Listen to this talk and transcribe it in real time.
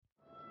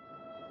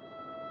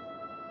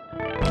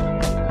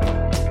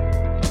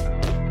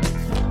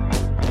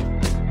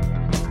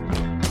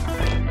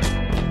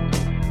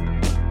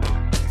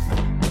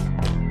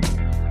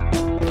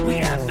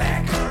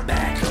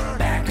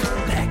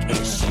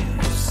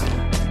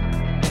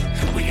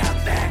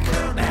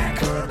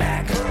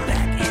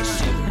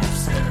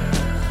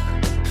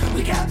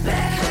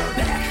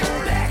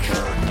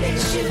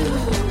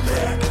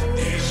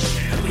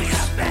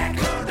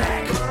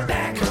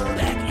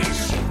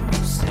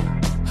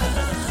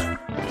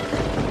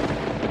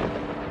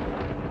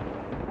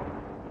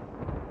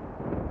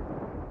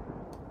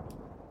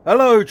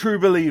Hello, true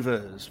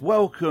believers.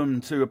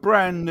 Welcome to a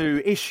brand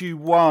new issue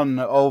 1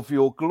 of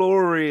your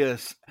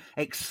glorious,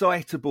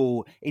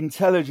 excitable,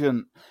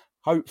 intelligent,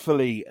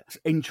 hopefully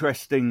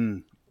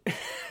interesting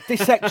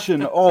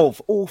dissection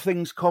of all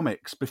things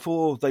comics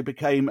before they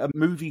became a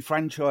movie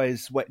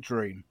franchise wet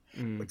dream.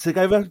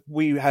 Together,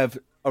 we have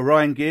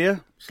Orion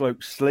Gear,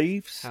 Slope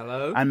Sleeves,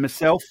 Hello. and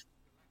myself,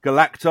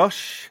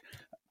 Galactosh,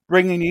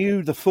 bringing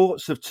you the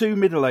thoughts of two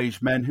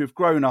middle-aged men who've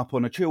grown up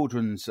on a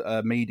children's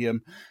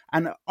medium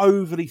and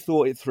overly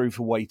thought it through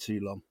for way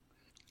too long.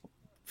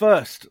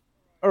 First,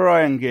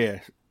 Orion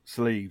Gear,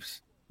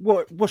 Sleeves.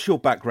 What's your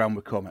background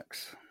with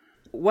comics?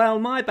 Well,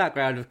 my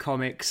background of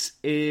comics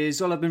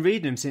is, well, I've been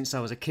reading them since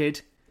I was a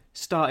kid,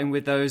 starting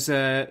with those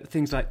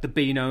things like the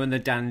Beano and the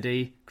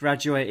Dandy,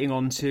 graduating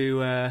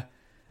onto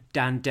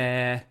Dan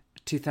Dare,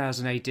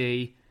 2000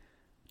 AD,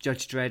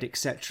 Judge Dredd,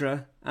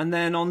 etc., and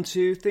then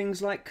onto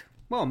things like,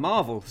 well,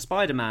 Marvel,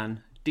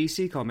 Spider-Man,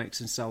 DC Comics,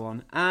 and so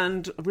on,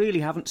 and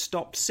really haven't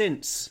stopped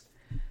since.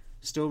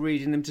 Still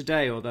reading them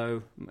today,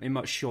 although in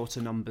much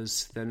shorter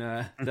numbers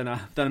than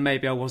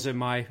maybe I was at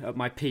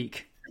my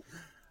peak.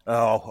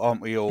 Oh,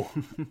 aren't we all?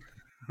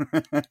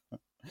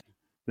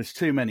 There's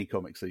too many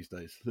comics these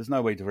days. There's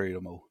no way to read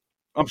them all.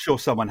 I'm sure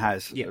someone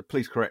has. Yeah.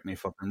 Please correct me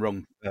if I'm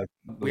wrong.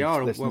 We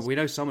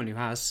know someone who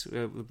has.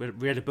 We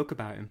read a book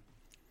about him.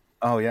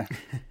 Oh, yeah.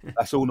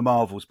 That's all the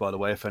Marvels, by the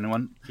way, if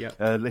anyone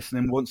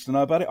listening wants to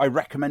know about it. I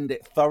recommend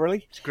it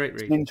thoroughly. It's a great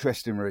read. It's an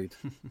interesting read.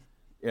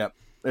 Yeah.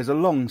 There's a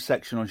long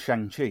section on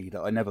Shang-Chi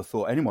that I never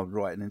thought anyone would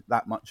write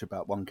that much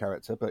about one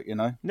character, but, you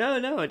know.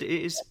 No, it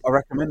is. I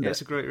recommend it.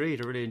 It's a great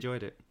read. I really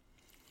enjoyed it.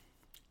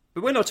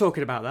 But we're not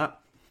talking about that.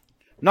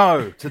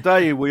 No,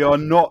 today we are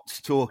not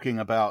talking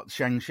about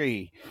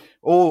Shang-Chi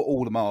or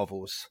all the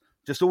Marvels.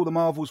 Just all the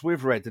Marvels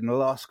we've read in the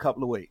last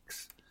couple of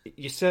weeks.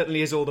 It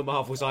certainly is all the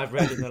Marvels I've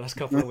read in the last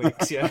couple of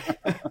weeks, yeah.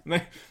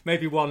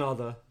 Maybe one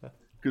other.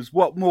 Because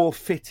what more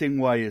fitting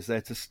way is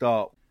there to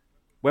start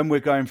when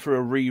we're going through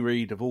a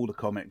reread of all the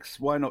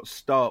comics? Why not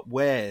start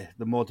where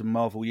the modern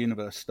Marvel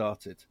Universe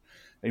started?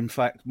 In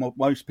fact,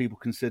 most people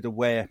consider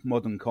where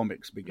modern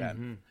comics began.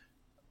 Mm-hmm.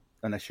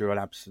 Unless you're an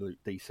absolute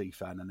DC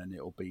fan, and then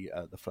it'll be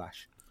The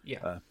Flash.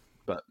 Yeah.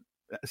 But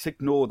let's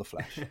ignore The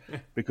Flash,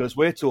 because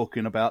we're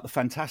talking about the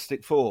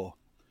Fantastic Four,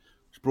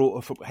 which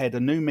brought ahead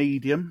a new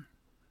medium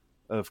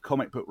of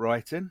comic book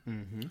writing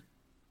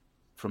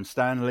from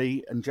Stan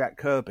Lee and Jack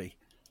Kirby.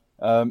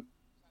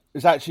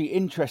 It's actually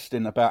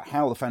interesting about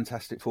how the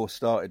Fantastic Four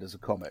started as a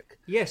comic.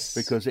 Yes.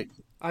 Because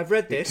I've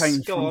read this.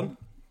 Go on.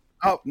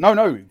 Oh,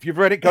 no. If you've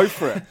read it, go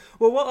for it.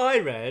 Well, what I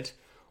read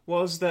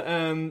was that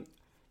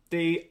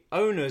the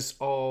owners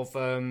of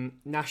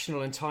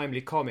National and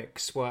Timely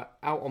Comics were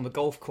out on the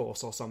golf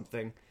course or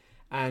something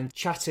and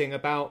chatting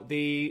about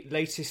the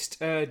latest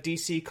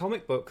DC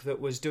comic book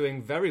that was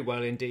doing very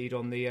well indeed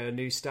on the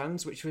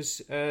newsstands, which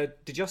was the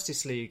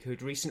Justice League,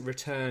 who'd recently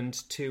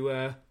returned to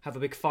have a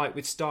big fight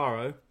with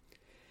Starro.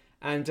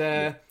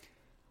 And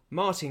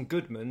Martin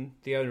Goodman,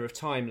 the owner of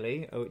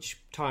Timely,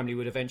 which Timely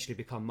would eventually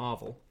become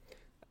Marvel,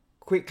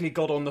 quickly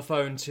got on the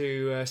phone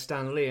to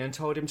Stan Lee and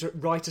told him to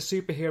write a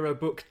superhero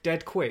book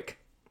dead quick.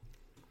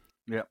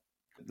 Yeah,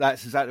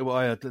 that's exactly what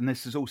I heard. And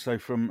this is also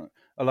from,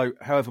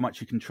 however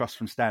much you can trust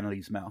from Stan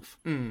Lee's mouth.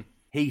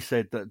 He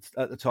said that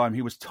at the time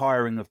he was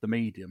tiring of the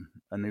medium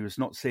and he was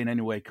not seeing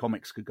any way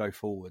comics could go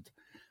forward.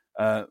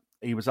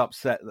 He was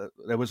upset that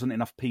there wasn't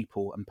enough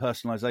people and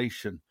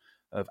personalization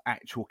of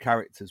actual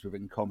characters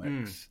within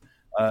comics.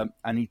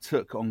 And he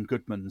took on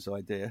Goodman's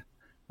idea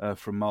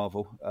from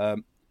Marvel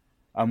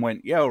and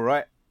went, yeah, all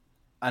right.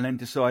 And then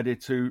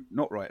decided to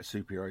not write a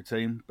superhero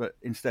team, but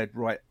instead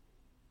write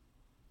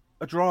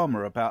a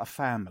drama about a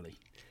family.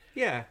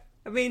 Yeah.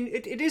 I mean,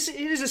 it is a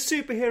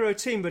superhero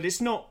team, but it's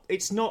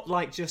not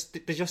like just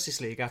the Justice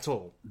League at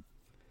all.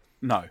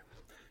 No.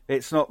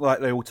 It's not like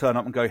they all turn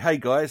up and go, hey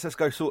guys, let's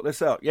go sort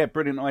this out. Yeah,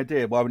 brilliant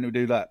idea. Why wouldn't we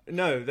do that?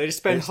 No, they just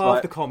spend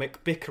half the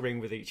comic bickering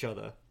with each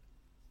other.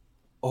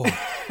 Oh,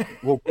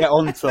 we'll get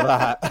on to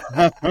that.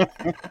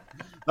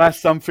 That's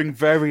something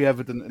very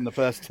evident in the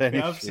first 10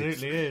 issues. It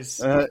absolutely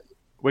is.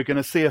 We're going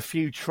to see a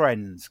few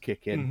trends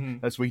kick in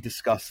as we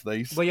discuss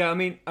these. Well, yeah, I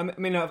mean,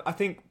 I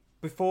think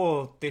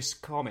before this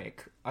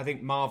comic, I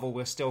think Marvel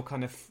was still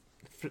kind of,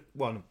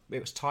 well, it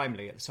was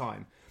Timely at the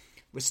time,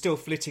 was still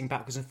flitting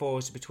backwards and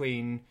forwards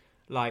between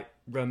like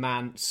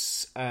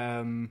romance,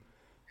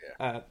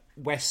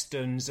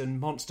 westerns, and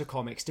monster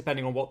comics,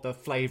 depending on what the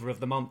flavour of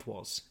the month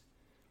was.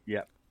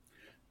 Yeah,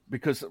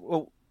 because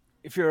well,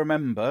 if you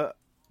remember,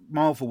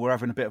 Marvel were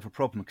having a bit of a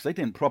problem because they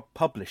didn't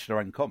publish their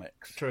own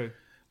comics. True.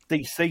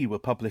 DC were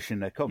publishing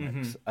their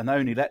comics, and they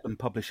only let them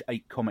publish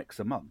 8 comics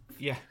a month.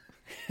 Yeah.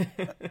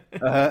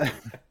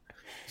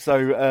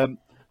 So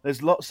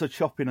there's lots of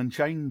chopping and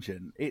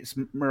changing. It's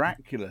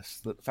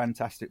miraculous that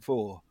Fantastic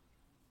Four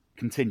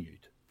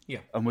continued,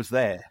 and was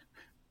there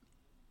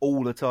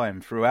all the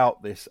time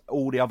throughout this.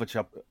 All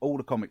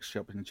the comics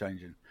chopping and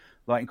changing,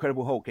 like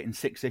Incredible Hulk getting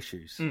 6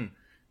 issues,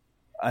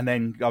 and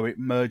then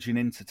merging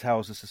into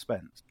Tales of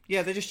Suspense.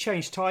 Yeah, they just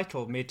changed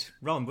title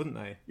mid-run, wouldn't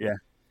they? Yeah.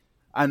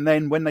 And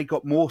then when they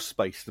got more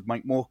space to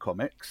make more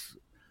comics,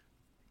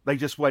 they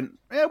just went,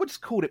 yeah, we'll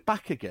just call it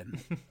back again.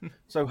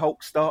 So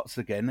Hulk starts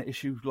again at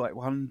issue like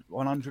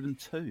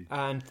 102.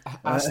 And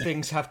as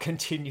things have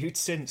continued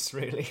since,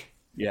 really.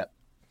 Yeah.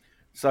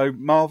 So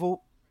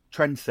Marvel,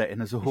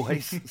 trend-setting as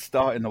always,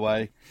 starting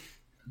away.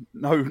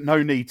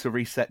 No need to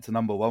reset to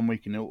number 1. We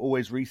can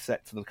always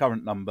reset to the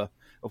current number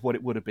of what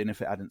it would have been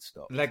if it hadn't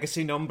stopped.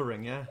 Legacy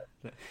numbering, yeah.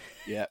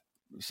 Yeah.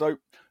 So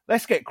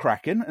let's get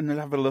cracking and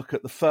have a look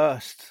at the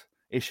first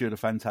issue of the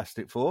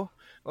Fantastic Four.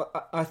 Well,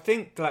 I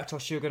think,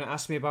 Galactos, you were going to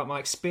ask me about my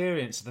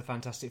experience of the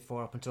Fantastic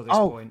Four up until this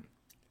point.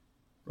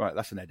 Right,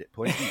 that's an edit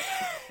point.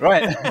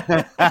 Right.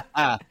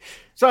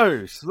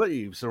 So,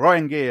 sleeves,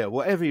 Orion gear,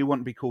 whatever you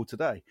want to be called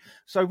today.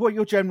 So, what are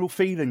your general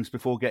feelings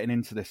before getting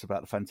into this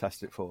about the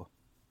Fantastic Four?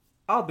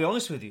 I'll be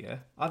honest with you,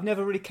 I've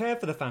never really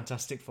cared for the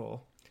Fantastic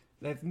Four.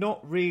 They've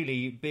not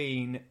really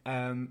been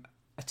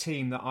a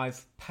team that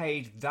I've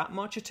paid that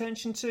much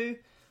attention to.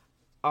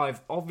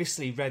 I've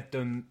obviously read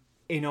them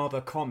in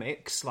other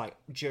comics, like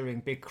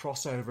during big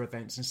crossover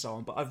events and so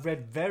on, but I've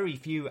read very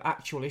few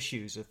actual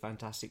issues of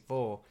Fantastic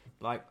Four.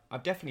 Like,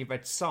 I've definitely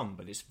read some,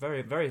 but it's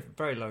very, very,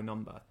 very low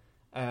number.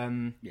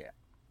 Yeah.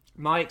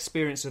 My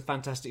experience of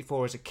Fantastic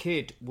Four as a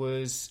kid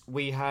was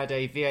we had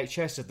a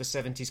VHS of the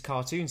 70s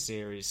cartoon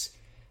series,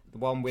 the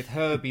one with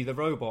Herbie the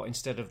robot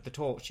instead of the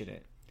Torch in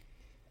it.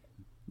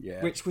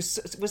 Yeah. Which was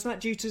that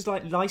due to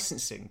like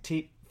licensing,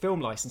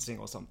 film licensing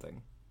or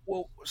something?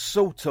 Well,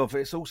 sort of.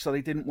 It's also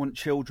they didn't want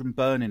children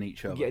burning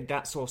each other. Yeah,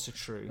 that's also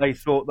true. They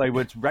thought they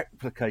would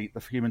replicate the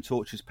Human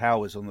Torch's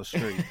powers on the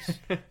streets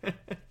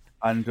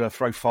and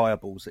throw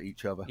fireballs at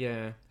each other.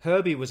 Yeah,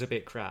 Herbie was a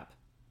bit crap,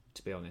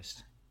 to be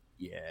honest.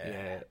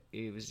 Yeah,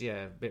 he was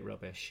a bit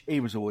rubbish.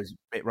 He was always a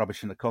bit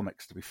rubbish in the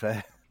comics, to be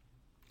fair.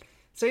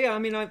 So yeah, I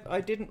mean,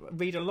 I didn't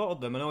read a lot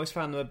of them, and I always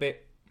found them a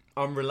bit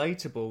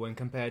unrelatable when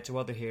compared to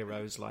other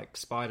heroes like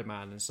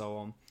Spider-Man and so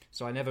on.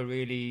 So I never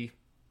really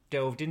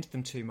delved into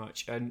them too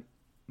much, and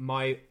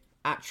my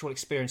actual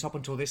experience up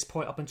until this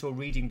point, up until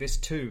reading this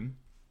tome,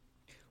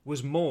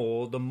 was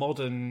more the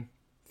modern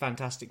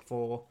Fantastic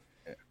Four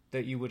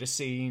that you would have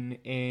seen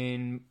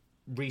in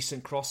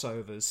recent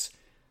crossovers,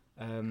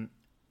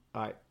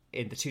 like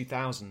in the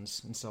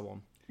 2000s and so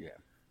on. Yeah.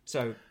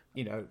 So,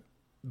 you know,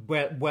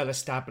 well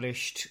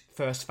established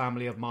first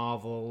family of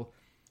Marvel,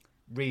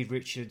 Reed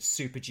Richards,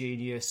 super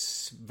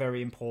genius,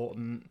 very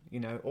important, you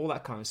know, all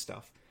that kind of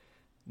stuff.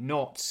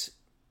 Not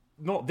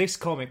this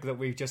comic that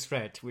we've just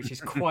read, which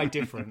is quite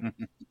different.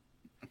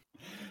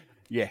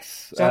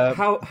 Yes. So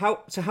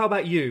how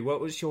about you? What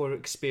was your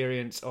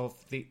experience of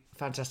the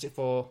Fantastic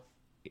Four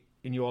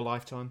in your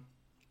lifetime?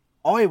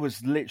 I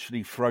was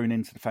literally thrown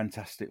into the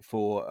Fantastic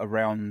Four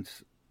around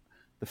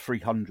the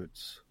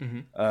 300s.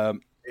 Mm-hmm.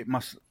 It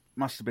must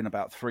have been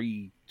about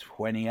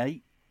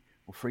 328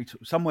 or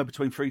somewhere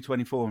between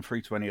 324 and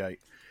 328.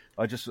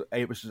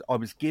 I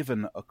was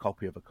given a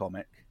copy of a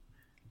comic,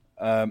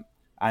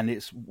 and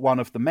it's one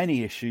of the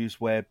many issues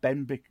where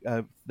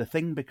the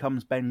Thing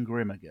becomes Ben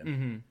Grimm again.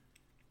 Mm-hmm.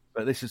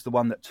 But this is the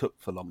one that took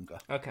for longer.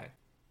 Okay.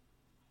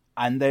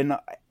 And then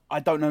I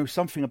don't know,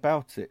 something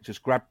about it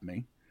just grabbed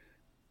me.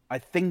 I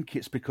think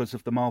it's because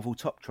of the Marvel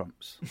Top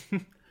Trumps.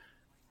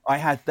 I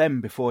had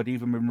them before I'd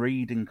even been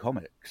reading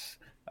comics,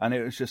 and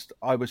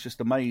I was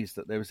just amazed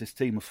that there was this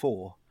team of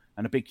 4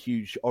 and a big,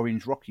 huge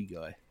orange Rocky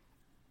guy.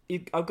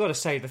 I've got to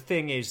say, the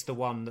Thing is the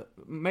one that,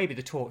 maybe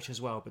the Torch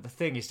as well, but the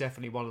Thing is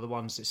definitely one of the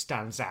ones that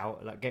stands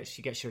out, that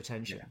gets your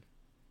attention. Yeah.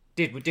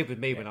 Did with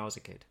me when I was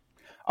a kid.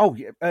 Oh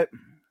yeah.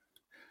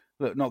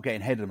 Look, not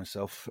getting ahead of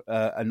myself,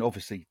 and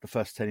obviously the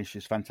first 10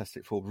 issues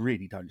Fantastic Four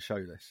really don't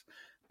show this,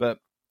 but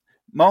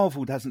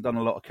Marvel hasn't done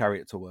a lot of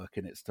character work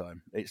in its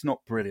time. It's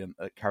not brilliant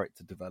at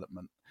character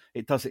development.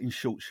 It does it in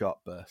short, sharp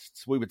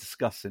bursts. We were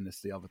discussing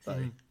this the other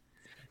day.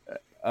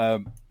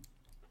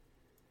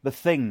 The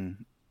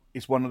Thing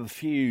is one of the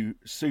few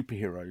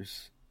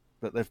superheroes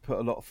that they've put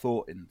a lot of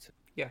thought into.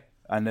 Yeah.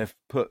 And they've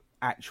put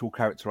actual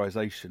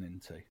characterization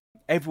into.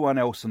 Everyone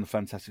else in the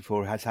Fantastic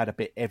Four has had a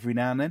bit every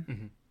now and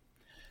then.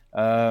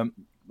 Mm-hmm.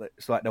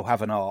 It's like they'll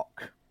have an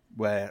arc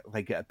where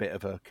they get a bit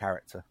of a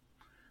character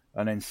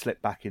and then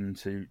slip back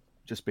into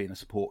just being a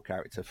support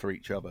character for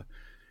each other.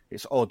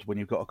 It's odd when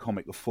you've got a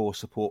comic with 4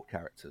 support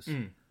characters.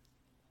 Mm.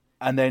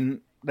 And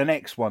then the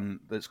next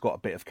one that's got a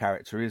bit of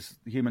character is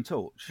the Human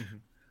Torch. Mm-hmm.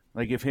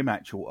 They give him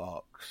actual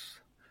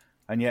arcs.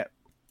 And yet,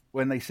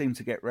 when they seem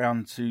to get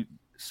round to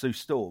Sue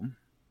Storm,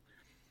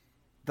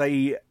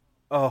 the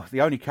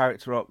only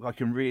character arc I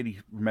can really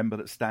remember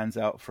that stands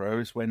out for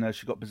her is when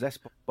she got possessed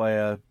by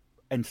a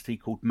entity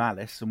called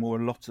Malice and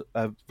wore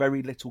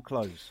very little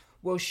clothes.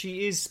 Well,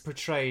 she is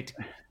portrayed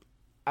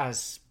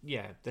as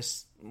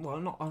this. Well,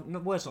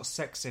 not word's not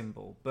sex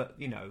symbol, but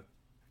you know,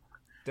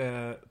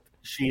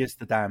 she is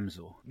the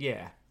damsel.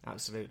 Yeah,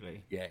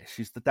 absolutely. Yeah,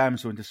 she's the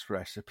damsel in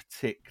distress,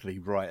 particularly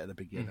right at the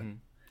beginning.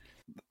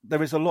 Mm-hmm.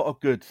 There is a lot of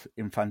good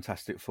in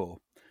Fantastic Four,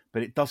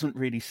 but it doesn't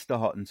really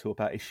start until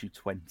about issue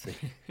 20.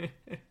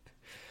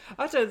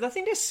 I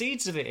think there's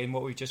seeds of it in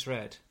what we've just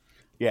read.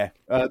 Yeah,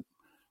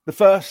 the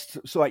first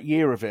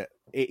year of it,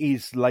 it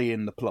is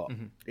laying the plot.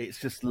 It's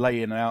just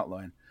laying an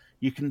outline.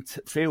 You can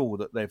feel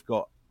that they've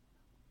got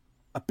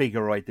a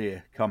bigger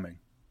idea coming,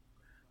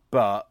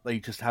 but they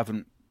just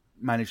haven't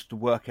managed to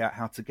work out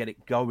how to get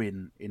it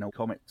going in a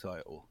comic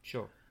title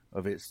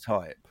of its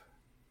type.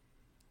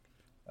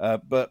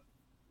 But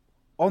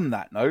on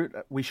that note,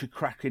 we should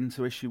crack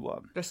into issue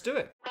 1. Let's do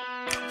it.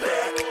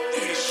 Back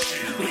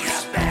issues. We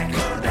got back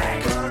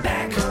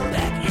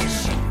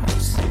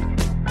issues.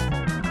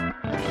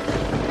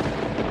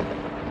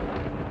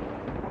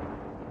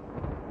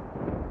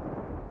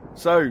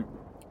 So,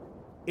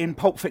 in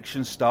Pulp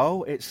Fiction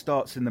style, it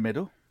starts in the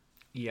middle.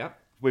 Yeah.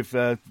 With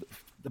the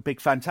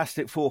big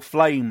Fantastic Four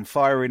flame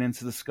firing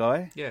into the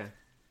sky. Yeah.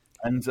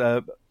 And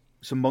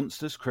some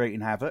monsters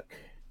creating havoc.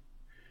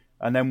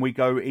 And then we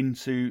go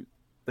into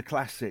the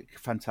classic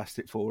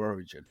Fantastic Four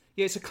origin.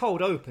 Yeah, it's a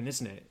cold open,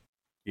 isn't it?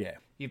 Yeah.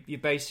 You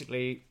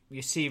basically,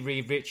 you see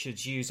Reed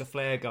Richards use a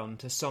flare gun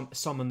to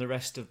summon the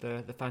rest of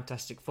the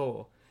Fantastic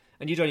Four.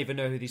 And you don't even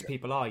know who these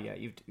people are yet,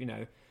 you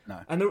know. No.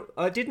 And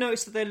I did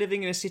notice that they're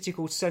living in a city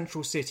called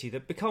Central City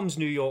that becomes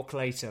New York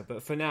later,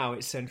 but for now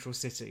it's Central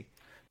City.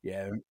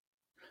 Yeah.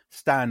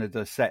 Stan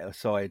had set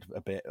aside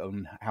a bit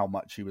on how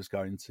much he was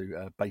going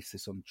to base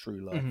this on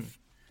true life.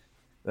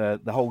 The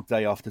whole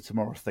Day After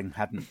Tomorrow thing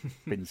hadn't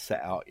been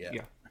set out yet.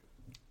 Yeah.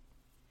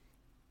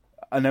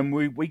 And then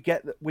we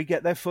get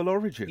their full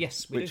origin.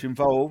 Yes, which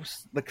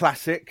involves the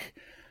classic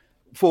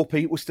 4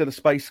 people still a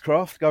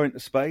spacecraft, go into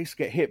space,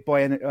 get hit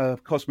by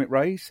cosmic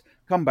rays,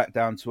 come back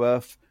down to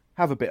Earth,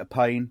 have a bit of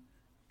pain,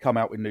 come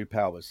out with new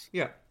powers.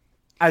 Yeah.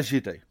 As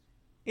you do.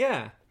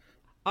 Yeah.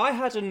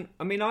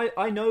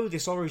 I know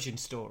this origin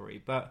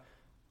story, but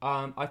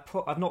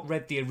I've not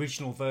read the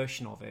original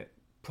version of it,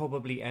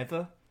 probably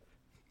ever.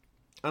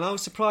 And I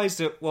was surprised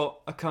at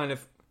what a kind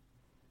of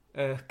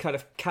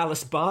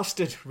callous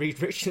bastard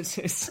Reed Richards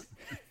is.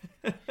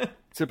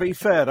 To be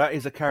fair, that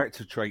is a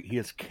character trait he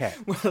has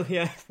kept. Well,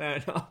 yeah, fair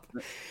enough.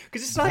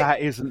 Because it's like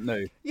that isn't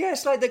new. Yeah,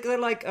 it's like they're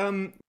like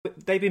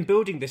they've been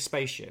building this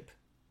spaceship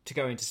to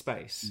go into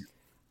space,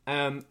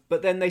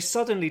 but then they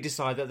suddenly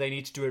decide that they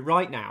need to do it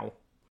right now.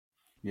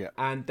 Yeah,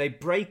 and they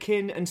break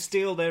in and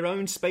steal their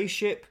own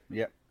spaceship.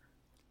 Yeah.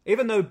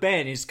 Even though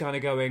Ben is kind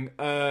of going,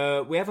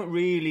 we haven't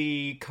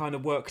really kind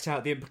of worked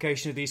out the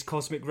implication of these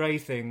cosmic ray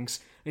things.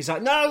 And he's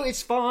like, no,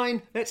 it's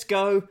fine, let's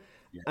go.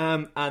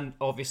 Yeah. And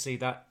obviously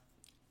that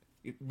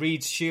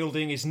Reed's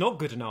shielding is not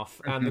good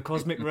enough, and the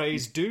cosmic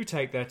rays do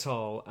take their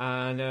toll.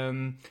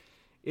 And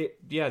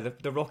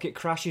the rocket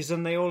crashes,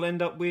 and they all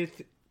end up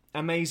with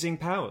amazing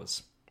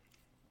powers.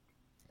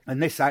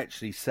 And this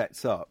actually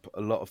sets up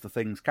a lot of the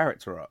Thing's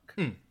character arc.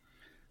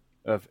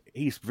 Of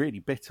he's really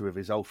bitter with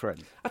his old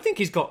friend. I think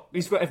he's got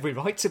every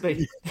right to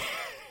be.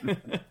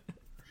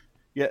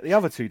 Yeah, the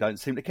other two don't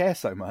seem to care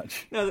so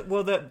much. No,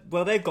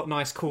 well, they've got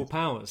nice, cool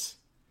powers.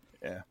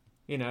 Yeah,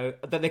 you know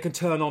that they can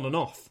turn on and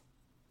off.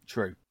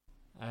 True.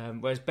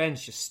 Whereas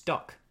Ben's just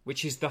stuck,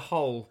 which is the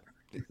whole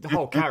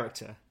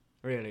character,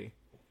 really.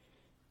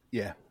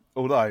 Yeah.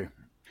 Although,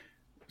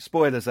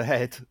 spoilers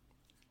ahead,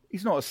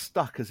 he's not as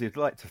stuck as he'd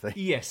like to think.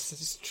 Yes,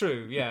 it's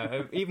true,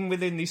 yeah. Even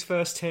within these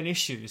first 10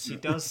 issues, he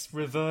does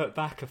revert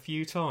back a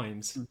few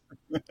times.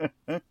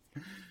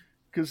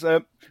 Because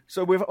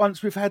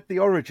once we've had the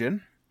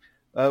origin,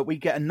 we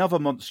get another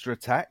monster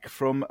attack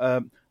from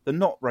the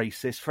not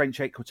racist French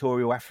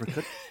Equatorial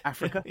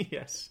Africa.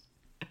 Yes.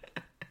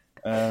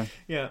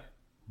 Yeah.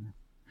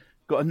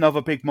 Got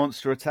another big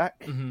monster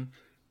attack,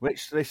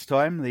 which this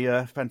time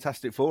the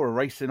Fantastic Four are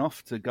racing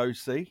off to go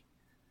see.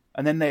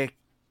 And then they're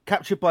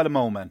captured by the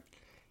Mole Man.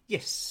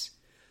 Yes.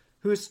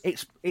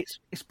 It's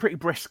pretty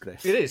brisk,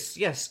 this. It is,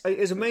 yes.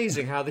 It's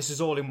amazing how this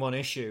is all in one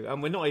issue,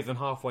 and we're not even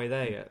halfway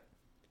there yet.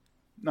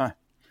 No.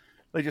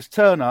 They just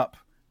turn up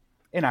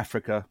in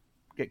Africa,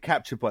 get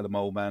captured by the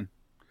Mole Man.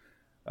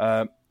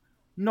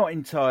 Not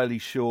entirely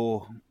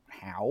sure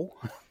how.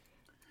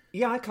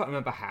 Yeah, I can't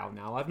remember how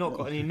now. I've not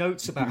got any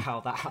notes about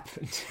how that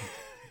happened.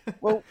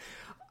 Well,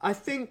 I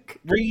think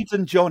Reed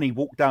and Johnny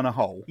walk down a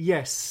hole.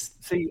 Yes.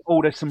 See,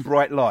 there's some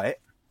bright light.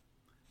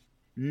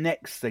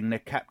 Next thing, they're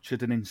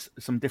captured and in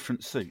some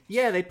different suits.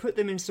 Yeah, they put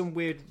them in some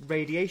weird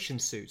radiation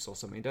suits or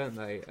something, don't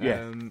they?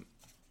 Yeah.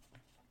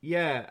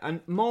 Yeah,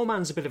 and Mole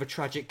Man's a bit of a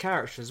tragic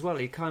character as well.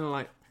 He kind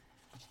of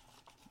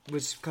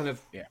was kind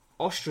of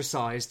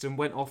ostracised and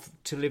went off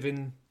to live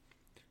in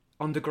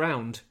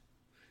underground.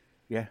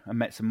 Yeah, and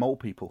met some mole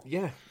people.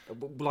 Yeah,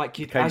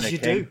 as you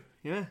do.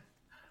 Yeah.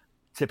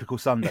 Typical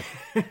Sunday.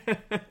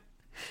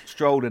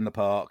 Strolled in the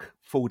park,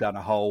 fall down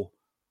a hole,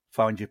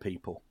 find your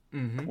people.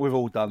 Mm-hmm. We've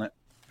all done it.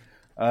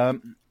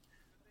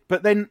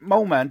 But then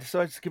Mole Man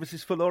decides to give us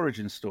his full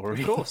origin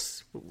story. Of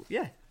course,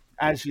 yeah.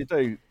 As you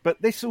do.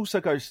 But this also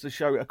goes to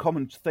show a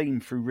common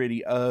theme through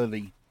really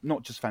early,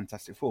 not just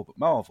Fantastic Four, but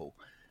Marvel,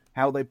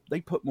 how they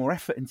put more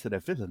effort into their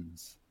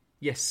villains.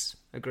 Yes,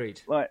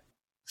 agreed. Like,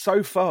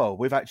 so far,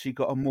 we've actually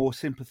got a more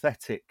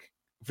sympathetic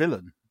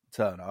villain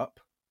turn up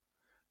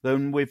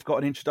than we've got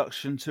an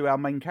introduction to our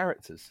main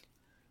characters.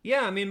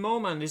 Yeah, I mean,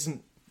 Mole Man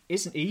isn't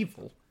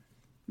evil.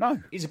 No.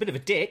 He's a bit of a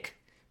dick,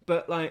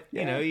 but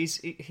you know, he's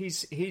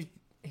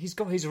He's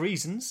got his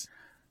reasons.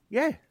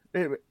 Yeah,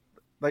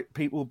 like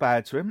people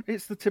bad to him.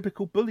 It's the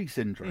typical bully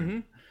syndrome. Mm-hmm.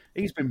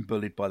 He's been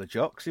bullied by the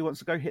jocks. He wants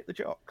to go hit the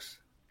jocks.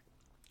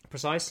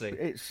 Precisely.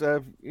 It's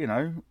a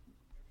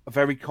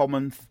very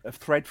common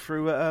thread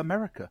through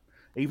America,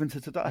 even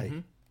to today. Mm-hmm.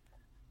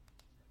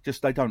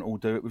 Just they don't all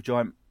do it with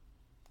giant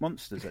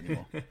monsters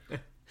anymore.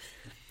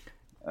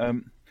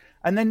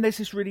 And then there's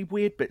this really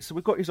weird bit. So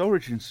we've got his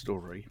origin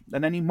story,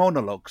 and then he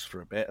monologues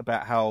for a bit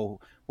about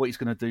what he's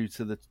going to do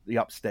to the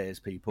upstairs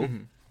people,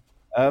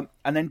 and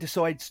then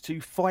decides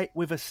to fight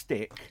with a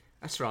stick.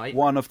 That's right.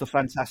 One of the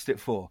Fantastic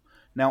Four.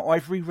 Now,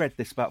 I've reread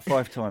this about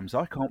 5 times.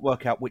 I can't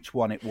work out which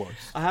one it was.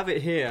 I have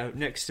it here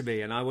next to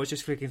me, and I was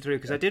just flicking through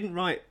because I didn't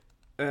write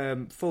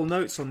full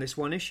notes on this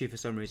one issue for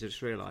some reason. I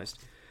just realised.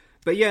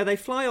 But yeah, they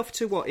fly off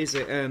to, what is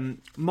it,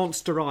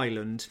 Monster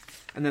Island,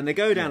 and then they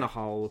go down a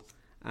hole,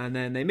 and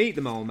then they meet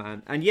the Mole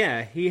Man, and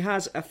yeah, he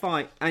has a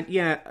fight, and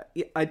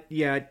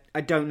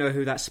I don't know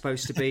who that's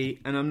supposed to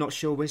be, and I'm not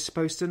sure we're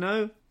supposed to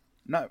know.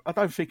 No, I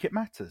don't think it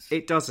matters.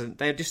 It doesn't.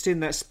 They're just in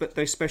those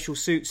special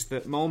suits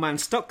that Mole Man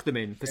stuck them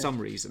in for some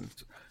reason.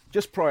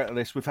 Just prior to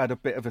this, we've had a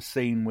bit of a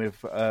scene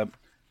with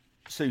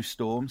Sue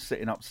Storm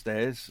sitting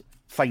upstairs,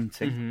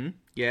 fainting. Mm-hmm.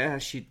 Yeah,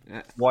 she...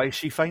 Why is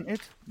she fainted?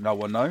 No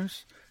one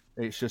knows.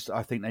 It's just,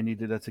 I think they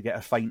needed her to get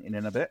her fainting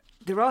in a bit.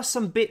 There are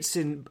some bits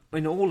in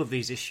all of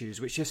these issues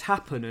which just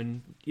happen,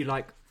 and you're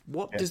like,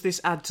 what does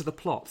this add to the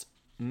plot?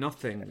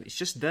 Nothing. It's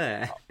just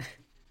there.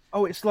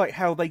 Oh, it's like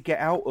how they get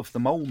out of the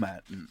Mole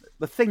Man.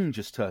 The Thing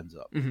just turns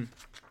up. Mm-hmm.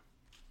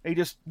 He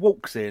just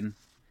walks in,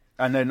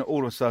 and then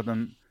all of a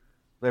sudden,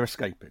 they're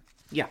escaping.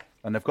 Yeah.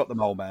 And they've got the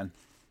Mole Man.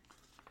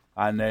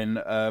 And then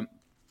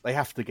they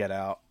have to get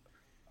out.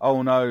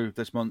 Oh no,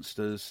 there's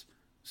monsters.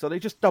 So they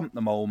just dump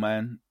the Mole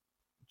Man.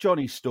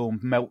 Johnny Storm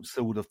melts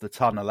all of the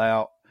tunnel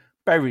out.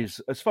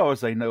 Buries, as far as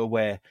they know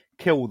where,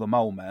 kill the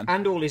Mole Man.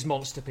 And all his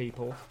monster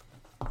people.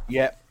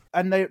 Yeah.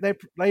 And they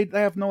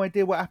have no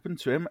idea what happened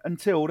to him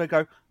until they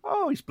go,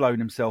 oh, he's blown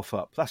himself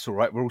up. That's all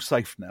right. We're all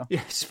safe now. Yeah,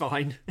 it's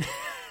fine.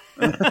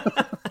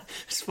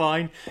 It's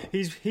fine.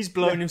 He's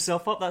blown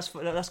himself up.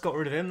 That's got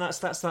rid of him. That's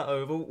that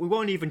over. We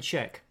won't even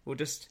check. We'll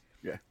just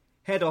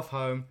head off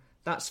home.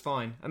 That's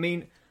fine. I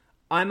mean,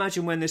 I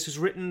imagine when this was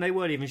written, they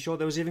weren't even sure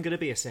there was even going to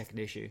be a second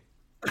issue.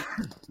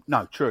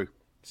 No, true.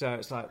 So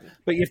it's like...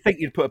 But you'd think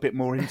you'd put a bit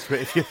more into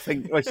it if you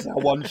think it's a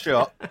one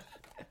shot.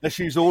 Let's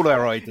use all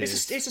our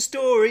ideas. It's a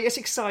story. It's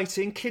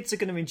exciting. Kids are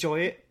going to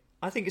enjoy it.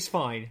 I think it's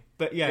fine.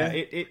 But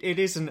it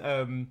isn't...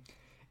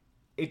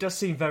 it does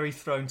seem very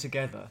thrown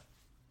together.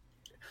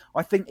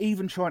 I think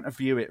even trying to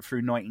view it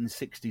through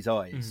 1960s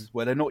eyes,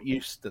 where they're not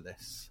used to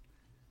this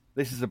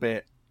is a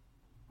bit,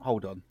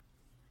 hold on,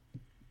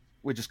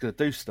 we're just going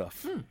to do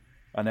stuff,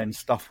 and then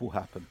stuff will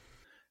happen.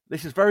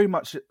 This is very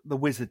much the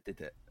Wizard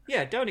did it.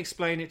 Yeah, don't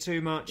explain it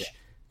too much. Yeah.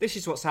 This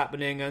is what's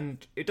happening,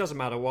 and it doesn't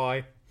matter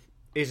why.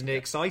 Isn't it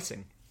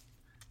exciting?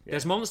 Yeah.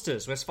 There's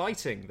monsters, there's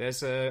fighting,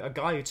 there's a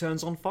guy who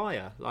turns on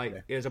fire,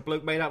 there's a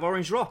bloke made out of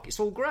orange rock. It's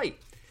all great.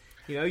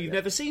 You've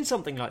never seen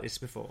something like this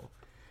before.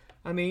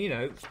 I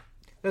mean,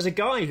 there's a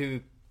guy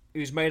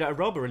who's made out of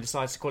rubber and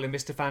decides to call him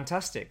Mr.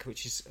 Fantastic,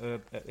 which is a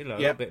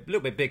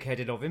little bit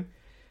big-headed of him.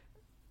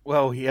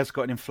 Well, he has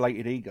got an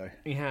inflated ego.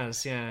 He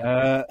has,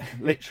 yeah.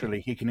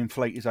 Literally, he can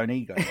inflate his own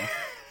ego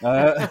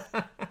now.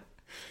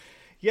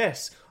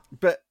 Yes.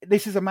 But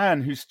this is a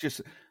man who's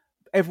just...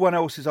 Everyone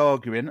else is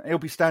arguing. He'll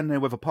be standing there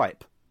with a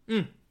pipe.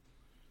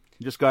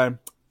 Just going,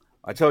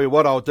 I tell you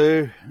what I'll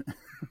do.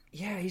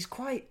 Yeah, he's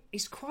quite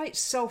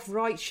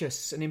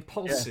self-righteous and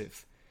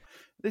impulsive. Yeah.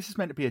 This is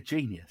meant to be a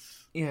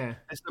genius. Yeah.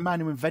 It's the man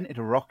who invented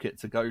a rocket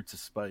to go to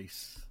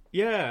space.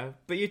 Yeah,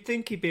 but you'd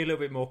think he'd be a little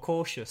bit more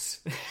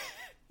cautious.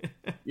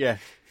 Yeah.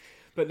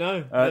 But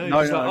no.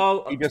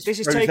 This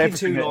is taking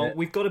too long.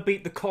 We've got to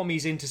beat the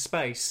commies into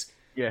space.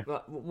 Yeah.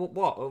 Like,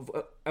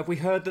 what? Have we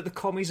heard that the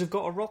commies have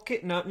got a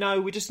rocket? No,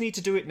 we just need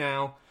to do it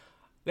now.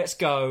 Let's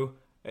go.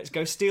 Let's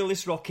go steal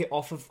this rocket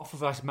off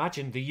of I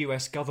imagine, the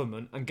US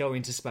government and go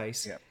into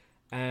space. Yeah.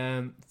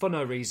 For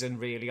no reason,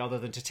 really, other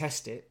than to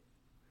test it.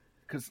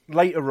 Because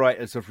later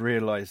writers have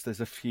realised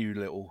there's a few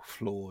little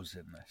flaws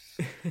in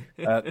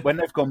this. When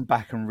they've gone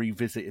back and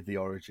revisited the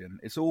origin,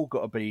 it's all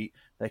got to be,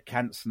 they're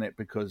cancelling it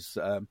because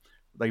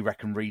they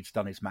reckon Reed's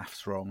done his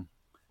maths wrong.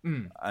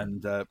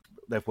 And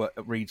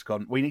Reed's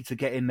gone, we need to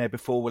get in there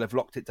before they've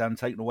locked it down,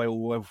 taken away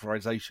all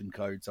authorization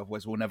codes,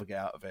 otherwise we'll never get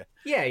out of it.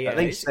 Yeah. At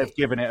least they've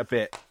given it a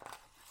bit,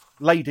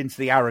 laid into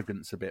the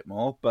arrogance a bit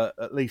more, but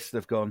at least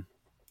they've gone...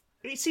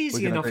 It's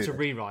easy enough to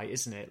rewrite,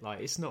 isn't it? Like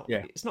it's not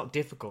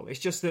difficult.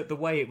 It's just that the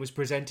way it was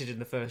presented in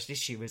the first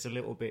issue is a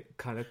little bit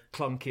kind of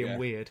clunky and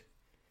weird.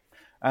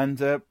 And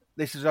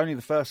this is only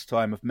the first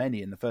time of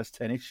many in the first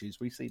 10 issues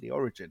we see the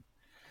origin.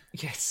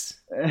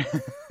 Yes.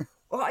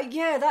 Well,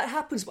 yeah, that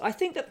happens. But I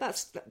think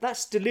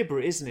that's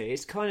deliberate, isn't it?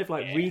 It's kind of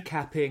like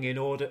recapping in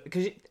order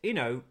because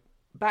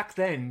back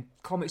then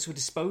comics were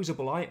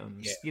disposable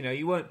items. Yeah.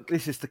 You weren't.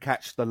 This is to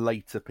catch the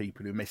later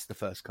people who missed the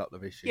first couple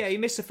of issues. Yeah, you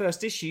missed the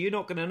first issue. You're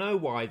not going to know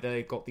why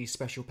they got these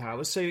special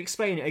powers. So you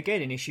explain it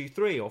again in issue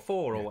 3 or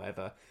 4 or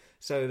whatever,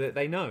 so that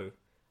they know.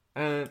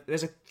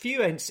 There's a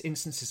few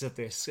instances of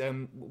this.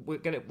 We're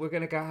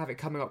gonna go have it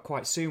coming up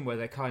quite soon, where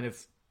they kind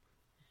of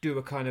do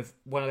a kind of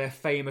one of their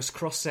famous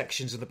cross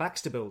sections of the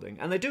Baxter Building,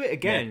 and they do it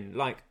again,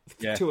 like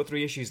 2 or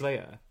 3 issues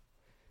later.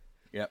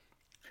 Yep.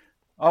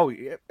 Oh,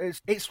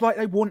 it's like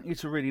they want you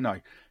to really know.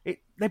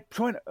 They're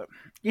trying to.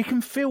 You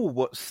can feel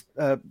what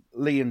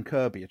Lee and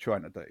Kirby are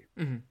trying to do.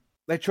 Mm-hmm.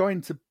 They're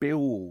trying to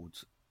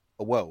build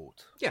a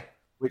world. Yeah.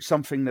 Which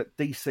something that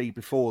DC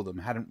before them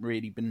hadn't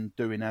really been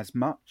doing as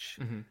much,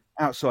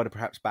 outside of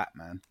perhaps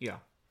Batman. Yeah.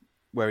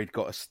 Where he'd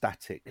got a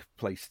static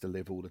place to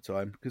live all the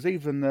time. Because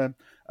even the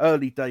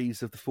early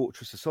days of the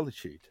Fortress of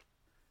Solitude,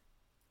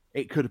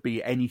 it could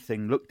be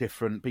anything, look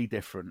different, be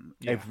different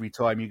every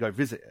time you go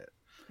visit it.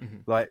 Mm-hmm.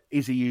 Like,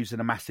 is he using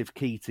a massive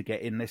key to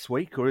get in this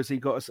week, or has he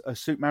got a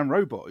Superman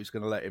robot who's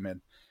going to let him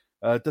in?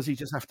 Does he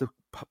just have to?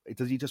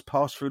 Does he just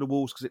pass through the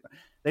walls? Because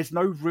there's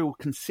no real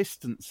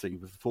consistency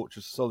with the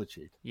Fortress of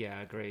Solitude. Yeah,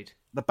 agreed.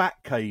 The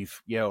Batcave,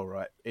 yeah, all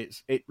right.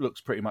 It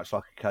looks pretty much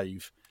like a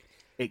cave.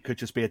 It could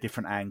just be a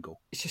different angle.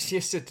 It's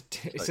just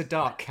a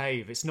dark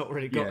cave. It's not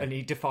really got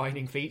any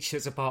defining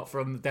features apart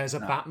from there's a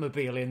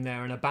Batmobile in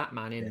there and a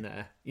Batman in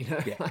there. You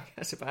know, like,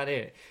 that's about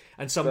it.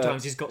 And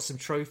sometimes he's got some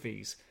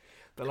trophies.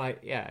 But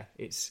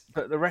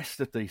But the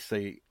rest of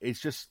DC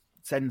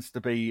tends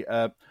to be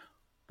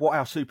what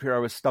our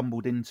superhero has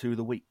stumbled into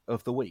the week.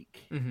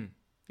 Mm-hmm.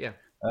 Yeah.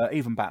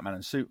 Even Batman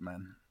and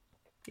Superman.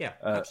 Yeah.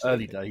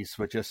 Early days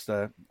were just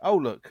oh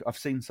look, I've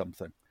seen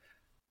something.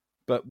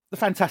 But the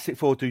Fantastic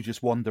Four do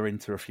just wander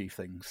into a few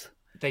things.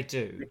 They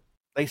do.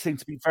 They seem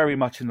to be very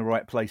much in the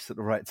right place at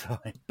the right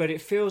time. But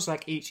it feels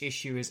like each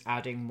issue is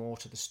adding more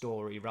to the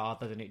story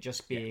rather than it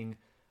just being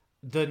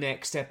the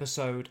next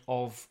episode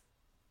of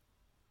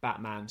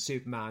Batman,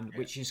 Superman,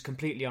 which is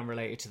completely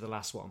unrelated to the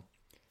last one.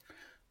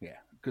 Yeah,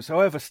 because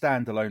however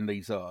standalone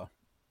these are,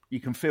 you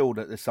can feel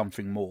that there's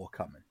something more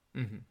coming.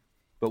 Mm-hmm.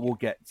 But we'll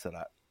get to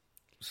that.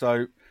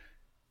 So,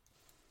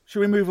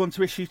 should we move on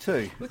to issue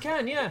 2? We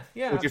can, yeah.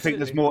 Or do you think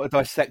there's more to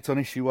dissect on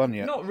issue 1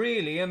 yet? Not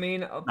really. I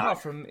mean,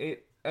 apart from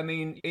it, I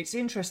mean, it's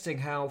interesting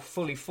how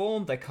fully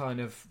formed they kind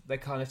of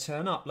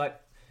turn up.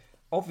 Like,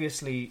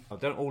 obviously, they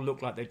don't all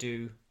look like they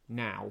do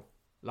now.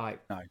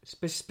 Like,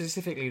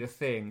 specifically the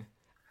Thing.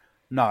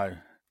 No,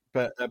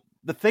 but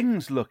the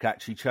Thing's look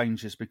actually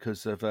changes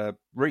because of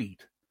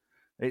Reed.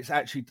 It's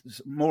actually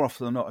more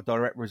often than not a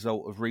direct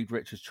result of Reed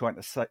Richards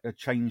trying to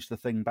change the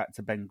Thing back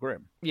to Ben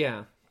Grimm.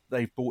 Yeah.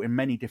 They've brought in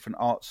many different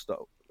art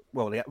styles.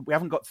 Well, we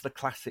haven't got to the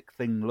classic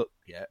Thing look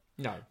yet.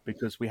 No.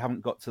 Because we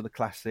haven't got to the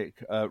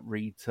classic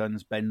Reed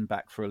turns Ben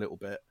back for a little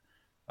bit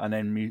and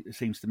then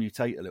seems to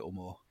mutate a little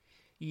more.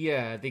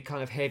 Yeah, the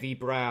kind of heavy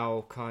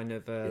brow kind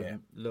of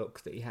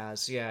look that he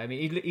has. Yeah, I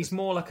mean, he's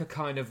more like a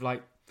kind of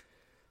like...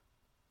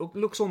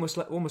 looks almost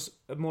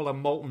more like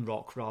molten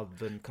rock rather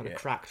than kind of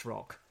cracked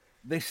rock.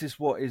 This is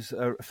what is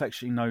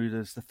affectionately known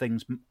as the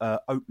Thing's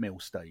oatmeal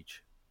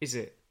stage. Is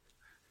it?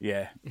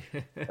 Yeah.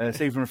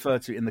 It's even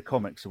referred to in the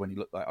comics when he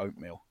looked like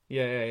oatmeal.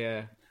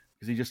 Yeah.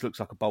 Because he just looks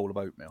like a bowl of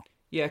oatmeal.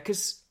 Yeah,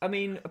 because, I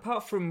mean,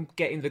 apart from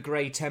getting the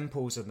grey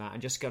temples and that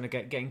and just going to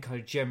getting kind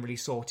of generally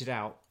sorted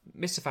out,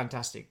 Mr.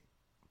 Fantastic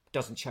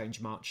doesn't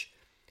change much.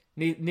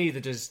 Neither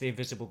does the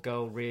Invisible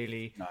Girl,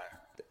 really. No.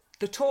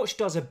 The Torch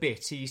does a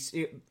bit.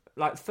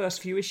 Like, the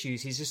first few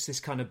issues, he's just this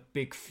kind of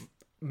big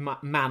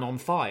man on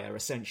fire,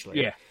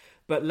 essentially. Yeah.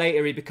 But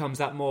later he becomes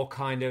that more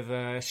kind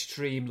of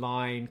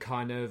streamlined,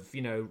 kind of,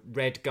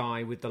 red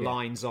guy with the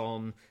lines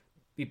on,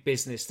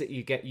 business that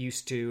you get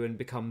used to, and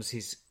becomes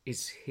his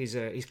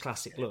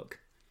classic look.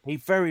 He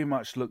very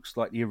much looks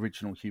like the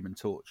original Human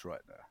Torch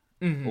right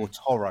now. Mm-hmm. Or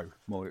Toro,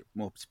 more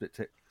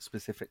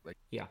specifically.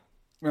 Yeah.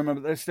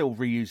 Remember, they're still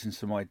reusing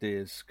some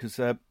ideas, because...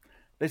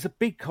 there's a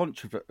big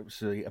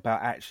controversy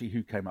about actually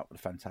who came up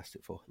with the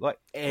Fantastic Four, like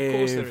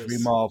every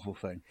Marvel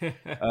thing.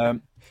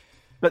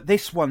 But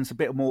this one's a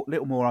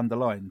little more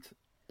underlined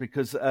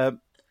because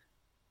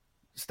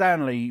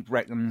Stanley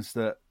reckons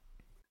that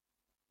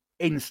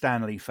in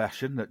Stanley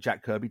fashion that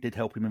Jack Kirby did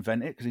help him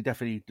invent it because he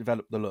definitely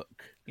developed the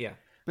look. Yeah.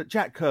 But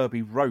Jack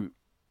Kirby wrote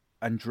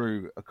and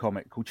drew a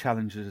comic called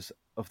Challengers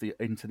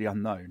Into the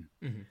Unknown,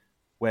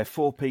 where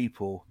 4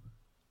 people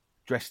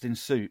dressed in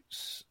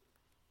suits.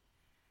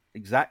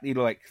 Exactly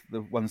like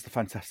the ones the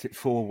Fantastic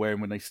Four wearing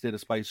when they steer the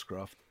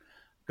spacecraft.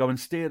 Go and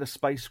steer the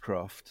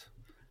spacecraft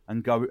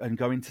and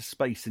go into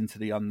space into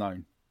the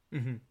unknown.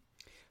 Mm-hmm.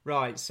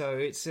 Right, so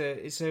it's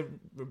a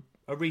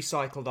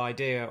recycled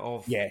idea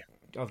of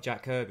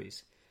Jack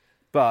Kirby's.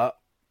 But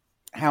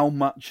how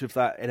much of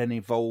that then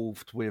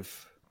evolved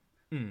with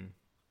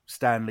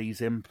Stan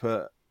Lee's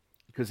input?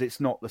 Because it's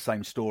not the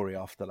same story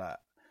after that,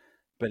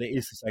 but it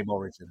is the same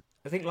origin.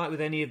 I think, like with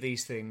any of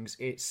these things,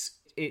 it's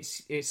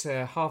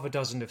half a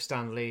dozen of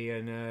Stan Lee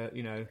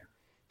and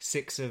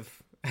 6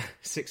 of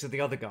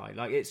the other guy.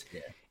 Like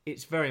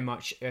it's very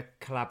much a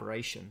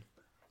collaboration.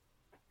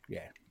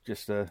 Yeah,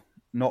 just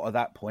not at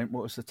that point.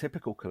 What was the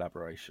typical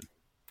collaboration?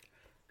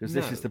 Because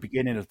this is the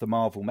beginning of the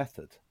Marvel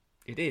method.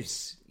 It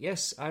is.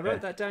 Yes, I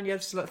wrote that down.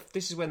 Yes,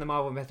 this is when the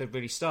Marvel method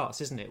really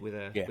starts, isn't it?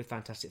 With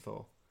Fantastic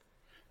Four.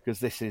 because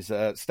this is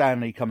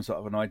Stanley comes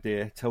up with an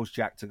idea, tells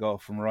Jack to go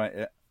off and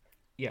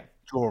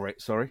draw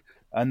it, sorry,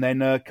 and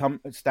then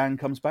Stan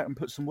comes back and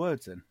puts some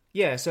words in.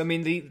 Yeah, so I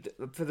mean,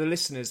 for the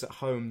listeners at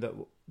home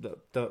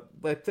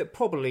that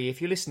probably, if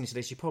you're listening to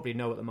this, you probably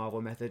know what the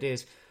Marvel method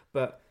is,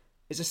 but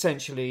it's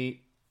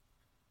essentially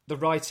the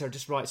writer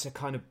just writes a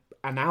kind of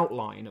an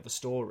outline of a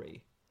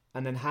story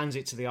and then hands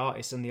it to the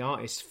artist, and the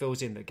artist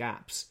fills in the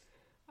gaps,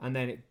 and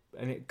then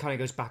it kind of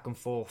goes back and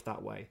forth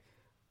that way,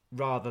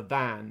 rather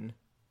than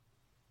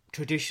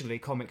traditionally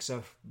comics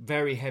are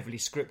very heavily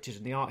scripted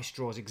and the artist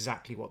draws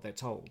exactly what they're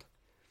told.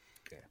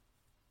 Yeah.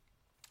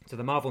 So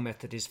the Marvel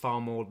method is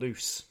far more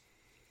loose.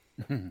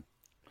 In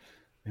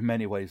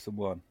many ways than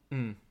one.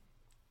 Mm.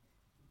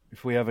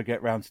 If we ever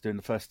get round to doing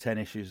the first 10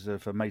 issues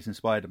of Amazing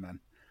Spider-Man,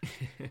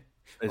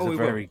 there's a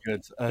very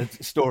good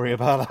story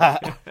about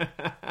that.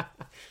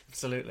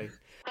 Absolutely.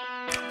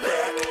 Back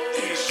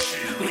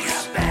issues. We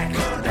got back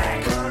issues.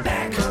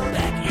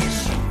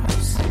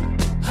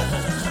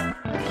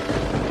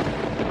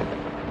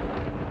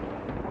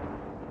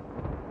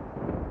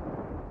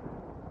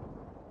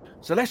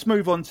 So let's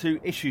move on to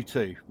issue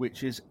 2,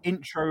 which is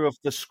Intro of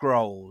the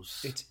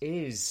Skrulls. It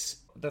is.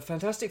 The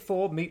Fantastic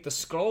Four meet the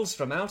Skrulls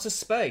from outer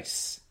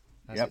space,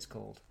 as it's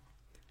called.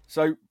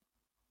 So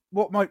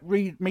what might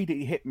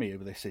immediately hit me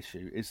over this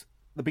issue is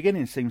the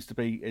beginning seems to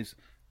be is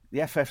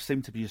the FF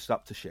seem to be just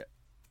up to shit.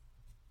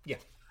 Yeah.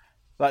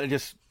 Like they're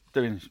just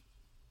doing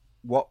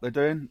what they're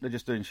doing. They're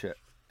just doing shit.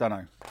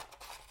 Don't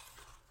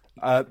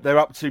know. They're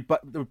up to,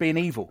 but they're being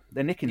evil.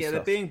 They're nicking stuff. Yeah,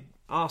 they're being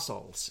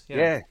arseholes.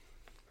 Yeah.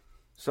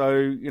 So,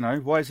 you know,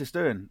 why is this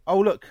doing? Oh,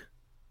 look.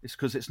 It's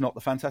because it's not the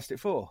Fantastic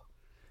Four.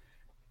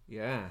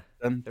 Yeah.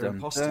 Dun, They're dun,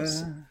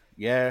 imposters. dun.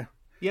 Yeah.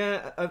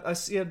 Yeah,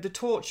 the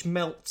torch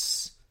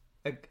melts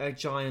a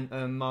giant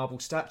marble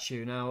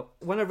statue. Now,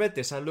 when I read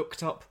this, I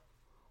looked up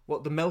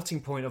what the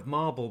melting point of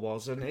marble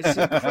was, and it's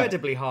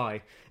incredibly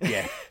high.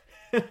 Yeah.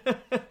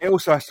 It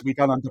also has to be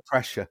done under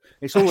pressure.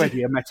 It's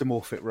already a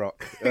metamorphic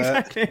rock.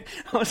 Exactly.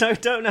 Also, I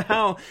don't know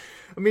how.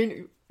 I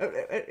mean,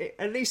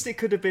 at least it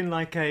could have been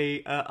like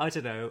I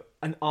don't know,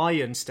 an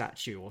iron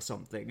statue or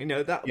something. You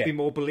know, that would be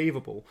more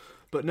believable.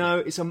 But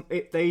no,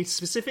 they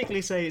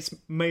specifically say it's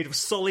made of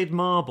solid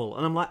marble,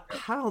 and I'm like,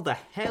 how the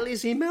hell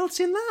is he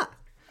melting that?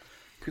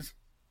 Because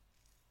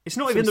it's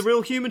not even the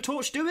real Human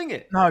Torch doing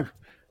it. No,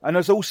 and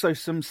there's also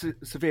some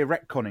severe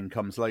retconning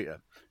comes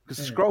later.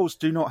 Because the Skrulls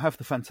do not have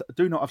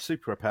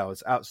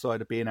superpowers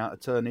outside of being able to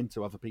turn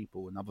into other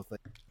people and other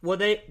things. Well,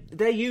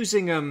 they're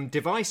using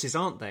devices,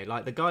 aren't they?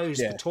 Like the guy who's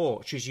the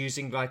torch is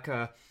using like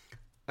a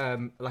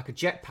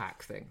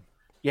jetpack thing.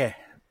 Yeah,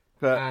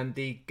 and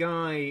the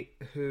guy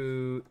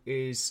who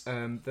is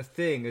the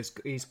thing is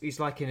he's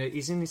like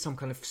he's in some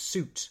kind of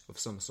suit of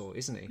some sort,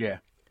 isn't he? Yeah,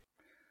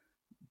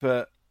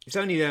 but it's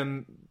only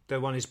the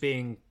one who's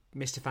being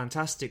Mr.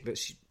 Fantastic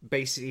that's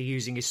basically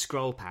using his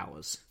Skrull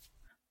powers.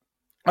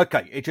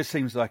 Okay, it just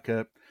seems like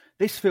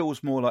this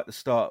feels more like the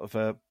start of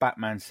a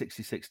Batman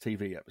 66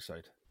 TV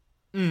episode.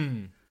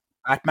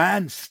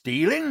 Batman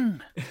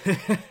stealing?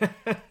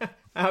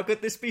 How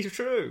could this be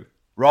true?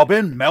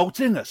 Robin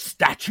melting a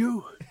statue?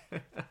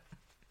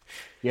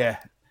 Yeah,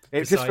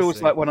 it just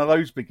feels like one of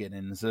those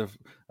beginnings of,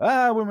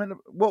 women,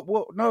 what,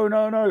 no,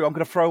 I'm going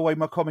to throw away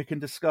my comic in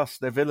disgust.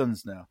 They're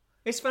villains now.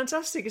 It's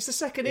fantastic. It's the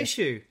second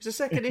issue. It's the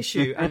second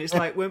issue, and it's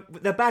like,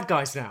 they're bad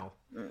guys now.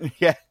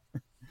 Yeah.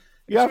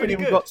 You haven't really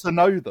even good. got to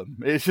know them.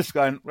 It's just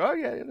going, oh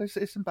yeah,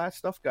 there's some bad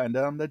stuff going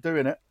down. They're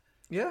doing it.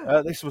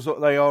 Yeah. This was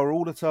what they are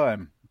all the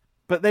time.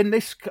 But then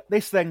this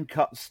then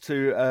cuts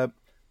to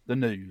the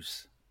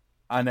news.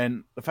 And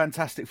then the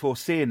Fantastic Four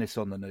seeing this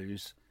on the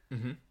news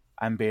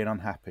and being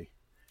unhappy.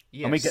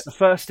 Yes. And we get the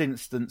first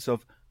instance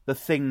of the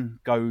Thing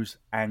goes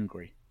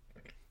angry.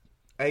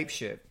 Ape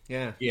shit,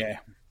 yeah. Yeah.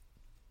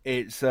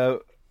 It's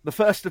the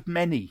first of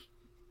many.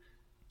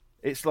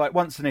 It's like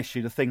once an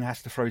issue, the Thing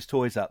has to throw his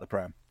toys out the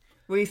pram.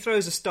 Well, he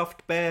throws a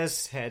stuffed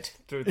bear's head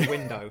through the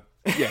window.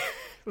 Yeah.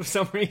 For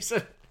some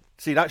reason.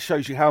 See, that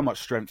shows you how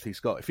much strength he's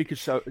got. If he could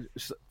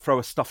throw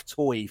a stuffed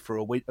toy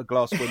through a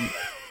glass window.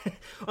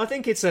 I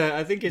think it's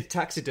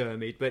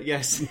taxidermied, but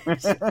yes,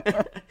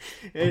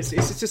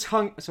 it's just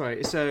hung.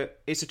 Sorry,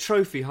 it's a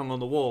trophy hung on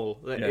the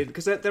wall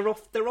because they're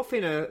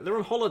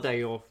on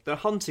holiday or they're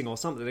hunting or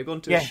something. They've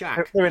gone to a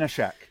shack. They're in a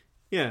shack.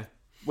 Yeah,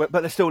 but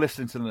they're still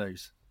listening to the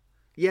news.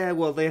 Yeah,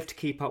 well, they have to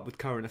keep up with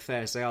current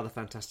affairs. They are the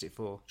Fantastic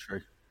Four.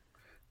 True.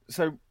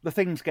 So the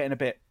Thing's getting a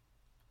bit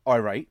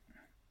irate,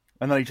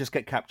 and then they just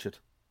get captured.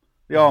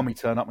 The army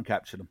turn up and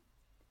capture them.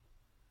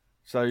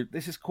 So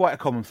this is quite a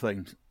common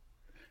thing.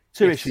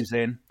 Two issues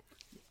in,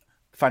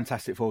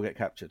 Fantastic Four get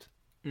captured.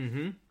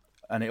 Mm-hmm.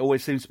 And it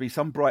always seems to be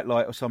some bright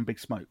light or some big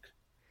smoke.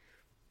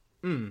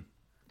 They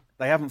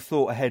haven't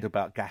thought ahead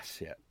about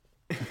gas yet.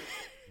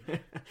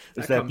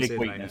 It's their big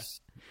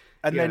weakness.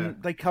 And then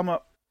they come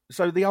up.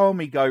 So the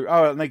army go,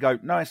 and they go,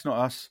 no, it's not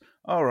us.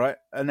 All right.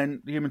 And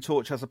then the Human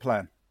Torch has a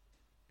plan.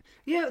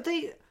 Yeah,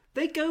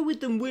 they go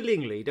with them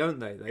willingly, don't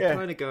they? They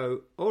kind of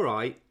go, all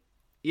right,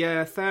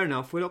 yeah, fair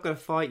enough, we're not going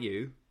to fight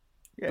you.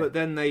 Yeah. But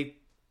then they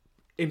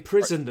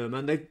imprison them,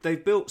 and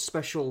they've built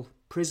special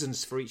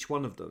prisons for each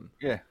one of them.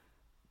 Yeah.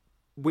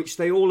 Which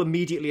they all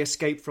immediately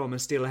escape from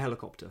and steal a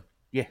helicopter.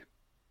 Yeah.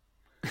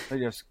 They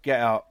just get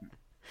out.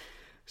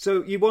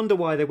 So you wonder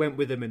why they went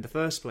with them in the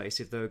first place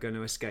if they were going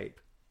to escape.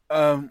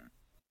 I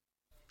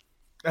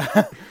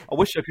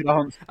wish I could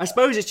answer. I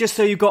suppose it's just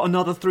so you got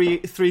another three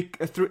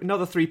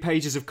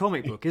pages of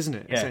comic book, isn't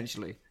it? Yeah.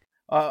 Essentially.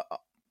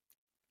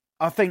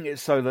 I think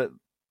it's so that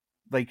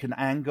they can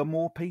anger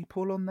more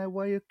people on their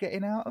way of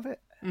getting out of it.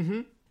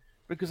 Mm-hmm.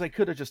 Because they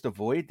could have just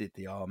avoided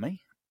the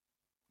army.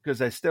 Because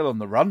they're still on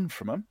the run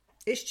from them.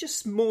 It's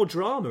just more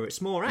drama.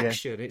 It's more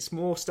action. Yeah. It's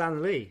more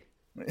Stan Lee.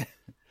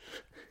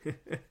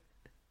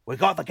 We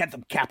got to get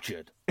them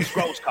captured. The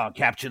Skrulls can't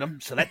capture them,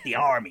 so let the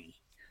army.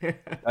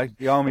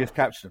 The army has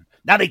captured them.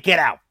 Now they get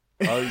out.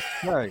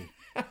 Okay.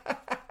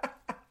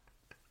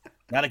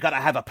 Now they got to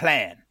have a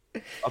plan.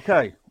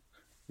 Okay.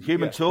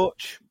 Human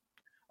Torch.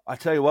 I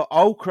tell you what,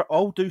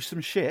 I'll do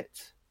some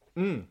shit,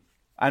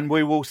 and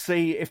we will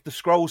see if the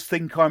Skrulls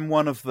think I'm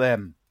one of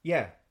them.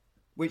 Yeah,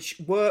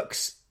 which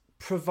works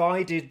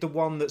provided the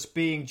one that's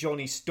being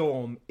Johnny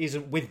Storm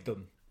isn't with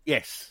them.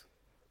 Yes.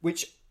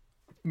 Which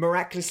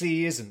miraculously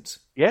he isn't.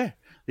 Yeah.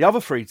 The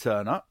other three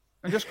turn up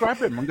and just grab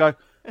him and go,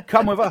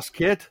 come with us,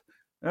 kid.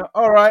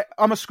 All right,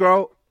 I'm a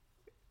Skrull.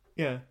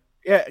 Yeah.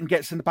 Yeah, and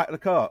gets in the back of the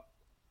car.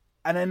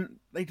 And then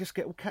they just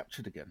get all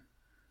captured again.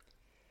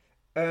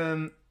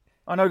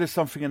 I know there's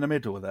something in the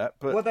middle of that,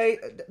 but...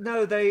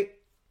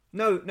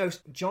 No,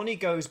 Johnny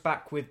goes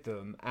back with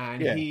them,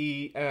 and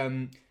he...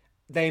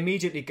 they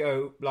immediately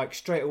go, like,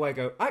 straight away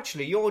go,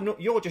 actually, you're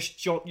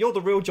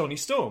the real Johnny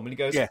Storm. And he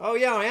goes, oh,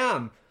 yeah, I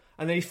am.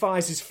 And then he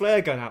fires his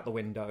flare gun out the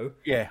window.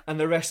 Yeah. And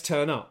the rest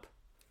turn up.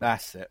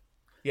 That's it.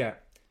 Yeah.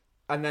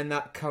 And then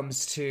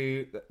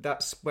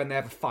that's when they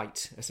have a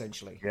fight,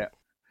 essentially. Yeah.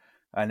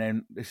 And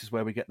then this is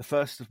where we get the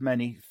first of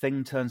many.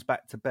 Thing turns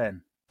back to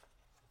Ben.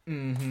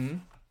 Mm-hmm.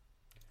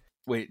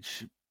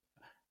 Which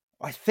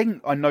I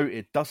think I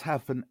noted does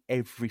happen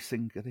every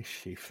single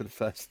issue for the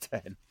first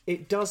 10.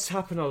 It does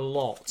happen a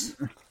lot.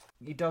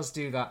 He does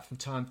do that from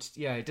time to...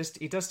 Yeah,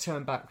 he does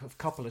turn back a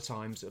couple of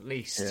times at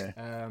least.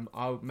 Yeah.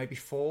 Maybe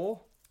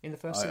 4 in the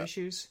first 10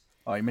 issues.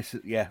 I miss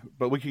it, yeah.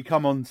 But we can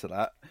come on to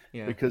that.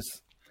 Yeah.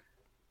 Because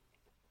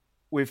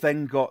we've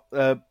then got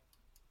the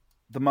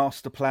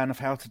master plan of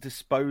how to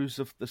dispose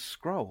of the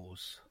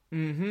Skrulls.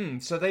 Mm-hmm.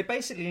 So they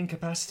basically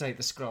incapacitate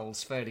the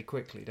Skrulls fairly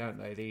quickly, don't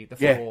they? The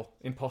 4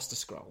 imposter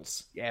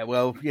Skrulls. Yeah,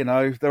 well, you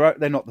know,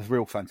 they're not the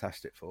real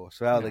Fantastic Four,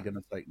 so how are they going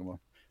to take them on?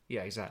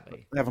 Yeah,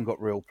 exactly. They haven't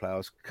got real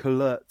powers.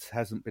 Colert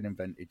hasn't been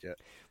invented yet.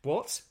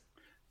 What?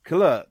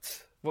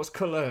 Colert. What's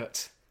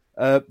Colert?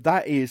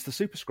 That is the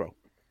Super Skrull.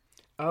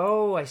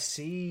 Oh, I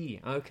see.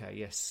 Okay,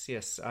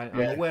 yes. I'm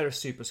aware of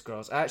Super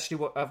Skrulls.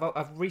 Actually,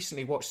 I've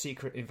recently watched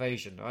Secret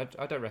Invasion.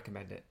 I don't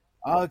recommend it.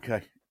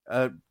 Okay.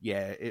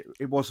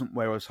 It wasn't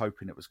where I was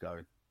hoping it was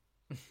going.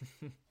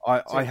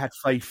 I had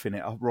faith in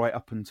it right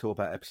up until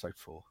about episode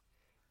 4.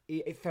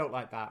 It felt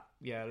like that.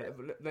 Yeah,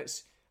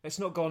 let's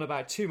not go on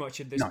about too much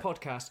in this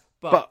podcast,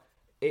 but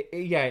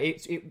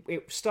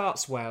it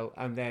starts well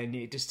and then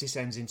it just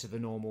descends into the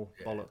normal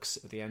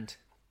bollocks at the end.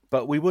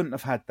 But we wouldn't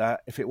have had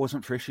that if it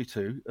wasn't for issue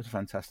 2 of the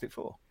Fantastic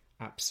Four.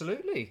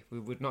 Absolutely. We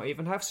would not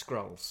even have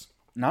Skrulls.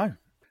 No.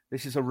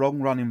 This is a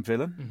wrong-running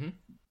villain. Mm-hmm.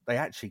 They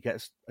actually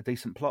get a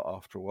decent plot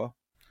after a while.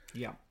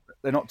 Yeah.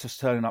 They're not just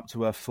turning up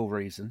to Earth for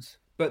reasons.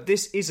 But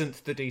this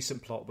isn't the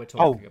decent plot we're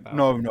talking about.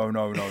 No.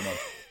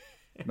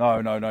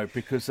 No,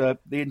 because the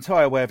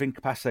entire way of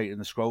incapacitating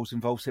the Skrulls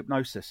involves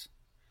hypnosis.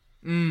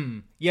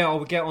 Yeah,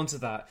 we'll get onto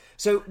that.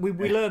 So we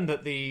learned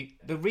that the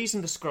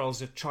reason the Skrulls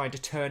have tried to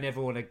turn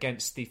everyone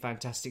against the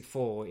Fantastic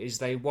Four is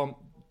they want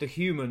the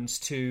humans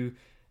to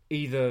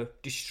either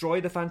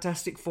destroy the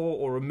Fantastic Four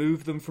or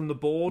remove them from the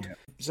board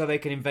so they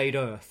can invade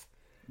Earth.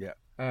 Yeah.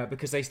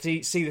 Because they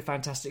see the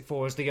Fantastic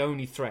Four as the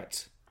only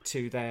threat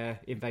to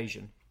their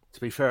invasion. To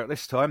be fair, at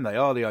this time, they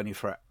are the only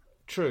threat.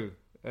 True.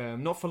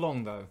 Not for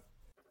long, though.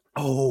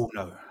 Oh,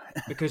 no.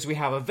 Because we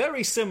have a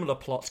very similar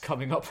plot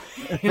coming up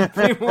in a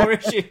few more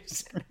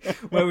issues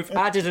where we've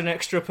added an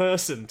extra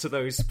person to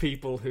those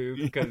people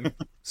who can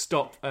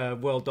stop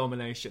world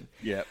domination.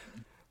 Yeah.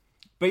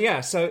 But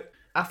yeah, so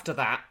after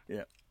that,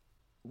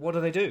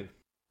 what do?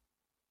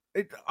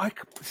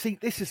 See,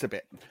 this is a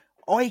bit...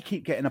 I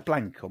keep getting a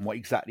blank on what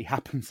exactly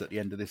happens at the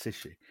end of this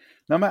issue.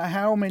 No matter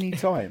how many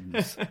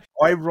times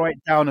I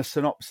write down a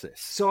synopsis.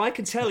 So I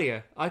can tell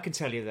you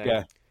then.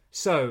 Yeah.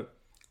 So,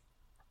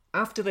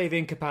 after they've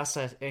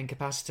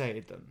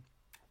incapacitated them,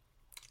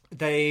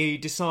 they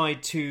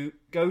decide to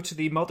go to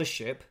the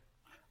mothership.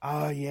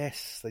 Ah,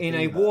 yes. In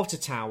a water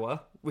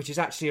tower, which is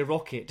actually a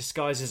rocket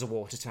disguised as a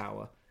water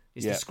tower.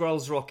 It's the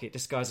Skrulls rocket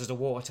disguised as a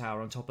water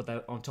tower on top of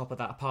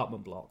that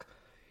apartment block.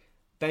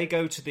 They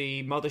go to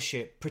the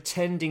mothership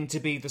pretending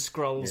to be the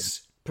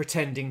Skrulls,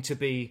 pretending to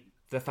be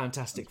the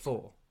Fantastic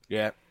Four.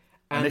 Yeah.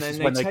 And this is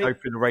when they go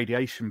through the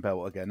radiation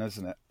belt again,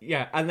 isn't it?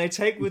 Yeah, and they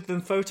take with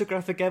them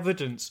photographic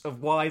evidence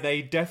of why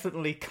they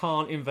definitely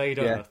can't invade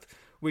Earth,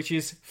 which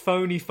is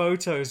phony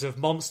photos of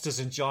monsters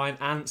and giant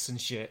ants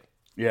and shit.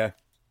 Yeah.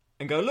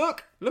 and go,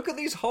 look at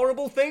these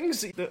horrible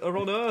things that are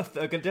on Earth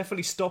that are going to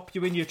definitely stop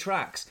you in your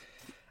tracks.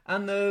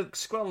 And the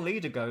Skrull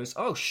leader goes,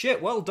 oh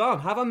shit, well done,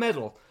 have a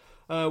medal.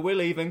 We're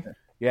leaving.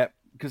 Yeah,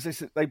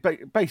 because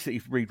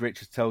basically Reed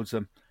Richards tells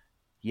them,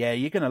 yeah,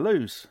 you're going to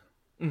lose.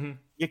 Mm-hmm.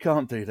 You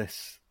can't do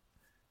this.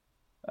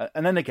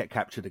 And then they get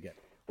captured again.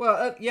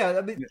 Well, yeah,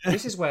 I mean,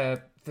 this is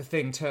where the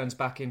thing turns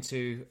back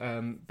into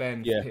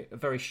Ben a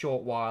very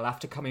short while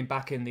after coming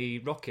back in the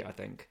rocket, I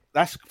think.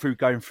 That's through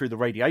going through the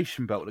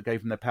radiation belt that gave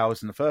them their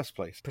powers in the first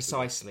place.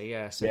 Precisely,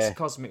 yeah. So it's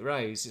cosmic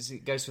rays.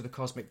 It goes through the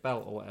cosmic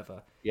belt or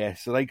whatever. Yeah,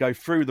 so they go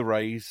through the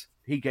rays.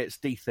 He gets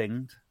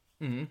dethinged.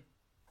 Mm-hmm.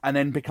 And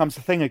then becomes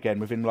the thing again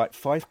within like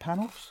 5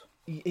 panels.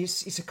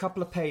 It's a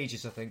couple of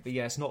pages, I think, but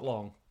yeah, it's not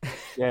long.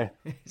 Yeah.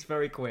 It's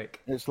very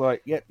quick. It's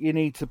like, yep, you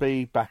need to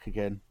be back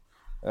again.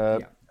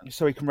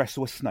 So he can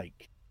wrestle a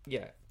snake.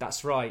 Yeah,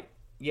 that's right.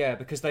 Yeah,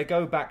 because they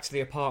go back to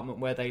the apartment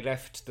where they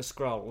left the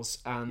Skrulls,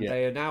 and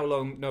they are now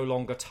no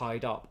longer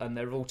tied up, and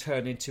they're all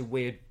turned into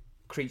weird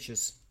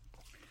creatures.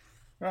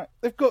 Right,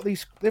 they've got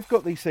these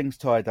things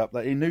tied up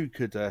that he knew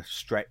could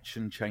stretch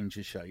and change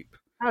his shape.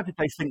 How did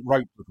they think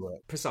rope would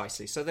work?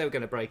 Precisely. So they were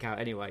going to break out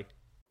anyway.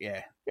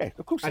 Yeah,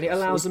 of course. And it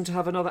allows them to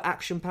have another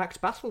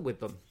action-packed battle with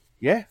them.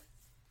 Yeah.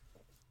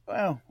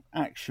 Well,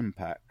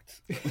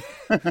 action-packed.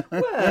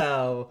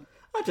 Well,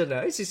 I don't know.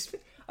 It's just,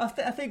 I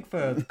think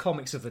for the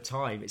comics of the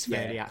time, it's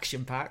fairly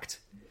action-packed.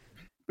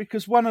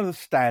 Because one of the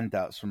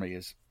standouts for me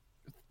is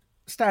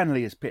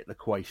Stanley is a bit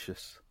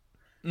loquacious.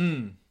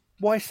 Mm.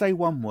 Why say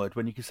one word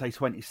when you can say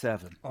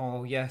 27?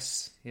 Oh,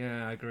 yes.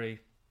 Yeah, I agree.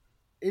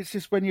 It's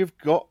just when you've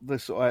got the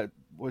sort of,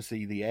 was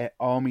he the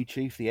Army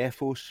chief, the Air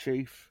Force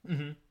chief?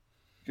 Mm-hmm.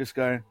 Just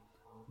going,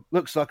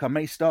 looks like I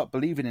may start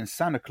believing in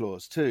Santa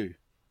Claus too.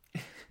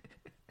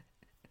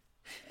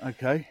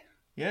 Okay.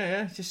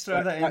 Yeah, just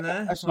throw that in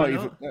there. That's not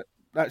even.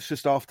 That's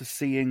just after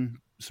seeing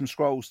some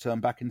Skrulls turn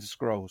back into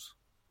Skrulls.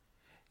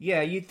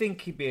 Yeah, you'd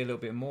think he'd be a little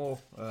bit more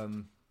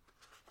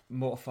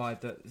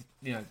mortified that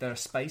there are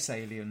space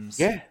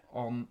aliens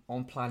on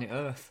planet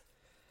Earth.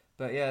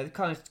 But yeah, it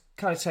kind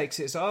of takes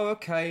it as, oh,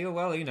 okay,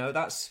 well,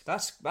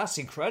 that's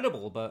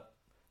incredible, but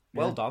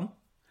well done.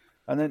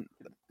 And then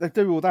they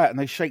do all that, and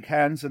they shake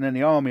hands, and then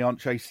the army aren't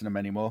chasing them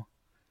anymore.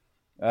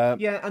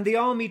 And the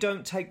army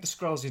don't take the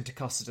Skrulls into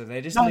custody;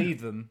 they just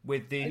leave them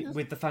with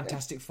the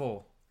Fantastic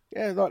Four.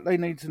 Yeah, like they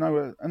need to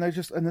know, and the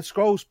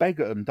Skrulls beg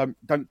at them,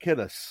 don't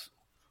kill us,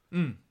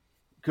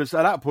 because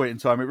at that point in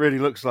time, it really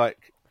looks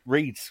like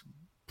Reed's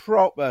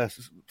proper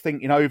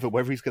thinking over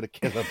whether he's going to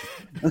kill them.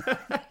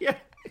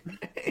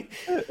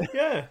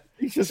 Yeah.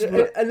 He's just,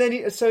 and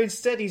then so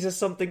instead he says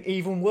something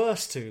even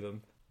worse to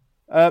them.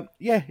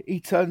 He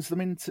turns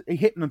them he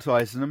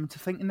hypnotizes them into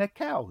thinking they're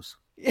cows.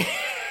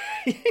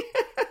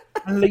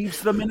 And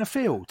leaves them in a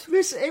field.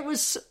 It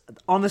was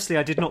honestly,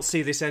 I did not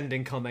see this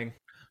ending coming.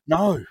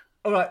 No.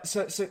 All right,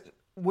 so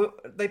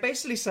they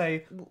basically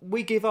say,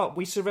 we give up,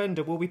 we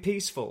surrender, we'll be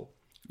peaceful.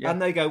 Yeah.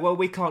 And they go, well,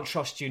 we can't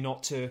trust you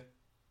not to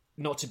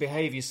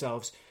behave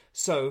yourselves.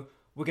 So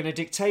we're going to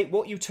dictate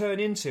what you turn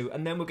into,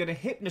 and then we're going to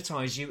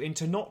hypnotize you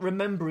into not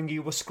remembering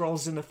you were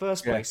Skrulls in the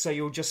first place, so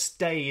you'll just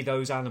stay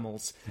those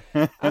animals.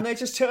 And they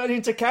just turn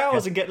into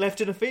cows and get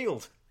left in a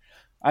field.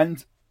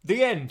 And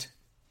the end.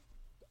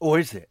 Or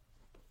is it?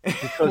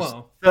 Because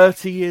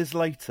 30 years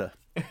later,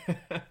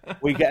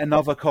 we get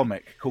another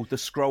comic called The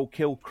Skrull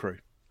Kill Crew.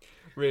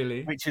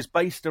 Really? Which is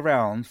based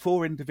around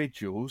 4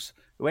 individuals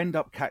who end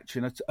up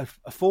catching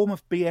a form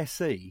of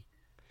BSE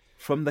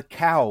from the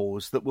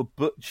cows that were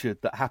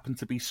butchered that happened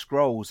to be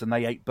Skrulls, and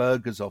they ate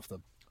burgers of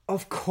them.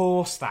 Of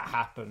course that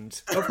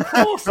happened. Of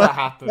course that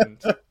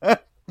happened.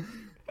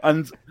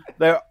 And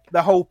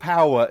the whole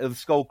power of the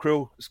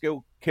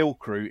Skrull Kill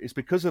Crew is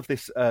because of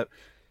this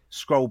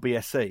Skrull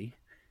BSE.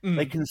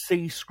 They can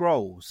see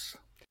Skrulls,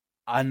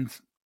 and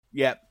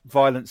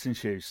violence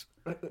ensues.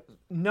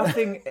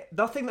 Nothing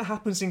that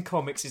happens in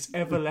comics is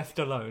ever left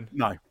alone.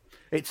 No.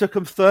 It took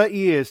them 30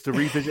 years to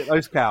revisit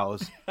those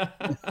cows.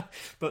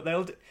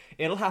 But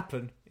it'll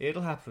happen.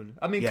 It'll happen.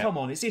 I mean, come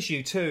on, it's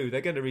issue 2.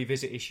 They're going to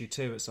revisit issue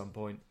 2 at some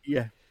point.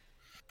 Yeah.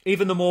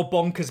 Even the more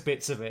bonkers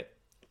bits of it.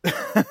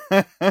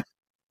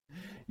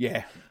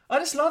 Yeah. I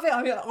just love it.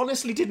 I mean, I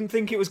honestly didn't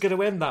think it was going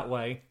to end that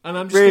way. And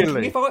I'm just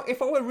thinking,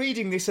 if I were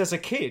reading this as a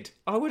kid,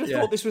 I would have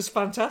thought this was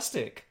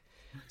fantastic.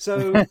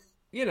 So,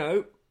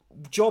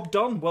 job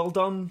done. Well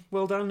done,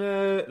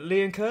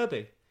 Lee and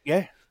Kirby.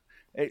 Yeah.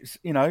 It's,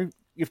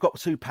 you've got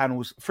 3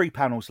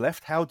 panels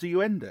left. How do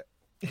you end it?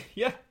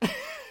 Yeah.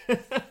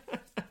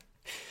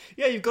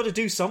 Yeah, you've got to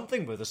do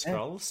something with the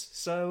Skrulls.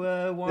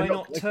 So why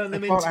not turn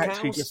them into cows? They can't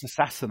actually just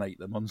assassinate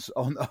them on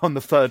the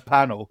 3rd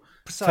panel.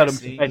 Precisely. Tell them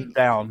to bend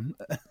down.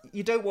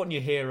 You don't want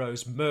your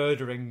heroes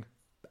murdering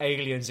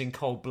aliens in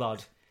cold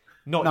blood.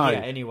 Not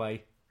yet,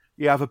 anyway.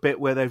 You have a bit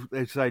where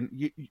they're saying,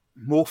 you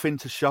morph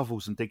into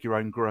shovels and dig your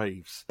own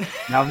graves.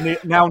 Now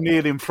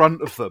kneel in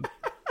front of them.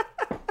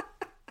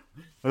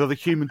 Well, the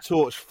Human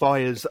Torch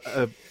fires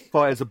a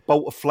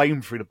bolt of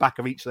flame through the back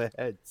of each of their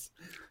heads.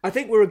 I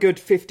think we're a good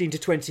 15 to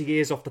 20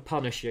 years off the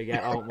Punisher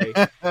yet, aren't we?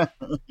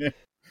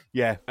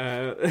 Yeah.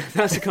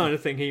 That's the kind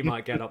of thing he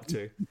might get up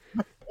to.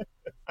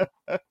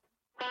 Back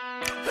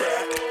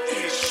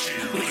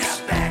issues. We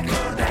got back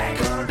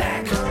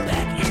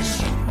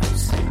issues.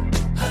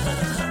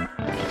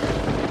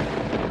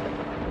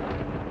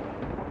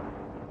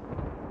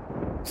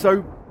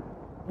 So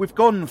we've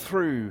gone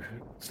through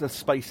the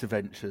space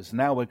adventures.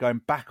 Now we're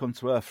going back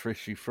onto Earth for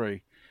issue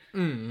 3.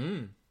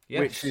 Yes.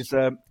 Which is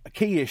a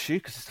key issue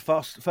because it's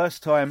the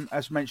first time,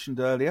 as mentioned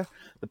earlier,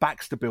 the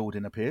Baxter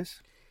building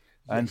appears,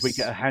 and we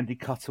get a handy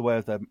cutaway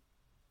of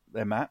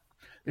their map.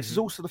 This is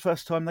also the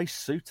first time they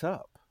suit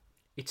up.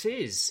 It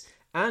is,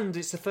 and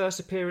it's the first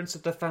appearance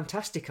of the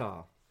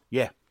Fantasticar.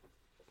 Yeah,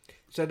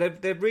 So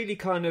they're really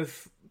kind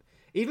of,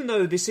 even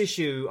though this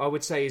issue I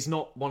would say is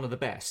not one of the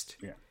best,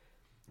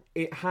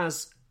 it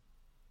has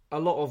a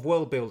lot of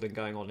world building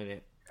going on in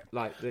it.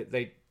 Like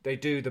they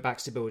do the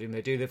Baxter building,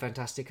 they do the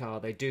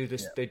Fantasticar, they do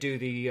this, they do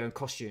the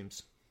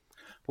costumes.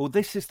 Well,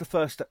 this is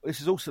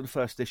also the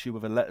first issue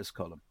with a letters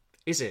column.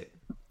 Is it?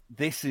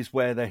 This is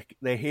where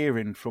they're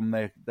hearing from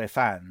their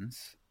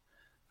fans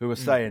who are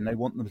saying they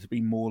want them to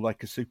be more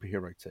like a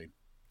superhero team.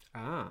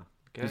 Ah, okay.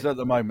 Because at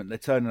the moment they're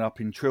turning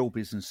up in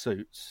trilbies and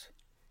suits.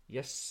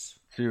 Yes.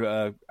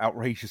 To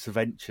outrageous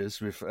adventures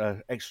with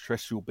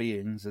extraterrestrial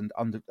beings and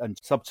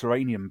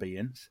subterranean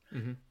beings,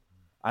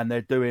 and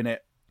they're doing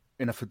it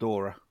in a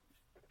fedora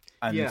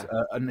and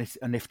a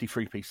nifty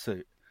 3-piece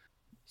suit.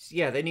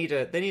 Yeah, they need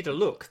a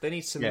look. They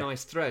need some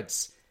nice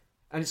threads,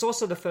 and it's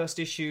also the first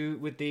issue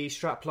with the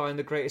strapline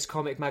 "The Greatest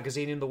Comic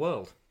Magazine in the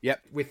World."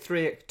 Yep, with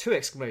 2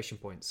 exclamation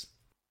points.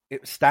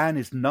 Stan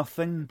is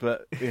nothing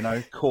but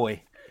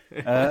coy.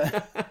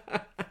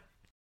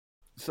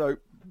 So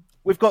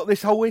we've got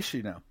this whole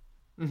issue now.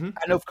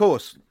 And of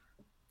course,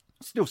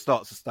 still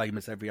starts the same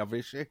as every other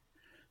issue.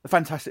 The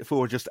Fantastic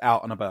Four are just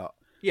out and about.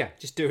 Yeah,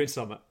 just doing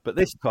something. But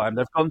this time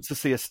they've gone to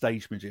see a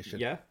stage magician.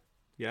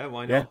 Yeah,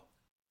 why not? Yeah,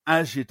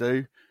 as you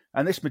do.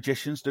 And this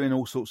magician's doing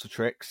all sorts of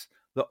tricks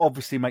that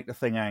obviously make the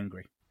Thing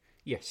angry.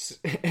 Yes,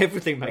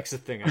 everything makes the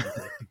Thing angry.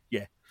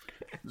 Yeah.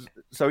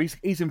 So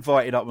he's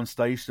invited up on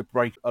stage to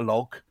break a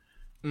log.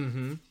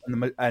 And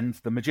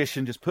the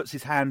magician just puts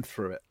his hand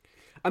through it.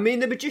 I mean,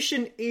 the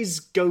magician is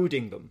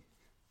goading them.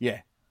 Yeah.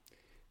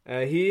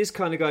 He is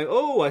kind of going,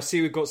 oh, I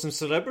see we've got some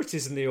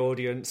celebrities in the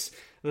audience.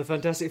 The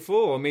Fantastic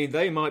Four, I mean,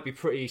 they might be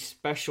pretty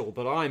special,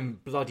 but I'm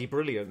bloody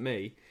brilliant,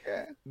 me.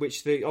 Yeah.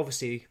 Which,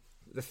 obviously,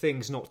 the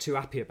Thing's not too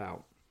happy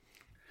about.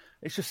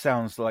 It just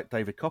sounds like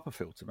David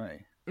Copperfield to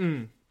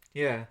me.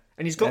 Yeah.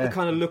 And he's got the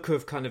kind of look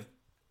of kind of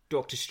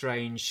Doctor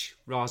Strange,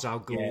 Ra's al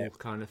Ghul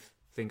kind of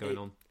thing going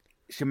on.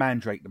 It's your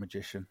Mandrake the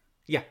Magician.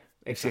 Yeah,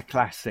 exactly. It's your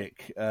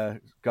classic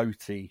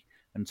goatee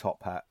and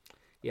top hat.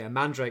 Yeah,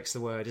 Mandrake's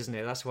the word, isn't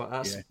it? That's what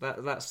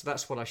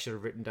that's what I should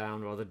have written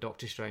down rather than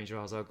Doctor Strange or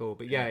Ra's al Ghul.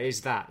 But yeah,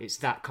 it's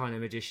that kind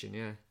of magician.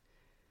 Yeah.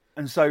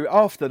 And so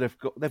after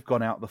they've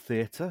gone out the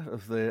theatre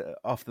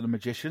after the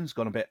magician's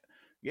gone a bit.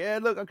 Yeah,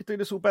 look, I could do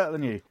this all better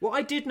than you. What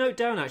I did note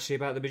down actually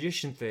about the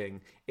magician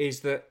thing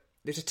is that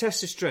there's a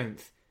test of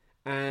strength,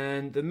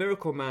 and the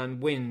Miracle Man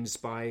wins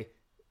by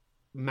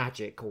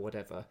magic or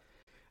whatever,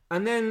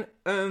 and then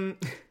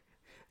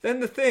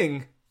the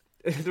Thing,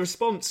 the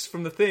response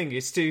from the Thing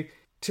is to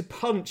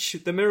punch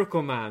the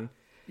Miracle Man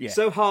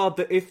so hard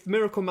that if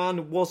Miracle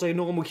Man was a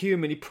normal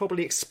human, he'd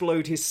probably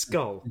explode his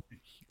skull.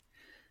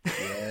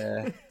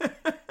 Yeah.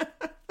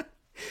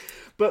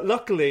 But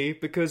luckily,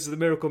 because the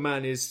Miracle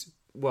Man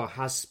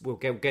we'll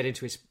get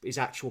into his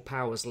actual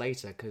powers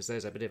later, because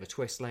there's a bit of a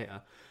twist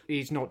later,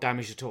 he's not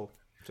damaged at all,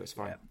 so it's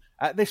fine. Yeah.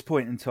 At this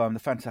point in time, the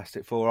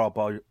Fantastic Four are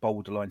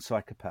borderline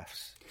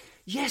psychopaths.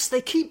 Yes, they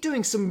keep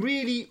doing some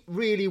really,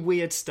 really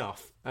weird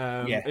stuff.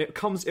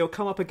 It'll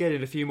come up again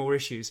in a few more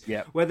issues.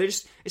 Yeah. Where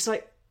it's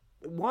like,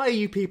 why are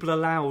you people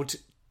allowed?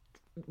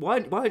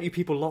 Why aren't you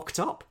people locked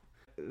up?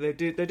 They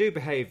do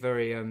behave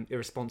very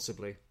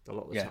irresponsibly a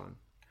lot of the time.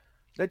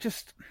 They're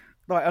just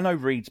like, I know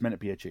Reed's meant to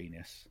be a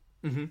genius,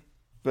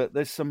 but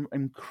there's some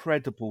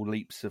incredible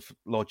leaps of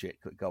logic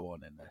that go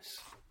on in this.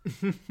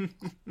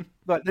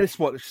 Like this,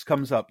 what just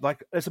comes up,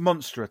 like there's a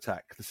monster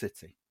attack the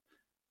city.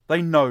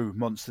 They know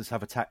monsters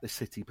have attacked this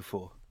city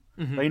before.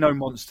 They know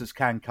monsters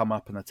can come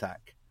up and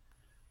attack.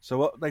 So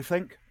what they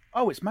think?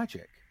 Oh, it's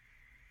magic.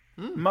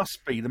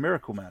 Must be the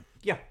Miracle Man.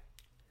 Yeah.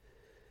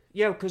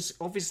 Yeah, because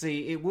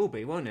obviously it will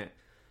be, won't it?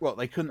 Well,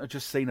 they couldn't have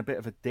just seen a bit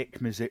of a dick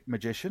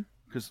magician,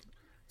 because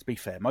to be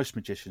fair, most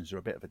magicians are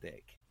a bit of a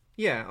dick.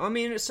 Yeah, I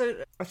mean,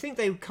 so I think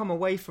they come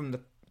away from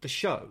the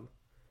show,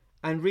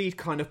 and Reed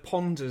kind of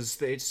ponders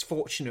that it's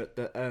fortunate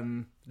that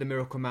the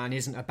Miracle Man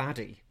isn't a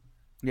baddie.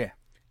 Yeah.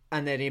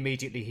 And then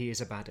immediately he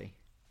is a baddie.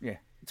 Yeah.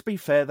 To be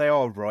fair, they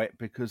are right,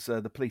 because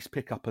the police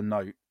pick up a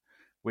note,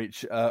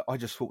 which I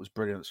just thought was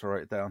brilliant, so I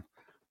wrote it down.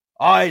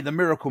 I, the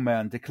Miracle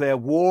Man, declare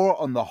war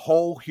on the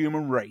whole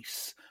human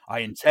race. I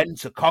intend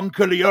to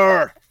conquer the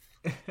earth.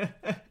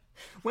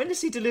 When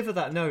does he deliver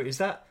that note? Is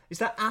that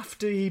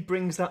after he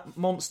brings that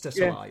monster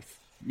to life?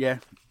 Yeah.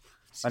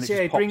 And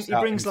he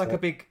brings like a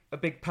big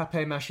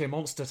papier-mâché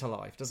monster to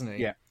life, doesn't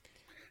he? Yeah.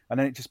 And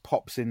then it just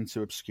pops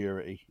into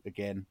obscurity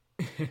again.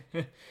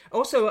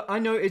 Also, I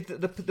noted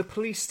that the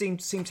police seem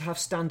to have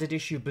standard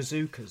issue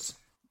bazookas,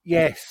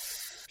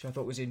 Yes. which I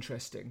thought was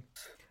interesting.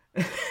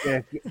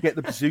 Yeah, get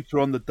the bazooka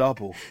on the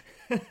double.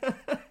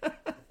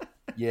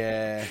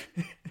 Yeah.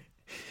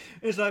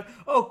 It's like,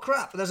 oh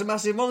crap! There's a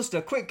massive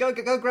monster! Quick, go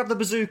grab the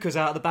bazookas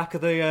out of the back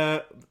of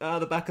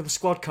the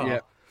squad car.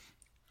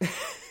 Yeah.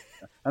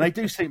 And they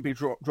do seem to be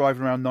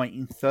driving around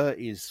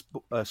 1930s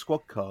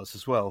squad cars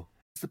as well.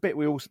 It's the bit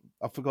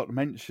I forgot to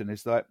mention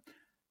is that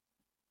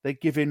they're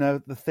giving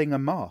the thing a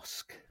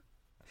mask.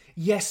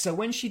 Yes, so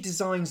when she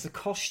designs the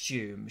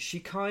costume, she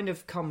kind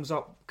of comes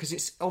up because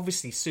it's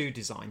obviously Sue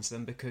designs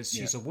them because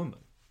she's a woman.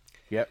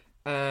 Yep.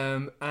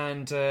 And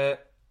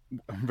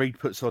Reed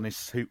puts on his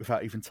suit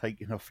without even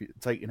taking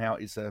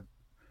out his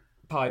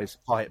pipe. His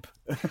pipe.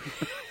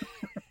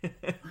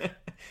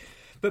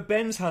 But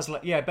Ben's has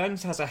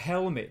a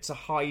helmet to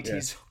hide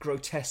his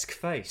grotesque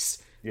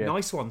face. Yeah.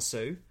 Nice one,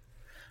 Sue.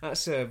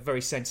 That's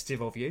very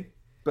sensitive of you.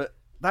 But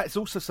that's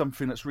also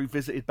something that's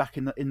revisited back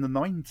in the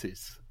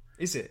 90s.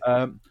 Is it?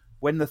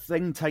 When the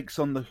Thing takes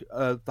on the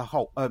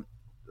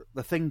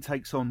Thing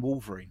takes on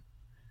Wolverine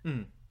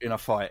in a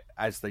fight,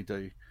 as they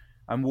do,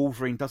 and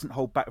Wolverine doesn't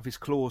hold back with his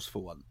claws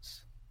for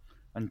once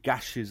and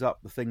gashes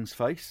up the Thing's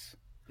face.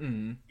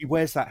 He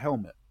wears that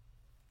helmet.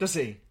 Does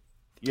he?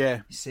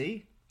 Yeah. You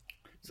see?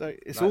 So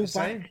it's like all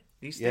back.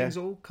 These things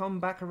all come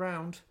back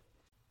around.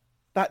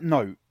 That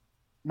note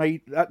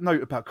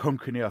about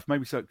conquering the Earth,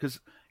 maybe so, because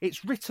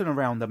it's written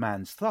around the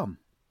man's thumb.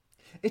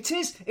 It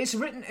is.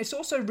 It's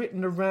also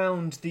written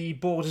around the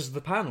borders of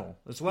the panel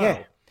as well.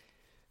 Yeah.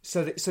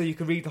 So you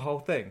can read the whole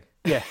thing.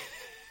 Yeah.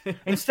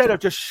 Instead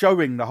of just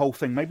showing the whole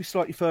thing, maybe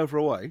slightly further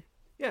away.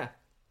 Yeah.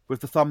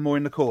 With the thumb more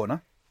in the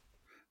corner.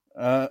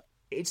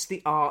 It's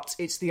the art.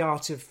 It's the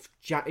art of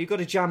you've got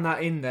to jam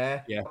that in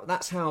there. Yeah.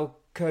 That's how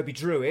Kirby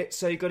drew it.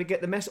 So you've got to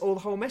get the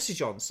whole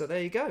message on. So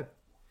there you go.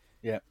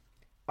 Yeah.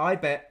 I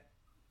bet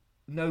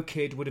no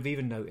kid would have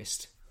even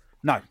noticed.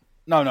 No.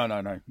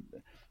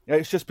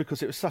 It's just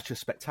because it was such a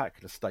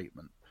spectacular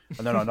statement,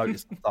 and then I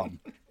noticed the thumb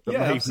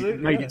that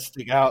made it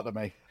stick out to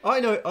me. I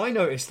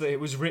noticed that it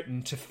was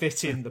written to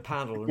fit in the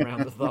panel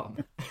around the thumb,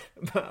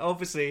 but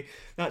obviously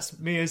that's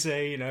me as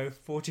a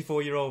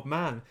 44-year-old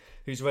man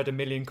who's read 1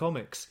 million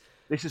comics.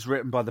 This was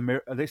written by the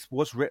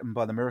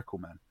Miracle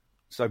Man,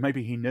 so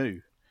maybe he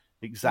knew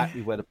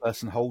exactly where the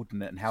person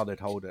holding it and how they'd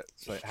hold it.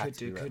 So it had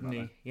to be couldn't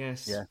he?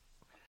 Yes. Yeah.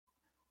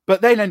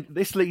 But then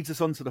this leads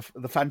us on to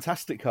the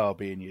Fantastic Car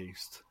being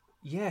used.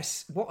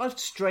 Yes, what a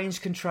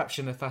strange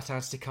contraption the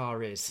Fantastic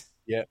Car is.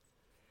 Yeah.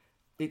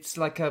 It's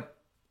like a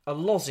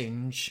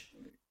lozenge.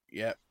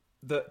 Yeah.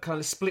 That kind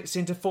of splits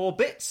into 4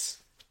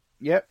 bits.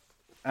 Yep.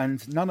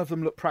 And none of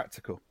them look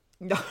practical.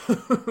 No.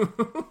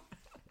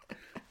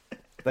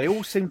 They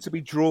all seem to be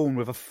drawn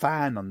with a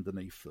fan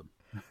underneath them.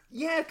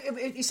 Yeah,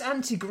 it's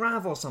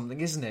anti-grav or something,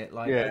 isn't it?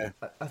 Like, yeah.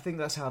 I think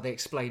that's how they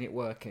explain it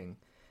working.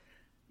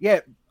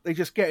 Yeah, they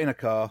just get in a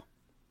car,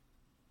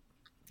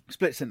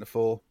 splits into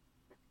 4,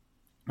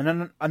 and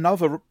then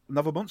another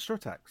monster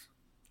attacks.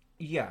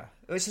 Yeah.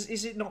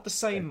 Is it not the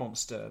same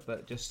monster,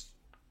 but just...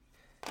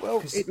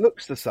 Well, it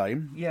looks the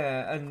same.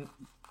 Yeah,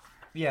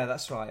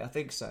 that's right. I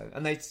think so.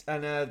 And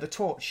the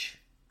torch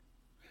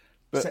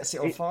sets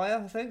it on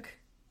fire, I think.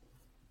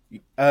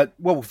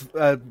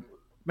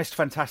 Mr.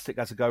 Fantastic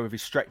has a go with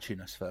his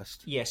stretchiness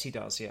first. Yes, he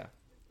does, yeah.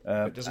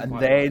 And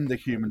then the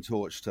Human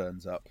Torch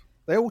turns up.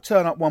 They all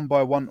turn up one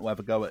by one to have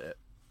a go at it.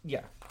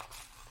 Yeah.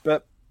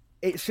 But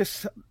it's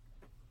just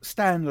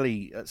Stan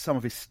Lee at some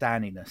of his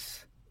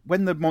staniness.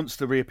 When the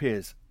monster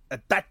reappears,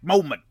 at that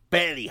moment,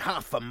 barely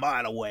half a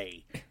mile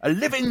away, a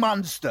living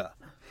monster.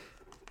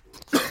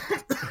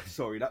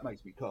 Sorry, that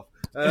makes me cough.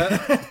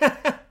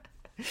 A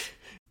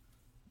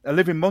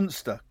living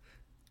monster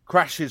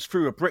crashes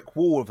through a brick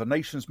wall of the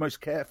nation's most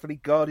carefully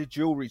guarded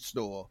jewellery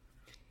store.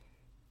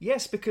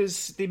 Yes,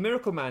 because the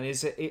Miracle Man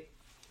is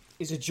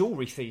a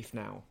jewellery thief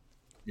now.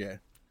 Yeah.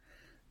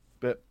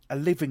 But a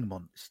living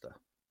monster.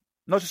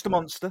 Not just a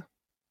monster.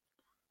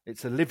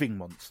 It's a living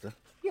monster.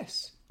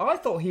 Yes. I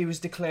thought he was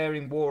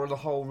declaring war on the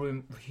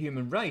whole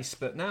human race,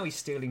 but now he's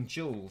stealing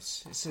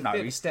jewels. It's a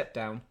bit of a step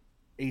down.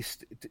 He's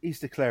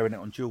declaring it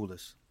on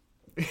jewellers.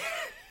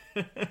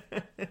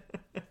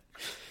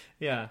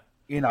 Yeah.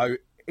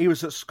 He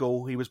was at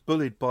school. He was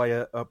bullied by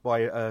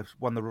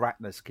one of the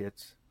Ratner's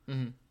kids.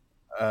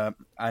 Mm-hmm.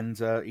 And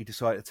he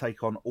decided to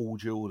take on all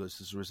jewellers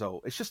as a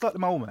result. It's just like the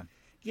Mole Man.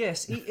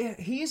 Yes,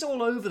 he is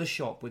all over the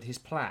shop with his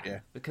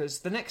plan, because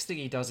the next thing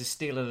he does is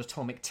steal an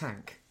atomic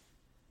tank.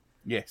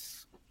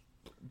 Yes.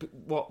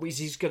 What is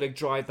he's going to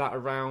drive that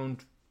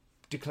around,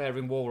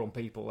 declaring war on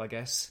people? I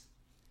guess.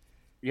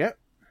 Yeah.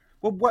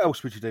 Well, what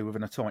else would you do with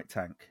an atomic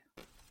tank?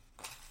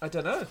 I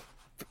don't know.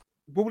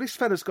 Well, this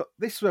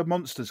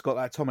monster's got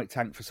that atomic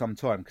tank for some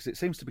time because it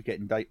seems to be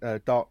getting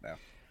dark now.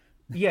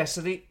 Yeah.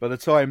 So by the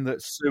time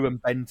that Sue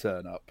and Ben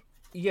turn up.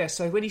 Yeah,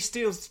 so when he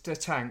steals the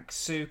tank,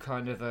 Sue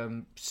kind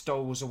of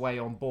stoles away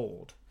on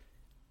board.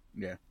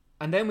 Yeah.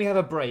 And then we have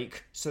a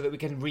break so that we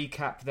can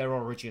recap their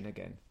origin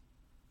again.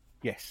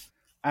 Yes,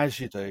 as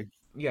you do.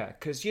 Yeah,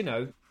 because,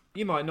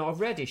 You might not have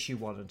read issue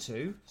 1 and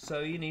 2, so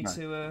you need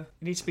to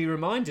be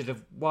reminded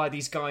of why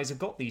these guys have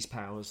got these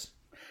powers.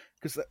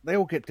 Because they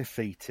all get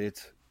defeated.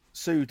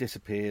 Sue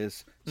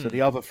disappears, so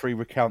the other three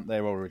recount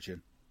their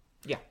origin.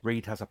 Yeah.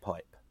 Reed has a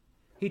pipe.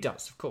 He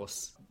does, of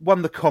course. One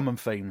of the common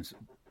themes.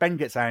 Ben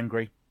gets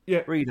angry.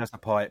 Yeah. Reed has a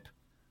pipe.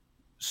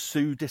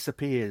 Sue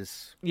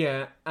disappears.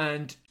 Yeah,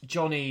 and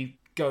Johnny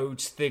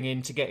goads Thing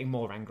into getting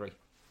more angry.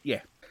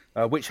 Yeah.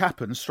 Which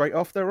happens straight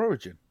off their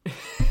origin.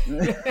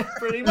 Yeah,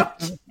 pretty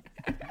much.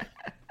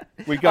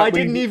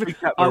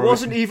 I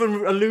wasn't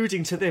even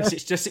alluding to this.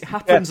 It's just it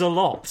happens a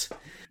lot.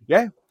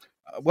 Yeah.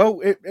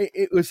 Well,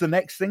 it was the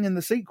next thing in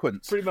the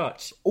sequence. Pretty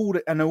much. All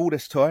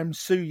this time,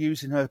 Sue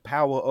using her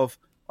power of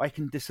I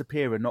can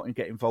disappear and not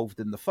get involved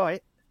in the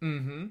fight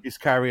is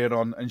carrying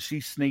on, and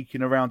she's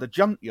sneaking around a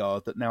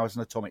junkyard that now has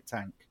an atomic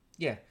tank.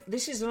 Yeah.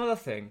 This is another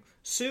thing.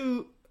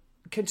 Sue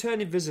can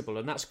turn invisible,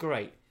 and that's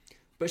great.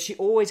 But she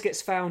always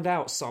gets found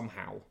out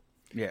somehow.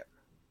 Yeah.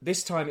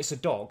 This time it's a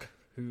dog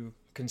who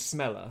can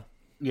smell her.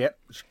 Yeah,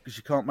 because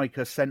you can't make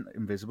her scent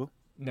invisible.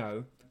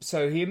 No.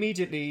 So he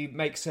immediately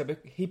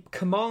he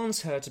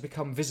commands her to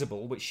become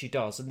visible, which she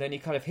does, and then he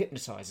kind of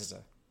hypnotises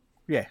her.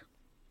 Yeah.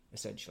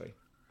 Essentially.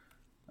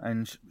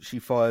 And she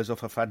fires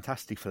off a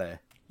fantastic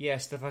flare.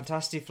 Yes, the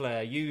fantastic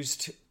flare,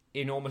 used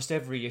in almost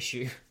every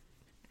issue.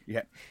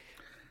 Yeah.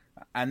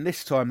 And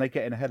this time they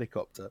get in a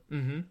helicopter.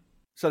 Mm-hmm.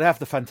 So they have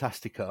the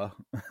fantastic car.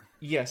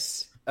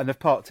 Yes. And they've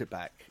parked it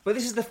back. But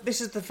this is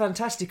the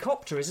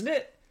Fantasticopter, isn't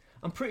it?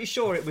 I'm pretty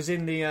sure it was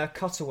in the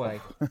cutaway.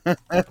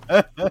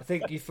 I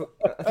think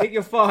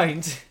you'll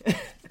find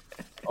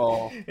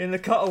in the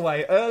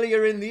cutaway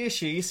earlier in the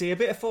issue. You see a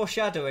bit of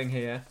foreshadowing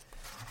here.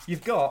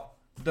 You've got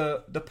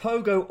the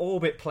Pogo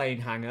orbit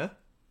plane hangar,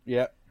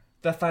 the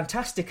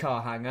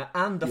Fantasticar hangar,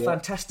 and the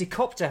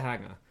Fantasticopter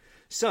hangar.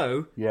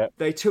 So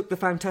they took the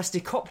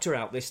Fantasticopter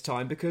out this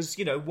time because,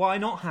 why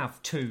not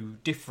have two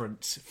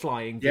different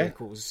flying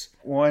vehicles?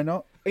 Why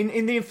not?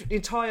 In the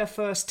entire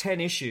first 10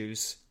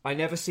 issues, I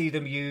never see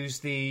them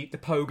use the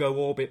Pogo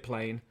orbit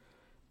plane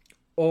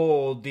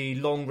or the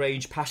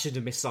long-range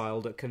passenger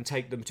missile that can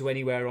take them to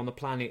anywhere on the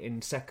planet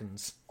in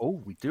seconds.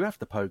 Oh, we do have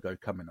the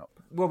Pogo coming up.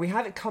 Well, we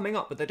have it coming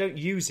up, but they don't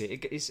use it.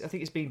 I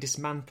think it's being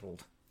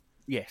dismantled.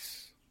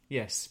 Yes.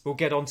 Yes, we'll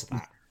get onto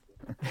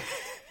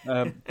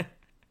that.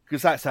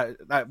 Because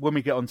that when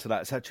we get onto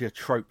that, it's actually a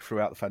trope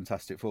throughout the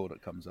Fantastic Four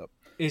that comes up.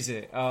 Is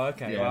it? Oh,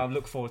 okay. Yeah. Well, I'll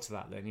look forward to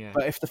that then. Yeah.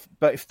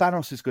 But if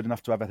Thanos is good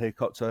enough to have a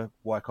helicopter,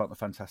 why can't the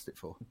Fantastic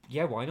Four?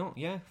 Yeah, why not?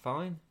 Yeah,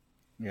 fine.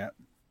 Yeah.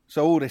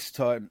 So all this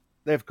time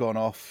they've gone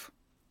off,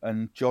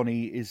 and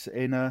Johnny is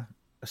in a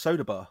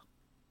soda bar.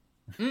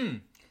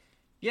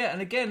 Yeah,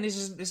 and again, this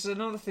is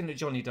another thing that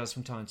Johnny does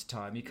from time to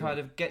time. He kind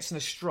of gets in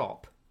a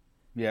strop.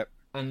 Yep.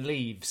 And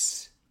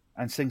leaves.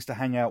 And seems to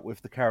hang out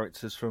with the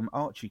characters from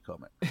Archie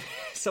comic.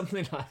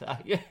 Something like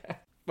that, yeah.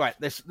 Right,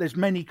 there's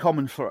many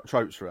common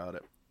tropes throughout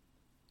it.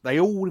 They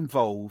all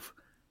involve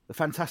the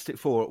Fantastic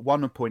Four at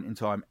one point in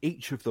time.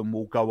 Each of them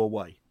will go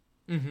away.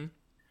 Mm-hmm.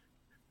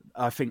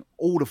 I think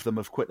all of them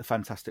have quit the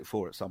Fantastic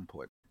Four at some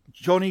point.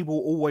 Johnny will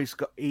always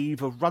he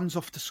either runs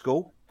off to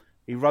school,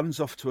 he runs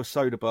off to a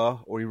soda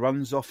bar, or he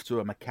runs off to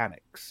a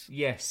mechanic's.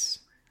 Yes.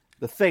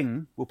 The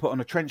Thing will put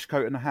on a trench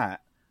coat and a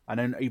hat, and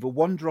then either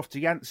wander off to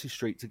Yancey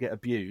Street to get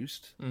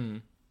abused,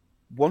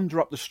 wander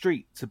up the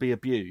street to be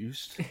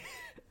abused,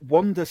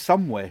 wander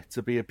somewhere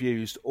to be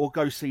abused, or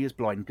go see his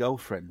blind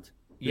girlfriend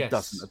who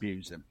doesn't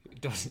abuse him.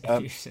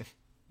 Abuse him.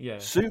 Yeah.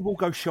 Sue will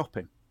go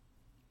shopping.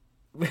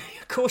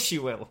 Of course she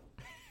will.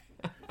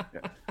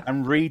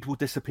 And Reed will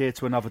disappear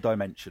to another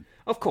dimension.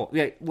 Of course.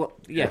 Yeah. Well,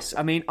 yes.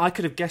 I mean, I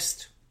could have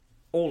guessed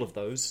all of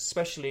those,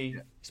 especially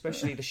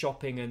the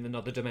shopping and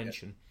another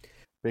dimension.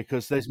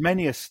 Because there's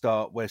many a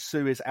start where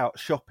Sue is out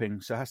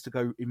shopping, so has to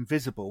go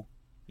invisible.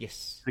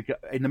 Yes. To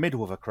get in the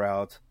middle of a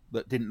crowd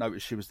that didn't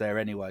notice she was there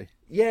anyway.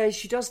 Yeah,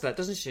 she does that,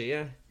 doesn't she?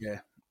 Yeah. Yeah.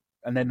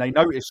 And then they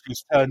notice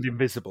she's turned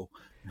invisible.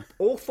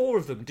 All four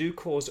of them do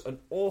cause an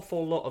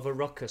awful lot of a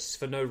ruckus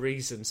for no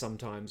reason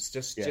sometimes.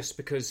 Just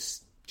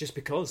because.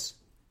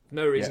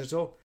 No reason at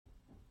all.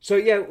 So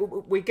yeah,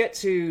 we get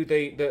to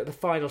the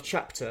final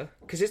chapter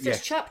because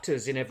there's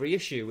chapters in every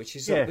issue, which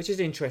is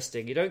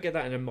interesting. You don't get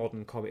that in a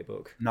modern comic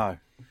book. No,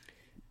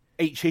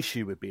 each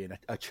issue would be in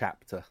a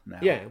chapter now.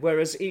 Yeah,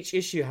 whereas each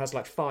issue has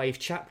like 5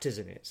 chapters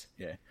in it.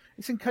 Yeah,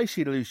 it's in case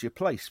you lose your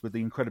place with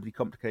the incredibly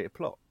complicated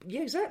plot.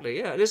 Yeah, exactly.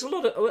 Yeah, there's a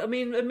lot of. I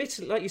mean,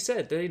 admittedly, like you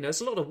said,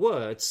 there's a lot of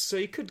words, so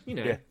you could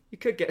you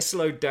could get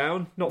slowed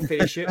down, not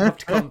finish it, have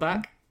to come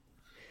back.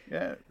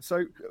 Yeah,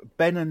 so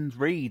Ben and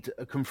Reed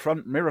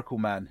confront Miracle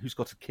Man, who's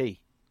got a key.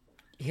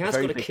 He has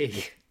got a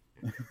key.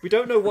 We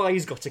don't know why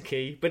he's got a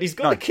key, but he's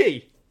got a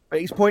key.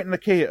 But he's pointing the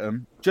key at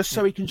him just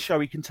so he can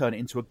show he can turn it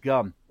into a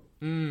gun.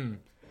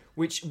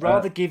 Which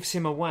rather gives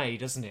him away,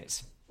 doesn't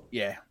it?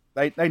 Yeah,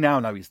 they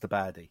now know he's the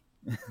baddie.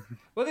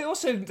 Well, they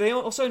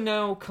also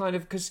now kind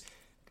of, because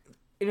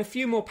in a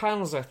few more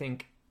panels, I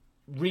think,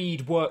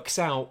 Reed works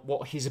out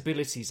what his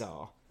abilities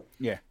are.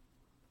 Yeah.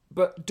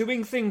 But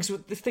doing things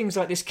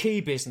like this key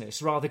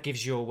business rather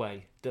gives you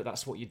away that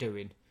that's what you're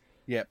doing.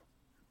 Yeah.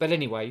 But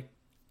anyway,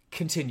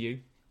 Continue.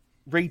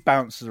 Reed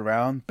bounces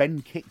around.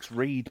 Ben kicks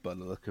Reed by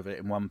the look of it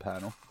in one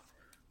panel.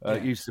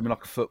 Uses him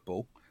like a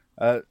football.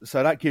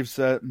 So that gives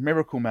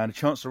Miracle Man a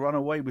chance to run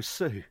away with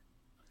Sue.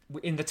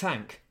 In the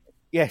tank?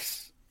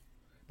 Yes.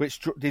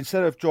 Which,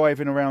 instead of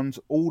driving around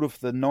all of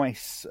the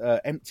nice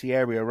empty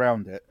area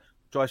around it,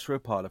 drives through a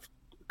pile of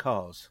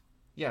cars.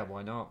 Yeah,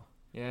 why not?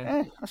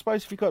 Yeah. I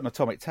suppose if you've got an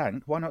atomic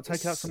tank, why not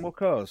take out some more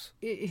cars?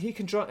 He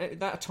can drive.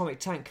 That atomic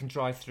tank can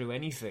drive through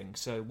anything,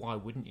 so why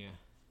wouldn't you?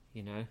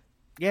 You know?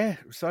 Yeah,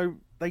 so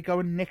they go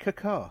and nick a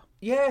car.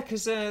 Yeah,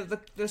 because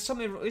there's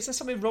something. Is there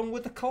something wrong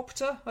with the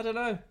copter? I don't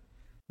know.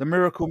 The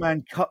Miracle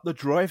Man cut the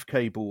drive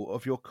cable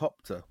of your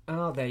copter.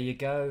 Oh, there you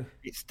go.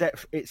 It's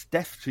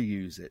death to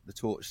use it, the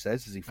Torch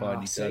says, as he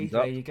finally turns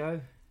up. There you go.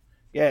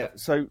 Yeah,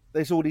 so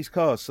there's all these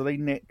cars, so they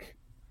nick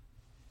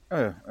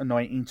a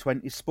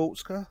 1920s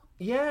sports car.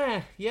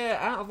 Yeah.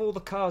 Out of all the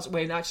cars,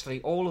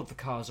 actually, all of the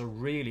cars are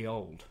really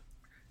old.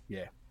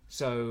 Yeah.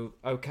 So,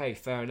 okay,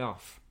 fair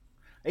enough.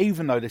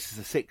 Even though this is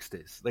the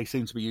 60s, they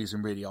seem to be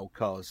using really old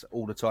cars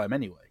all the time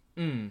anyway.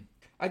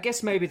 I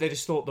guess maybe they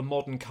just thought the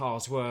modern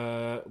cars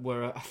were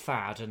a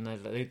fad and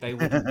they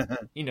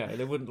wouldn't,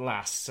 they wouldn't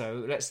last.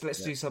 So let's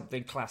do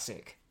something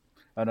classic.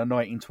 And a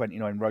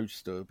 1929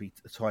 Roadster would be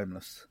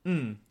timeless.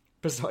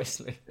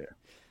 Precisely. Yeah.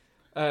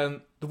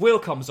 The wheel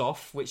comes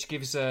off, which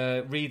gives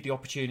Reed the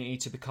opportunity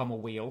to become a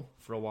wheel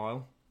for a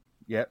while.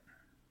 Yep.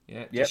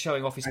 Yeah, just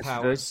showing off his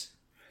powers.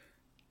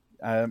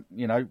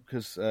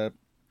 Because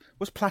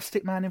was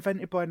Plastic Man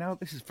invented by now?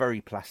 This is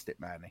very Plastic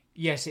Man-y.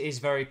 Yes, it is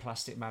very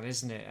Plastic Man,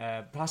 isn't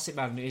it? Plastic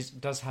Man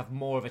does have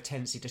more of a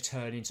tendency to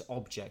turn into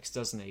objects,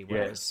 doesn't he?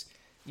 Whereas,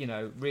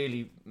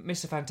 really,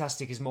 Mr.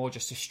 Fantastic is more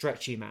just a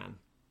stretchy man.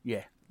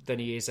 Yeah. Than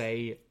he is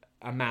a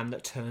man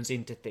that turns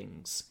into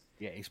things.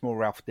 Yeah, he's more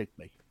Ralph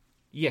Digby.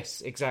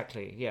 Yes,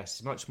 exactly.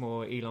 Yes, much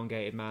more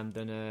elongated man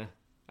than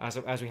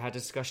as we had a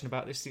discussion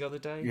about this the other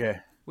day. Yeah.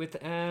 With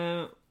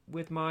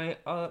my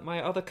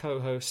other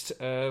co-host,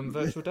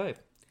 Virtual Dave.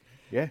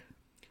 Yeah.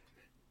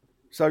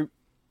 So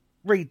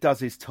Reed does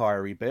his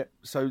tirey bit.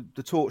 So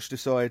the Torch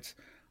decides,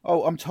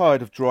 I'm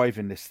tired of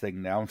driving this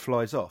thing now, and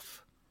flies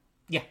off.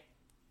 Yeah.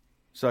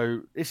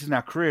 So this is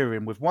now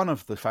careering with one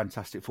of the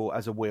Fantastic Four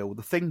as a wheel,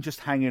 the thing just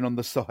hanging on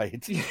the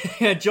side.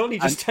 Yeah, Johnny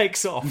just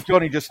takes off.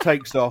 Johnny just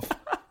takes off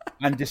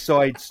and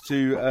decides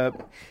to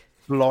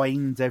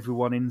blind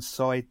everyone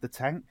inside the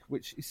tank,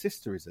 which his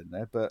sister is in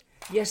there. But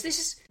yes,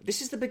 this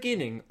is the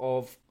beginning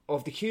of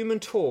the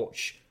Human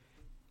Torch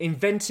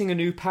inventing a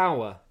new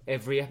power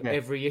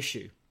every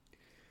issue.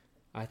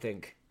 I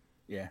think.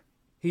 Yeah.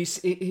 He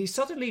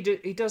suddenly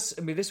he does.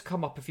 I mean, this will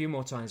come up a few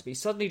more times, but he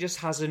suddenly just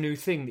has a new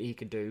thing that he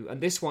can do, and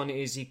this one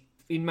is he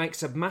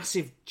makes a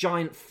massive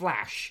giant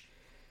flash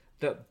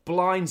that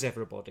blinds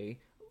everybody,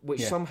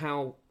 which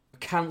somehow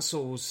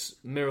cancels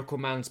Miracle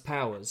Man's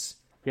powers.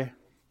 Yeah,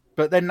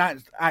 but then that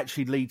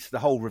actually leads to the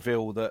whole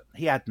reveal that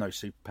he had no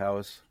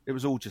superpowers. It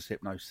was all just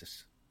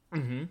hypnosis.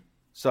 Mm-hmm.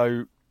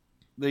 So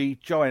the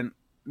giant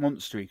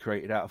monster he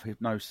created out of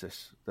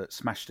hypnosis that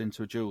smashed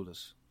into a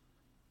jeweler's.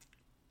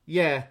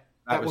 Yeah.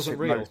 That wasn't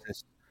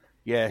hypnosis.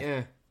 Real.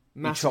 Yeah.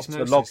 Mass he chopped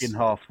hypnosis. the log in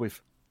half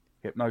with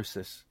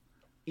hypnosis.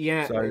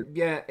 Yeah,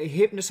 it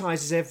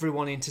hypnotises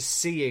everyone into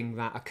seeing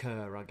that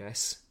occur, I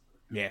guess.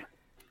 Yeah.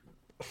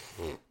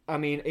 I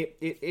mean,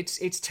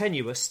 it's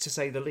tenuous to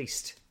say the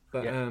least,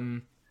 but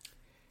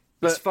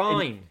it's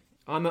fine.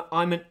 I'm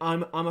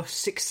a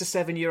 6 to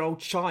 7 year old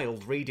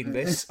child reading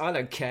this. I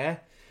don't care.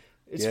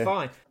 It's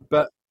fine.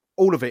 But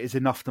all of it is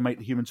enough to make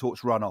the Human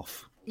Torch run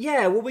off.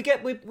 Yeah, well, we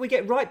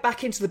get right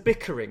back into the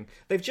bickering.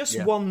 They've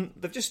just won.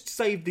 They've just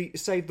saved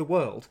the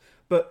world.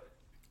 But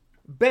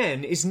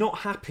Ben is not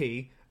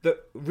happy that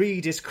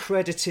Reed is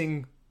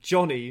crediting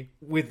Johnny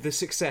with the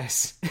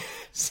success.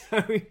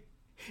 So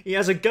he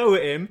has a go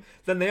at him.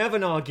 Then they have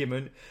an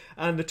argument,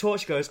 and the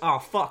Torch goes, "Oh,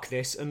 fuck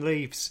this," and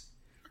leaves.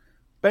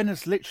 Ben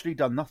has literally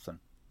done nothing.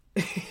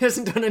 He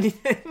hasn't done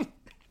anything.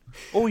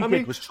 All he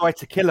did was try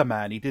to kill a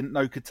man he didn't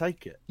know could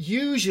take it.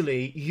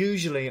 Usually,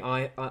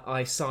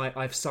 I've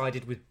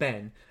sided with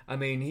Ben. I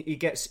mean, he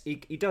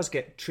does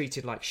get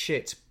treated like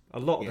shit a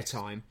lot of the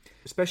time,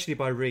 especially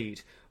by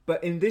Reed.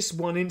 But in this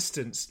one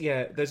instance,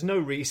 there's no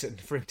reason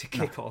for him to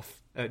kick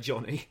off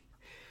Johnny.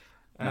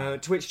 To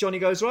which Johnny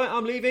goes, "Right,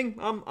 I'm leaving.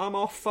 I'm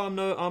off.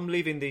 I'm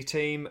leaving the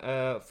team.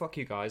 Fuck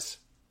you guys."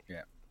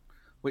 Yeah,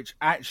 which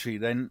actually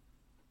then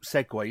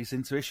segues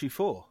into issue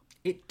 4.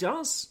 It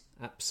does.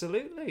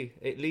 Absolutely.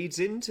 It leads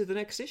into the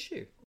next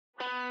issue.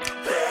 Back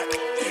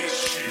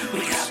issue.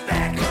 We got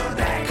back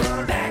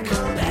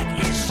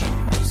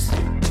issues.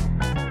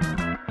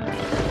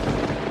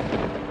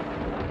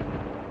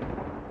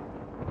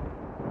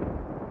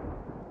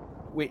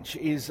 Which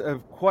is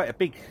quite a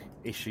big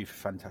issue for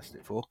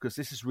Fantastic Four, because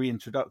this is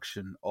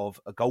reintroduction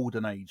of a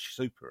Golden Age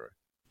superhero.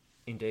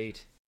 Indeed.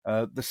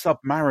 The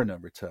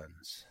Submariner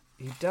returns.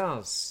 He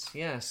does,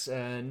 yes.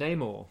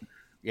 Namor.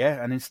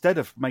 Yeah, and instead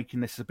of making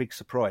this a big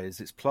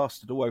surprise, it's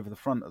plastered all over the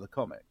front of the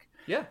comic.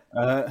 Yeah.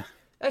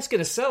 That's going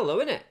to sell,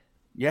 though, isn't it?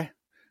 Yeah.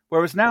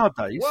 Whereas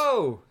nowadays...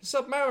 Whoa!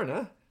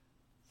 Submariner?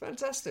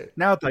 Fantastic.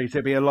 Nowadays,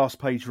 there'd be a last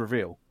page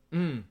reveal.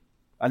 And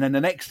then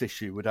the next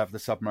issue would have the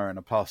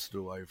Submariner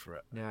plastered all over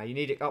it. Now, you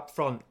need it up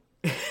front.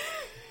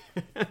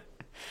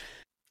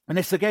 And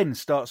this, again,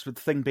 starts with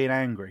the Thing being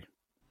angry.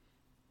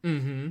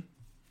 Mm-hmm.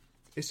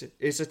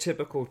 It's a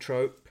typical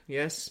trope,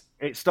 yes?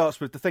 It starts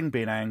with the Thing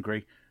being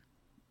angry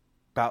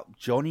about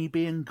Johnny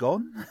being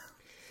gone.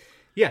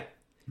 Yeah.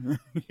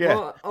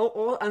 Yeah.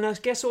 Well, and I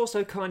guess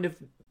also kind of...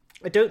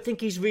 I don't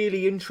think he's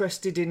really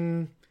interested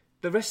in...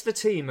 The rest of the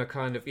team are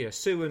kind of...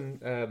 Sue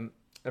and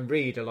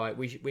Reed are like,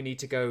 we need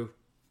to go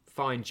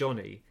find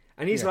Johnny.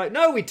 And he's like,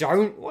 no, we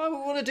don't. Why would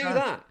we want to do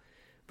that?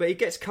 But he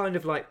gets kind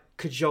of like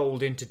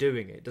cajoled into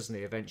doing it, doesn't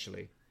he,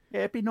 eventually? Yeah,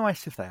 it'd be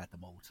nice if they had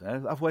them all.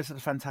 Otherwise, it's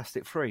a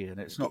Fantastic Three, and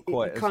it's not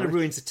quite... It kind of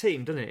ruins the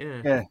team, doesn't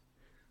it?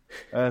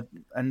 Yeah.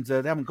 And they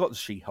haven't got the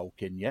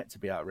She-Hulk in yet to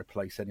be able to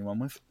replace anyone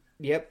with.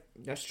 Yep,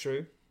 that's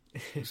true.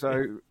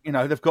 So,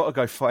 they've got to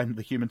go find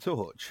the Human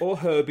Torch. Or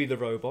Herbie the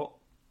robot.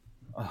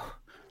 Oh,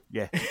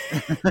 yeah.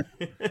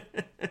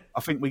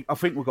 I think we've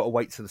got to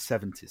wait to the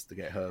 70s to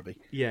get Herbie.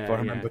 Yeah, if I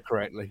remember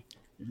correctly.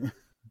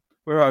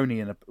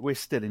 We're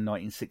still in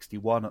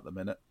 1961 at the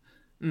minute.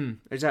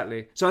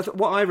 Exactly. So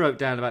what I wrote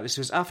down about this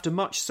was, after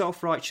much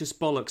self-righteous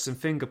bollocks and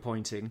finger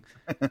pointing,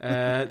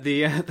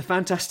 the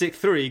Fantastic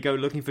Three go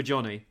looking for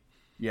Johnny.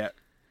 Yeah.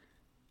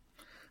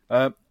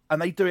 And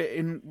they do it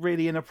in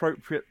really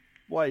inappropriate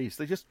ways.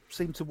 They just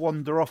seem to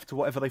wander off to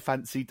whatever they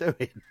fancy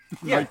doing,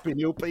 hoping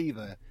he'll be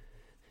there.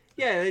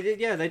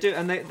 Yeah, they do,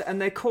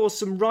 and they cause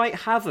some right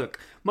havoc.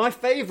 My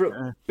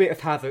favourite bit of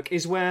havoc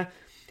is where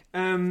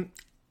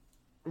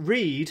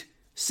Reed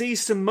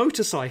sees some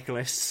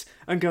motorcyclists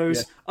and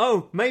goes,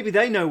 "Oh, maybe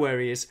they know where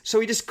he is." So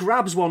he just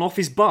grabs one off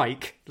his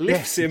bike,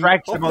 lifts him,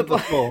 drags him on the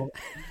floor,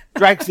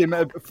 drags him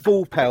at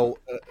full pelt.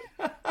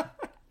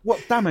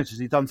 What damage has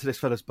he done to this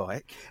fella's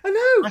bike? I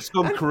know. That's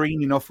gone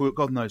careening off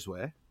God knows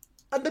where.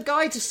 And the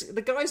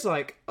guy's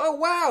like, "Oh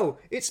wow,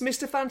 it's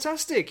Mr.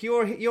 Fantastic.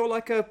 You're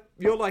like a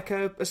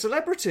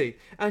celebrity."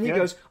 And he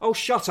goes, "Oh,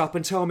 shut up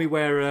and tell me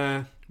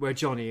where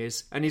Johnny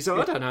is." And he's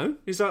like, "I don't know."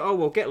 He's like, "Oh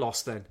well, get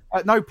lost then."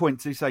 At no point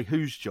does he say,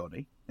 "Who's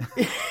Johnny?"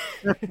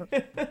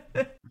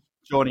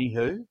 Johnny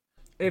who?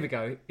 Here we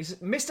go. He's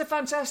Mr.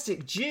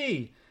 Fantastic.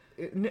 Gee,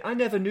 I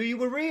never knew you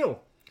were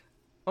real.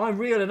 I'm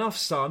real enough,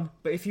 son.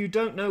 But if you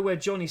don't know where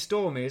Johnny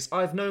Storm is,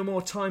 I've no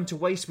more time to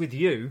waste with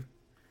you.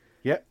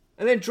 Yep.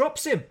 And then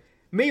drops him.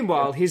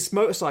 Meanwhile, his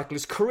motorcycle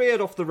is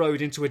careered off the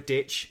road into a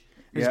ditch.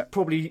 It's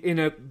probably in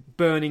a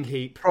burning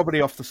heap.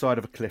 Probably off the side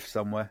of a cliff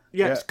somewhere.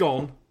 Yeah, it's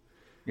gone.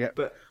 Yeah.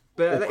 But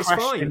it's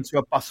crashed fine. Into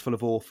a bus full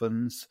of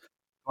orphans,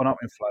 gone up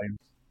in flames.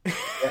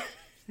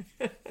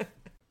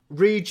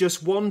 Reed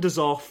just wanders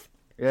off.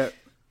 Yeah.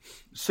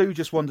 Sue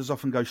just wanders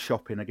off and goes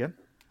shopping again.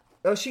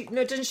 Oh,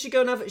 doesn't she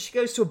go and have it? She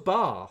goes to a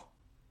bar.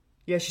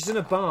 Yeah, she's in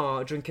a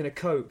bar drinking a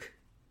Coke,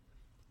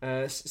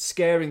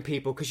 scaring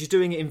people because she's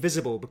doing it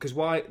invisible. Because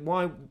why?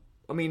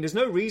 I mean, there's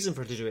no reason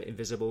for her to do it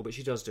invisible, but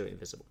she does do it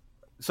invisible.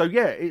 So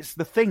yeah, it's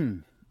the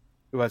Thing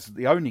who has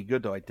the only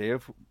good idea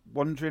of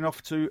wandering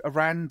off to a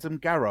random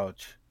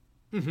garage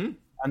and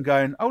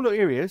going, "Oh look,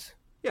 here he is."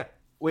 Yeah,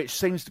 which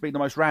seems to be the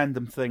most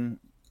random thing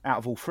out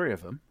of all three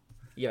of them.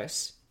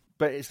 Yes,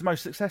 but it's the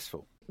most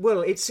successful.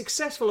 Well, it's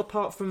successful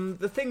apart from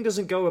the Thing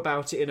doesn't go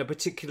about it in a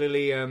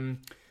particularly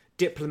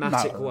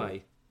diplomatic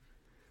way.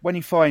 When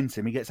he finds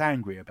him, he gets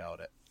angry about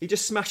it. He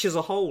just smashes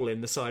a hole in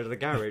the side of the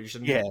garage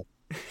and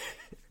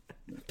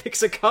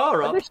picks a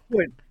car up. At this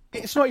point,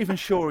 it's not even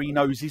sure he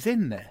knows he's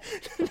in there.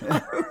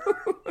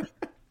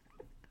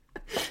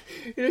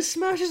 He just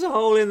smashes a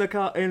hole in the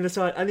car in the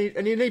side, and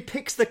he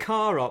picks the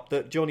car up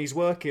that Johnny's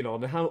working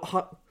on,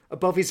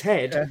 above his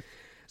head. Yeah.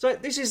 So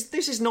this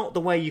is not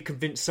the way you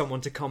convince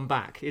someone to come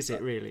back, is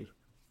it? Really?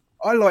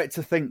 I like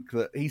to think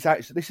that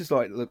this is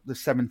like the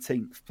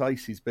 17th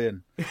place he's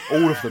been.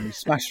 All of them, he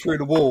smashed through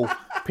the wall,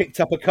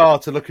 picked up a car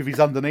to look if he's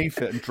underneath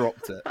it, and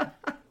dropped it.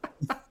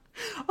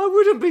 I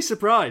wouldn't be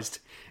surprised.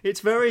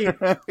 It's very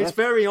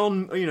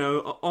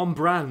on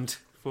brand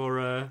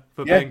for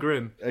Ben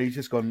Grimm. He's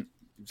just gone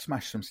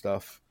smash some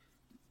stuff.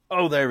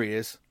 Oh, there he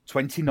is.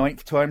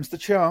 29th time's the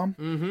charm.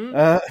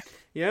 Mm-hmm.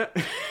 Yeah.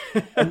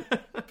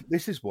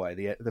 This is why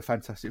the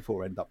Fantastic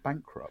Four end up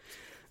bankrupt.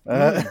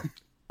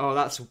 Oh,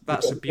 that's a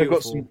beautiful... They've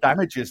got some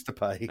damages to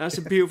pay. That's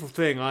a beautiful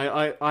thing.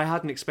 I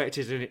hadn't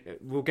expected...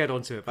 We'll get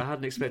onto it, but I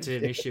hadn't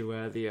expected an issue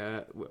where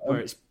where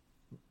it's...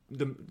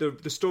 The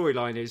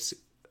storyline is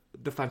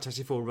the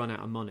Fantastic Four run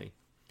out of money.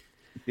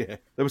 Yeah,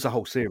 there was a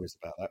whole series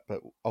about that,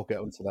 but I'll get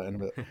onto that in a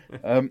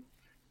bit.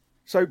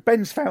 So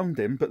Ben's found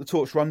him, but the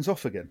torch runs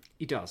off again.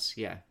 He does,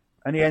 yeah.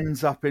 And he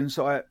ends up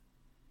inside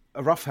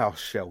a roughhouse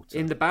shelter.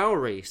 In the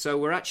Bowery, so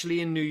we're actually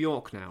in New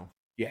York now.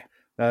 Yeah.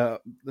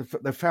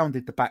 They've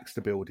founded the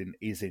Baxter Building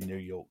is in New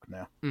York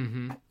now.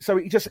 Mm-hmm. So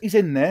he's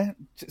in there,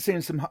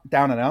 seeing some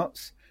down and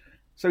outs.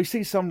 So he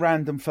sees some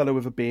random fellow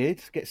with a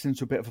beard, gets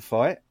into a bit of a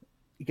fight.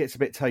 He gets a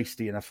bit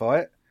tasty in a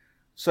fight.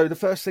 So the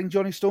first thing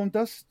Johnny Storm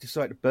does,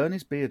 decide to burn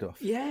his beard off.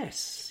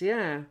 Yes,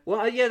 yeah.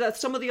 Well, yeah,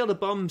 some of the other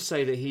bums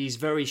say that he's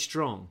very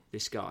strong,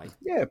 this guy.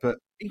 Yeah, but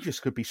he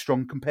just could be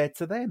strong compared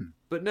to them.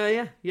 But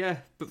no, yeah.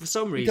 But for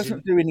some He reason...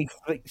 doesn't do any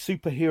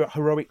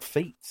heroic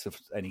feats of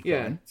any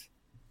Yeah. kind.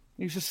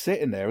 He's just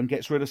sitting there and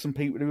gets rid of some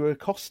people who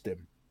accost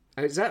him.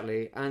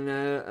 Exactly.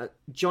 And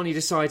Johnny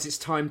decides it's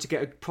time to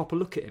get a proper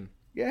look at him.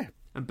 Yeah.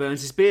 And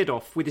burns his beard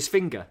off with his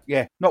finger.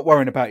 Yeah, not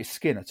worrying about his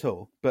skin at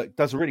all, but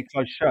does a really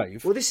close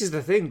shave. Well, this is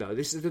the thing, though.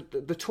 This is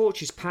the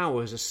Torch's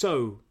powers are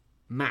so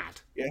mad.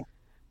 Yeah.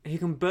 He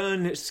can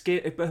burn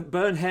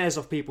hairs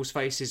off people's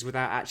faces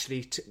without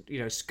actually,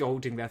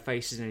 scalding their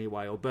faces in any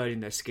way or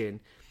burning their skin.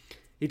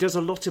 He does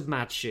a lot of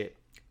mad shit.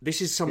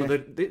 This is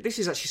This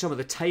is actually some of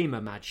the tamer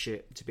mad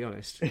shit, to be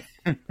honest.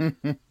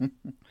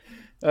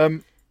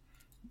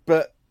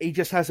 But he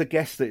just has a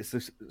guess that it's the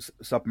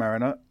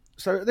Submariner.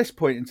 So at this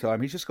point in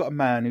time, he's just got a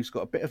man who's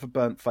got a bit of a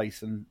burnt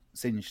face and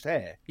singed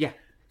hair. Yeah.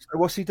 So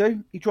what's he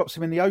do? He drops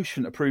him in the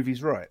ocean to prove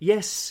he's right.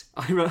 Yes,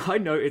 I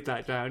noted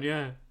that down,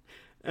 yeah.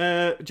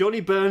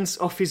 Johnny burns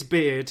off his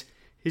beard.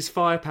 His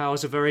fire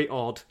powers are very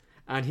odd.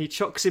 And he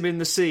chucks him in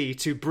the sea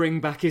to bring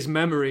back his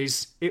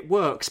memories. It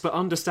works, but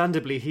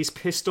understandably, he's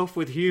pissed off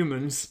with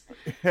humans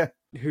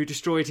who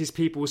destroyed his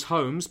people's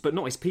homes, but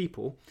not his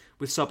people,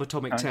 with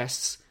subatomic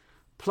tests.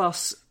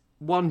 Plus,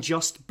 one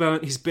just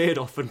burnt his beard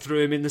off and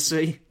threw him in the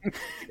sea.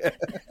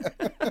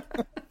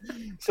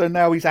 So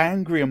now he's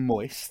angry and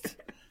moist.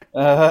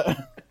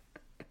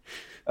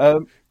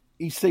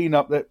 He's seen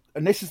up that,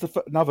 and this is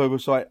another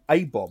was like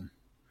a bomb.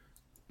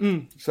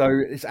 So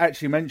it's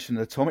actually mentioned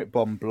the atomic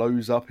bomb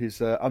blows up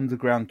his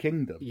underground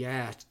kingdom.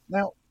 Yeah.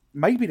 Now,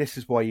 maybe this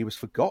is why he was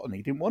forgotten.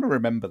 He didn't want to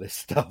remember this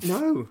stuff.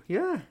 No,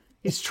 yeah.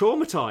 He's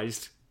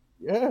traumatised.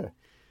 Yeah.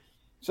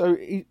 So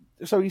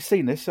he's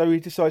seen this, so he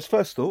decides,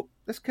 first thought,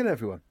 let's kill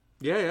everyone.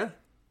 Yeah.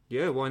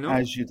 Yeah, why not?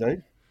 As you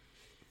do.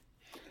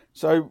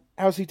 So,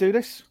 how's he do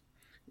this?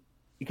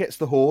 He gets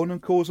the horn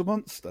and calls a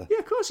monster. Yeah,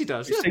 of course he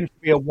does. It seems to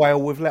be a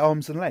whale with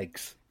arms and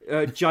legs.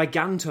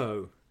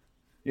 Giganto.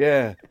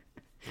 Yeah.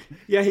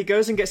 Yeah, he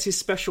goes and gets his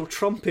special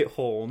trumpet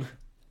horn.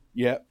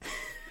 Yeah.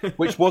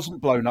 Which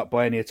wasn't blown up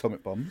by any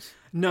atomic bombs.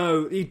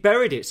 No, he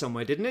buried it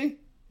somewhere, didn't he?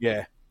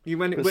 Yeah. He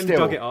went and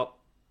dug it up.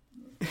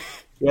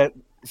 Yeah,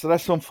 so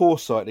that's on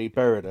foresight that he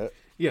buried it.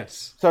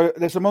 Yes. So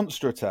there's a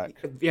monster attack.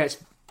 Yes.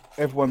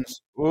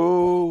 Everyone's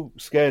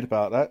scared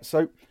about that.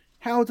 So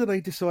how do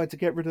they decide to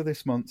get rid of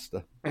this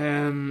monster?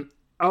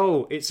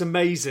 It's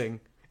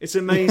amazing. It's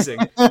amazing.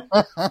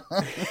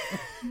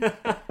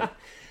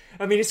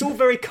 I mean, it's all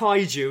very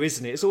kaiju,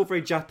 isn't it? It's all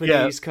very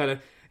Japanese kind of...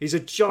 He's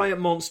a giant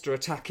monster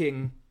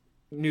attacking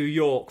New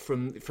York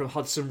from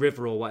Hudson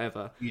River or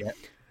whatever. Yeah.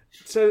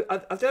 So,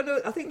 I don't know,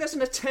 I think there's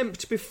an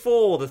attempt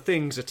before the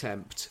Thing's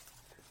attempt.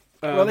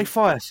 Well, they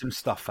fire some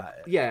stuff at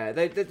it. Yeah,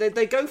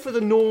 they go for the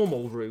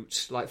normal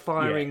route, like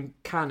firing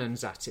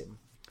cannons at him.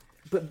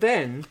 But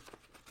then,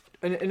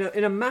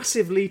 in a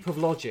massive leap of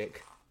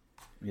logic,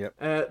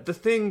 the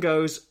Thing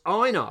goes,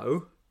 I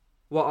know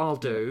what I'll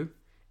do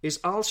is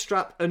I'll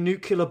strap a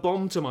nuclear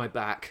bomb to my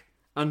back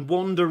and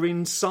wander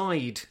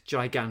inside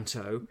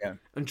Giganto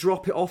and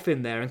drop it off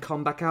in there and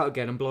come back out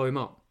again and blow him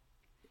up.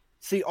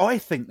 See, I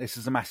think this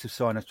is a massive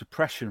sign of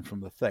depression from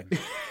the Thing.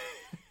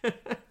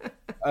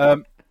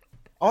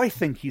 I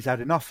think he's had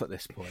enough at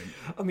this point.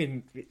 I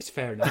mean, it's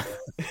fair enough.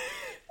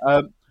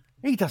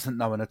 He doesn't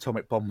know an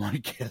atomic bomb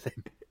might kill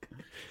him.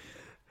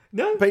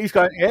 No. But he's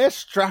going,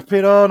 strap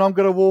it on, I'm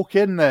going to walk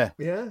in there.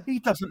 Yeah. He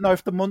doesn't know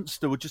if the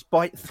monster would just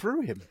bite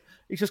through him.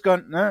 He's just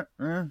going, no.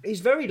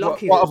 He's very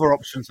lucky. What other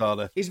options are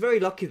there? He's very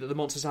lucky that the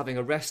monster's having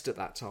a rest at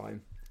that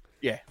time.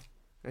 Yeah.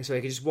 And so he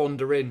can just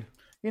wander in.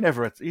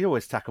 You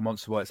always attack a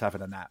monster while it's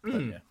having a nap,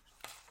 don't you?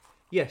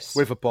 Yes.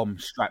 With a bomb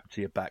strapped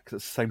to your back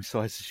that's the same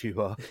size as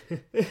you are.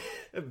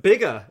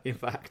 Bigger, in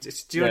fact.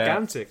 It's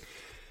gigantic. Yeah.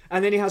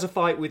 And then he has a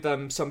fight with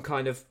some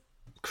kind of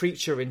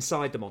creature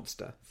inside the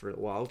monster for a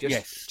while.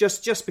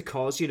 Just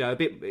because,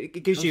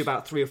 it gives you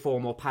about 3 or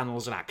 4 more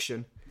panels of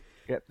action.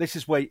 Yeah, this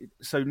is where...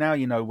 So now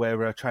you know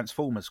where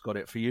Transformers got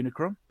it for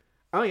Unicron.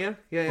 Oh, yeah.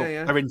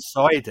 Yeah. They're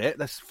inside it.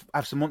 Let's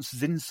have some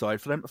monsters inside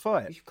for them to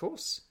fight. Of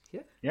course.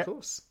 Yeah, of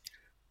course.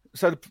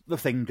 So the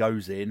Thing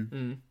goes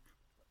in,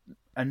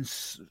 and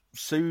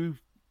Sue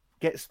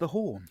gets the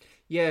horn.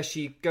 Yeah,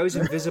 she goes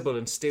invisible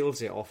and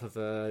steals it off of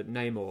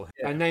Namor.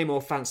 Yeah. And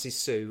Namor fancies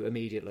Sue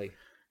immediately.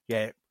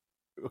 Yeah,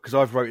 because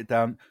I've wrote it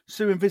down.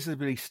 Sue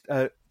invisibly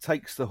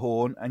takes the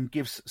horn and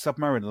gives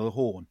Submariner the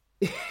horn.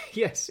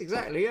 Yes,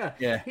 exactly,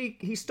 yeah.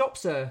 He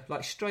stops her,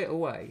 like, straight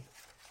away,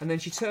 and then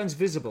she turns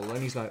visible,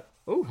 and he's like,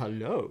 oh,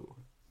 hello.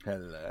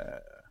 Hello.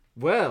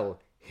 Well,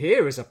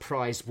 here is a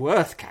prize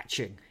worth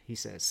catching, he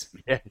says.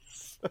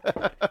 Yes.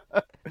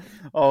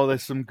 Oh,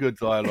 there's some good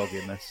dialogue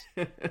in this.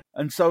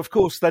 And so, of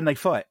course, then they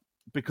fight,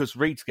 because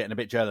Reed's getting a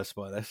bit jealous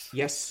by this.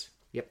 Yes,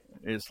 yep.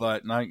 It's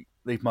like, no,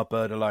 leave my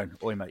bird alone.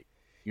 Oi, mate.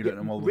 You don't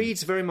know more.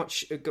 Reed's very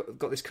much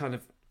got this kind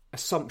of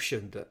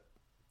assumption that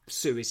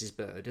Sue is his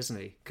bird, isn't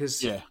he?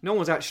 Because no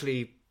one's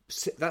actually...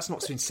 That's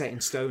not been set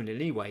in stone in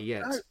any way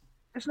yet.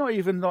 There's not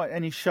even like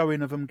any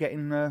showing of them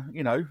getting,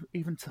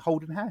 even to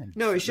holding hands.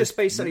 No, it's just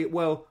basically,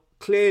 well,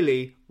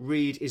 clearly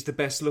Reed is the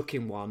best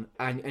looking one,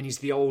 and he's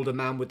the older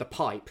man with the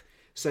pipe.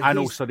 So and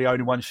also the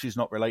only one she's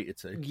not related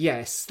to.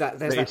 Yes, there's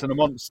that. Isn't a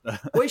monster.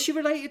 Well, is she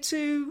related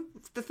to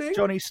the Thing?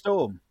 Johnny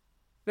Storm.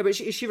 No, but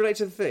is she related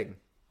to the Thing?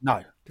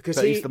 No, because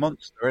he's the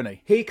monster, isn't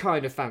he? He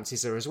kind of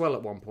fancies her as well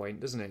at one point,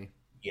 doesn't he?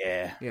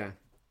 Yeah. Yeah.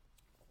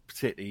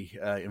 Particularly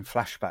in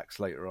flashbacks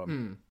later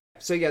on.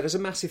 So yeah, there's a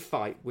massive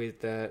fight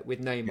with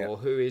Namor,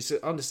 who is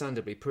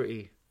understandably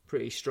pretty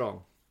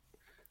strong.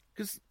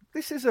 Because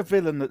this is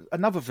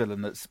another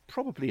villain that's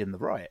probably in the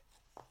right.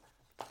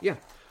 Yeah.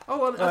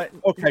 Oh,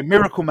 okay.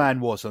 Miracle Man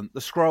wasn't. The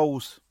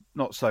Skrulls,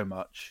 not so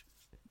much.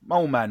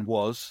 Mole Man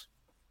was.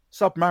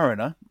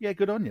 Submariner, yeah,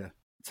 good on you.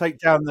 Take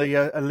down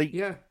the elite.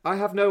 Yeah, I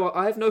have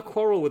no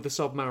quarrel with the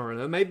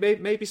Submariner.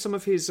 Maybe some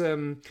of his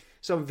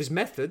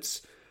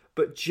methods,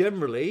 but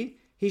generally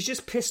he's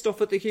just pissed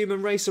off at the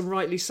human race, and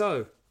rightly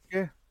so.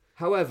 Yeah.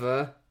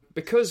 However,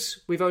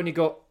 because we've only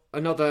got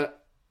another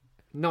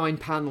 9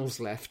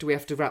 panels left, we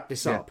have to wrap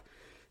this up.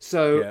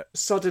 So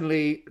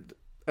suddenly,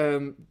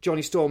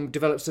 Johnny Storm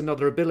develops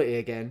another ability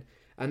again,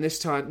 and this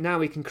time now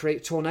he can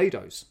create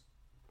tornadoes.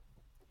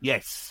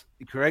 Yes,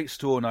 he creates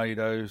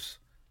tornadoes.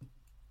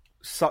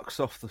 Sucks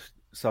off the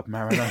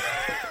Submariner.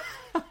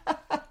 Do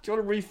you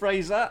want to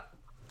rephrase that?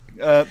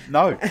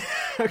 No.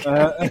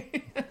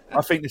 Okay.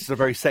 I think this is a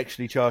very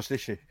sexually charged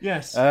issue.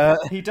 Yes,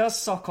 he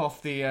does suck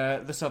off the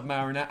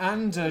Submariner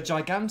and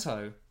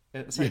Giganto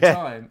at the same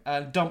time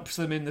and dumps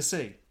them in the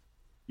sea.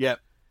 Yep.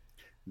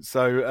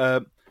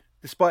 So,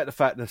 despite the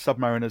fact the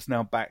Submariner's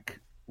now back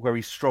where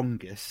he's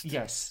strongest,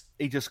 yes,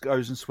 he just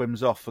goes and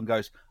swims off and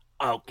goes,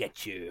 "I'll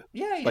get you."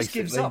 Yeah, he just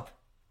gives up.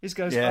 He just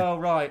goes, "Oh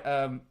right,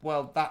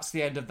 well that's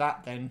the end of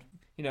that then.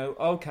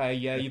 Okay,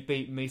 you've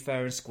beaten me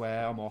fair and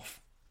square. I'm off."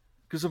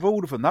 Because of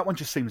all of them, that one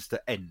just seems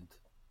to end.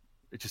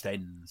 It just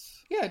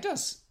ends. Yeah, it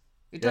does.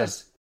 It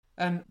does.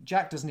 And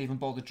Jack doesn't even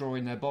bother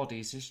drawing their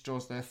bodies. He just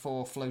draws their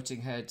 4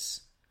 floating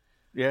heads.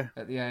 Yeah.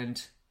 At the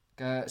end,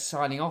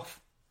 signing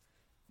off.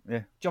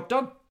 Yeah. Job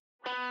done.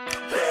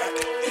 Back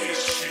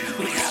issues.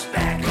 We got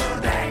back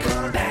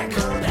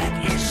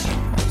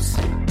issues.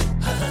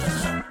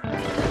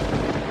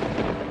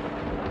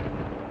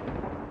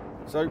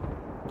 So,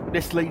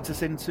 this leads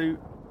us into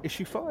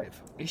issue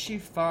 5. Issue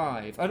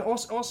 5. And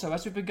also,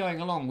 as we've been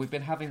going along, we've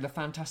been having the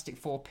Fantastic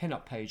Four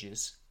pin-up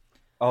pages.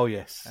 Oh,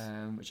 yes.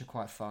 Which are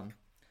quite fun.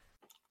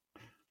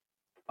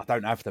 I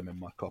don't have them in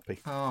my copy.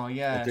 Oh,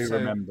 yeah. I do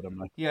remember them,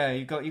 though. Yeah,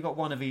 you got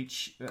one of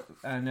each.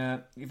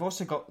 And you've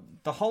also got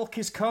The Hulk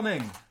is coming.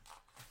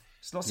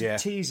 There's lots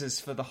of teasers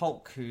for the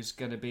Hulk, who's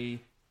going to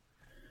be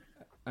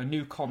a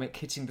new comic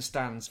hitting the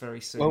stands very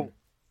soon. Well,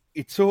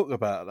 you talk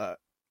about that.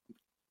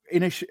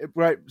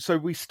 Right, so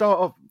we start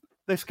off...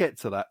 Let's get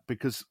to that,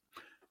 because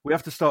we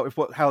have to start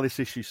with how this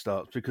issue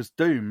starts, because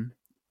Doom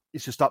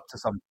is just up to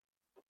some...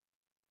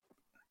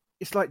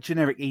 It's like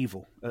generic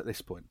evil at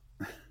this point.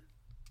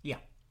 Yeah.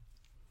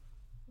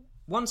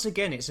 Once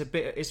again, it's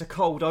a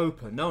cold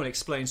open. No one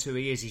explains who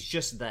he is. He's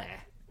just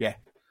there. Yeah.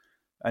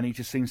 And he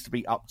just seems to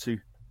be up to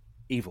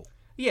evil.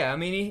 Yeah, I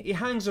mean, he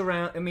hangs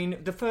around. I mean,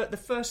 the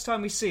first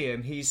time we see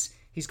him, he's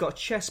got a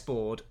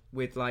chessboard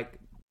with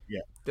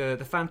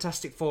the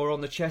Fantastic Four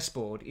on the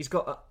chessboard. He's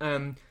got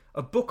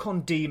a book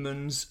on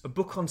demons, a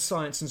book on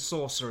science and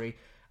sorcery,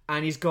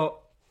 and he's got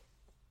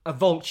a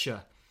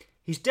vulture.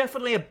 He's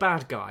definitely a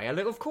bad guy. And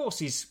of course,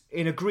 he's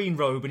in a green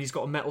robe and he's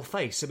got a metal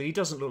face. I mean, he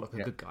doesn't look like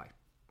a good guy.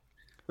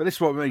 But this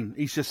is what I mean.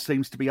 He just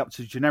seems to be up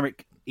to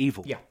generic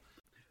evil. Yeah.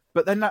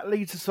 But then that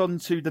leads us on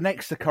to the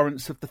next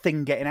occurrence of the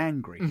Thing getting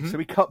angry. Mm-hmm. So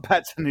we cut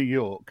back to New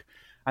York,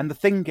 and the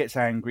Thing gets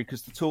angry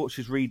because the Torch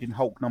is reading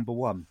Hulk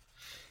 #1.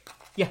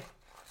 Yeah.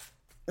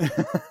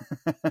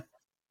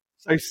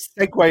 So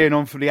segueing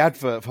on from the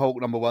advert of Hulk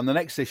 #1, the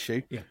next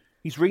issue,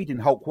 he's reading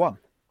Hulk 1.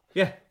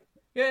 Yeah.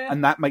 Yeah.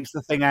 And that makes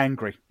the Thing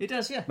angry. It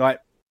does, yeah. Like,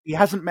 he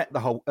hasn't met the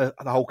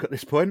Hulk at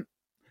this point.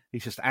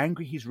 He's just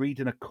angry he's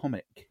reading a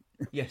comic.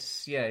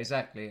 Yes, yeah,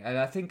 exactly. And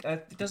I think,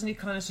 doesn't he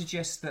kind of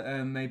suggest that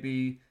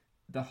maybe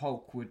the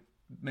Hulk would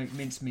make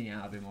mincemeat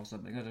out of him or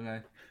something? I don't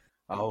know.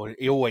 Oh,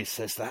 he always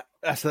says that.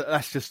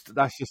 That's just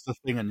the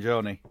Thing and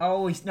Johnny.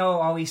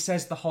 He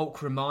says the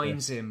Hulk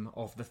reminds him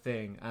of the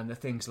Thing, and the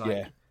Thing's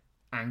like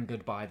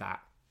angered by that.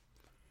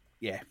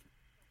 Yeah.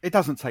 It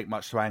doesn't take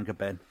much to anger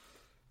Ben.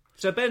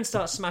 So Ben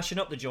starts smashing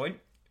up the joint.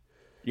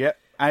 Yep,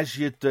 as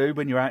you do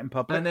when you're out in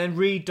public. And then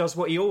Reed does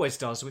what he always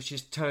does, which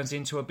is turns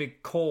into a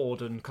big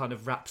cord and kind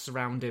of wraps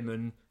around him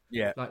and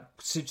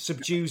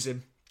subdues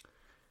him.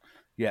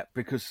 Yeah,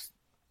 because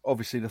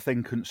obviously the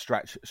Thing couldn't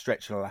stretch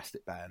an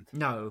elastic band.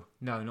 No,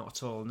 not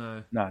at all,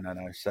 no. No.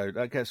 So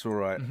that gets all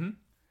right.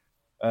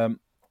 Mm-hmm.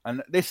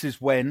 And this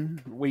is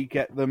when we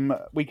get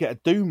a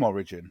Doom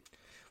origin.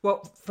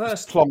 Well,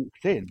 first... It's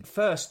plonked in.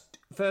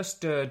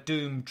 First,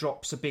 Doom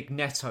drops a big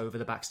net over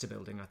the Baxter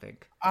building, I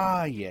think.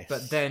 Ah, yes.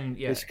 But then,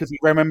 it's because he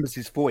remembers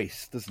his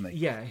voice, doesn't he?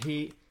 Yeah,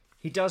 he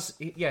does.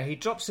 He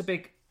drops a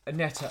big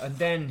net, and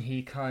then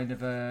he kind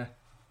of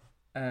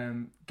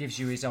gives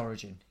you his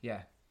origin.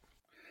 Yeah,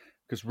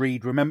 because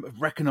Reed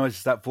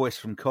recognises that voice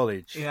from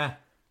college. Yeah,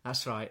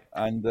 that's right.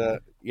 And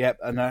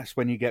and that's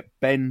when you get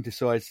Ben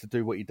decides to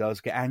do what he does,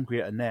 get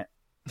angry at Annette.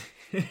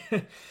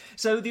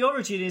 So the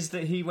origin is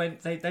that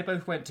they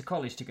both went to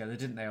college together,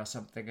 didn't they, or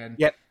something? And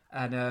Yep.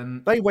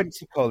 And they went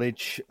to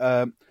college.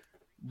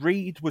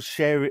 Reed was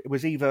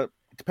either,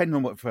 depending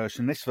on what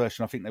version. This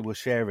version, I think they were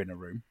sharing a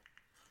room.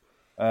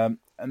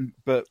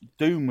 But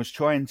Doom was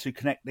trying to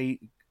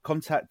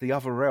contact the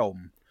other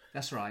realm.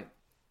 That's right.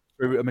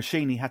 Through a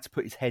machine he had to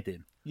put his head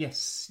in.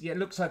 Yes, yeah, it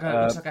looks like a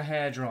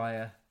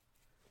hairdryer.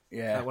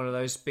 Yeah, like one of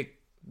those big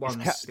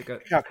ones.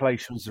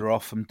 Calculations are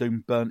off, and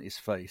Doom burnt his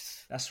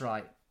face. That's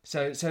right.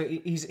 So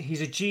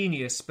he's a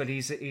genius, but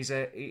he's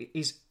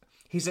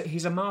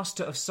a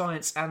master of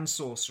science and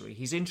sorcery.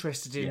 He's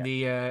interested in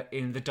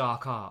the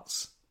dark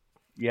arts.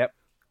 Yep,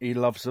 he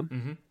loves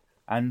them,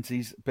 and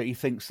he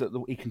thinks that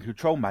he can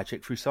control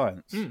magic through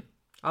science.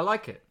 I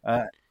like it.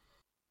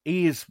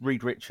 He is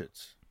Reed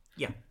Richards.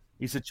 Yeah,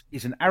 he's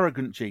an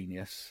arrogant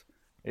genius.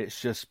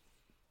 It's just,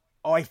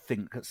 I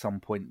think at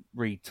some point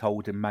Reed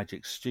told him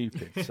magic's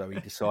stupid, so he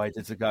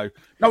decided to go,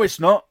 no, it's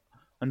not,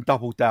 and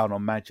double down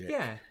on magic.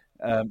 Yeah.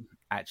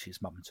 Actually,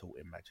 his mum taught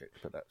him magic,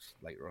 but that's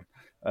later on.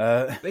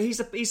 But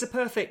he's a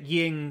perfect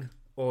yin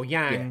or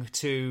yang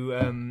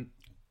to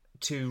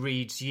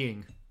Reed's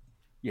yin.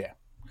 Yeah.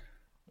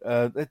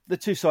 The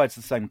two sides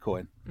of the same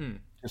coin.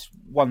 Just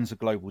one's a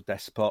global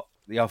despot,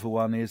 the other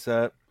one is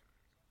a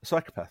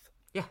psychopath.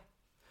 Yeah.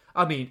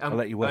 I mean, I'll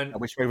let you work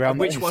out which way around.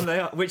 Which one they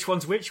are? Which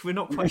one's which? We're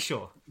not quite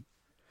sure.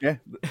 Yeah.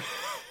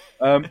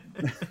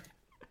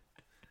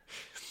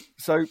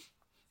 So,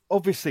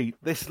 obviously,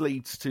 this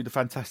leads to the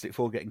Fantastic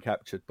Four getting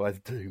captured by the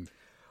Doom.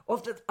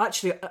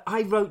 Actually,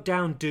 I wrote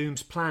down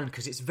Doom's plan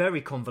because it's very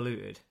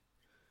convoluted.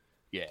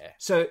 Yeah.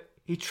 So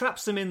he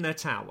traps them in their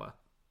tower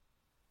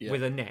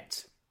with a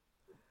net.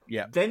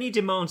 Yeah. Then he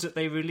demands that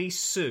they release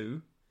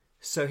Sue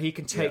so he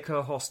can take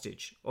her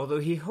hostage. Although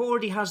he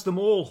already has them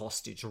all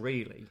hostage,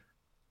 really.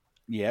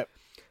 Yep.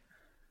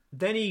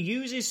 Then he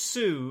uses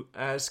Sue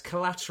as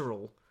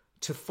collateral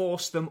to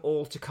force them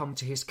all to come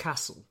to his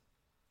castle.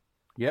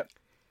 Yep.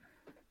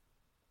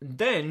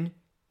 Then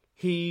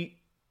he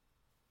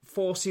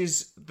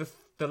forces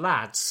the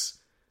lads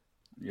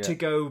to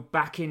go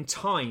back in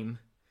time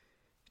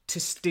to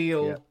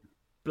steal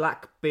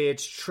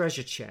Blackbeard's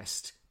treasure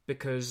chest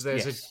because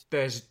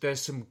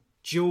there's some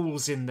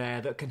jewels in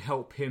there that can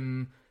help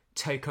him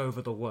take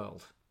over the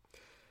world.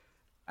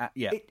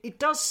 It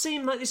does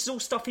seem like this is all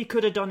stuff he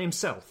could have done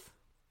himself.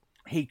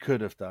 He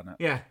could have done it.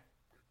 Yeah.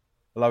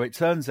 Although it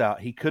turns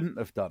out he couldn't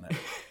have done it.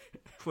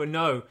 Well,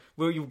 no.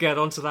 We'll get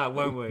onto that,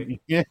 won't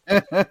we? Yeah.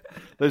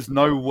 There's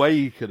no way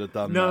he could have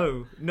done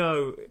that.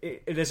 No.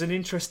 There's an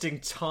interesting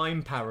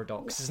time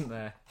paradox, isn't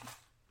there?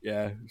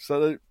 Yeah.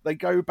 So they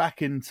go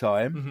back in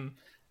time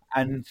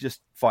and just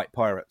fight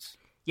pirates.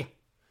 Yeah.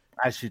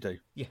 As you do.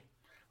 Yeah.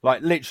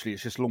 Like, literally, it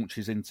just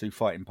launches into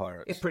fighting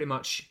pirates. Yeah, pretty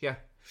much, yeah.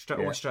 Straight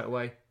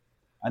away.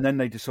 And then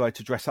they decide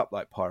to dress up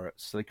like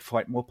pirates so they can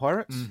fight more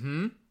pirates.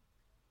 Mm-hmm.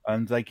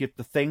 And they give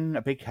the Thing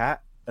a big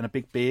hat and a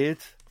big beard.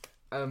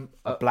 A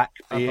black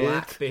beard. A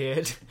black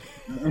beard.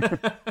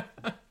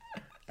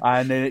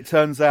 And then it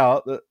turns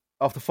out that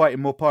after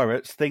fighting more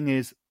pirates, Thing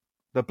is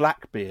the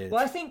black beard.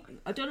 Well,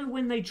 I don't know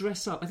when they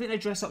dress up. I think they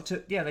dress up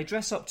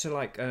to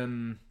like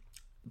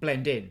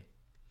blend in.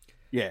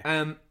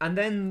 Yeah. And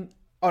then...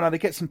 Oh no, they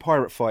get some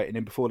pirate fighting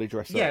in before they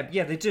dress up.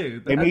 Yeah, they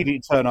do. But they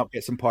immediately turn up,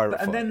 get some pirate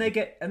fighting.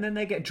 And then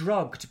they get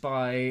drugged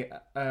by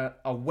a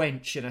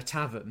wench in a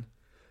tavern,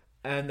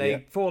 and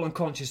they fall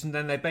unconscious, and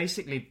then they're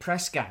basically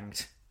press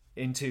ganged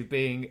into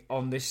being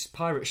on this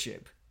pirate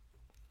ship.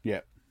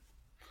 Yeah.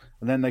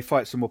 And then they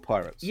fight some more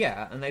pirates.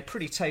 Yeah, and they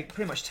pretty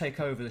much take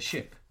over the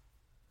ship.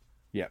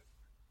 Yeah.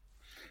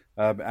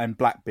 And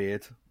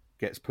Blackbeard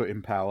gets put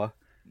in power.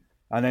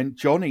 And then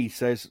Johnny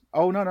says,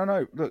 "Oh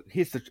no! Look,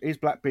 here's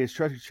Blackbeard's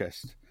treasure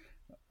chest."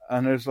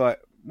 And it's like,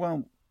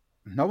 well,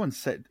 no one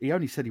said. He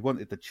only said he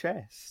wanted the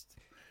chest.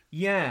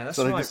 Yeah, that's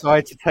right. So they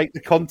decide to take the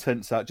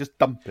contents out, just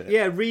dump it.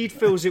 Yeah, Reed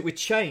fills it with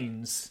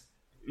chains.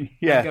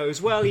 Yeah, and goes,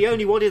 well, he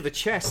only wanted the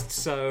chest,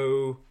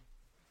 so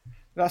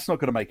that's not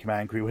going to make him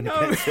angry when he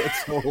gets it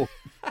at all.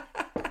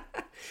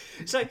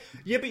 So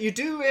yeah, but you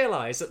do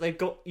realise that they've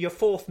got your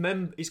fourth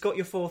member. He's got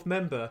your fourth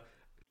member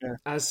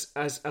as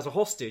a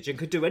hostage and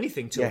could do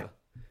anything to her.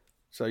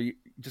 So you're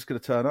just going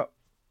to turn up?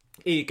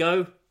 Here you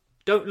go.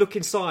 Don't look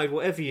inside,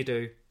 whatever you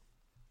do.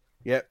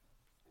 Yep.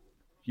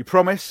 You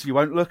promise you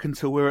won't look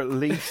until we're at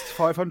least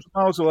 500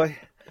 miles away.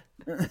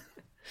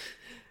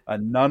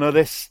 And none of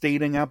this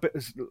stealing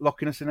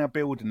locking us in our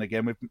building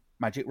again with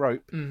magic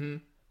rope. Mm-hmm.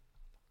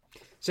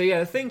 So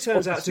yeah, the Thing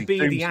turns out to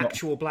be the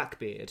actual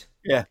Blackbeard.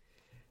 Yeah.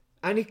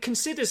 And he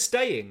considers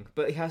staying,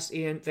 but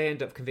they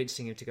end up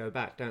convincing him to go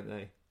back, don't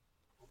they?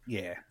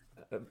 Yeah.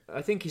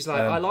 I think he's like,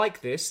 I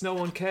like this. No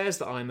one cares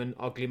that I'm an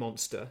ugly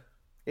monster.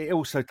 It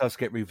also does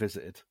get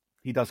revisited.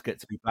 He does get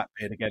to be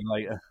Blackbeard again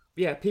later.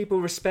 Yeah,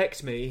 people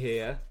respect me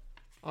here.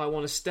 I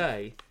want to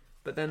stay.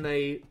 But then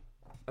I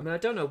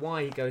don't know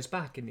why he goes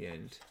back in the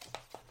end.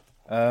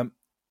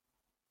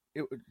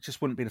 it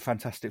just wouldn't be the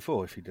Fantastic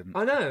Four if he didn't.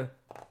 I know.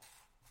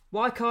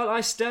 Why can't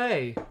I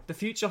stay? The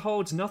future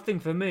holds nothing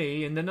for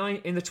me. In the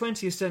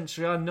 20th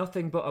century, I'm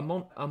nothing but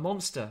a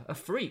monster, a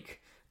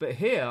freak. But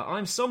here,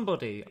 I'm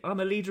somebody. I'm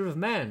a leader of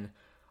men.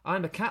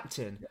 I'm a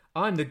captain.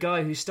 I'm the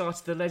guy who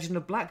started the legend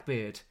of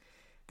Blackbeard.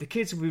 The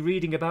kids will be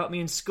reading about me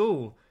in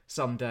school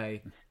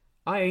someday.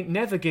 I ain't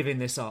never giving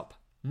this up.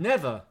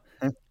 Never.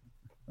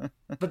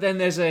 But then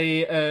there's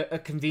a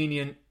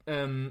convenient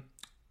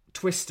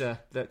twister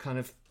that kind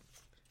of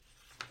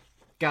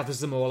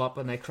gathers them all up,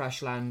 and they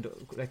crash land.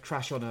 They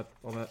crash on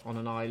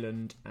an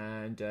island,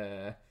 and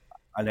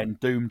then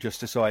Doom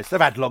just decides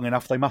they've had long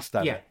enough. They must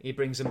have. Yeah, it. He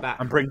brings them back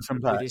and brings them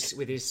back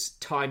with his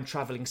time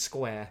traveling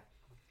square.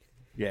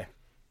 Yeah,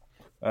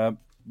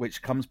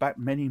 which comes back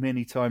many,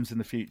 many times in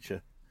the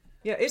future.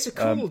 Yeah, it's a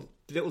cool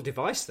little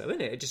device, though,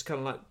 isn't it? It just kind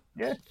of like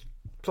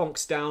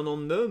plonks down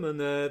on them,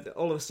 and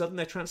all of a sudden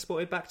they're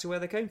transported back to where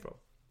they came from.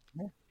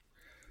 Yeah.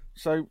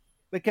 So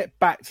they get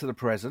back to the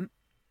present.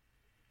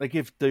 They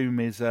give Doom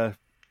his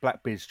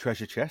Blackbeard's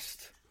treasure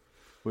chest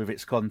with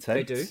its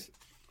contents. They do.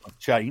 Of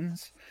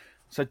chains.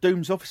 So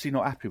Doom's obviously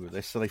not happy with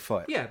this, so they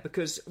fight. Yeah,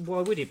 because why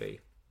would he be?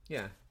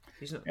 Yeah,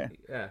 he's not.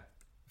 Yeah.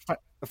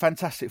 The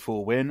Fantastic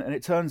Four win, and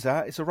it turns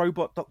out it's a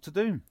robot Doctor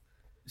Doom.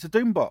 It's a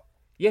Doombot.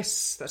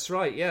 Yes, that's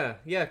right. Yeah,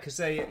 because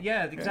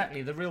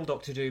exactly. The real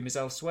Doctor Doom is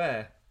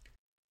elsewhere.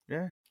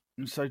 Yeah,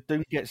 and so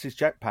Doom gets his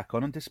jetpack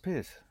on and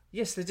disappears.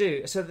 Yes, they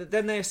do. So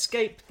then they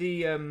escape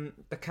the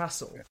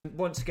castle.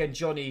 Once again,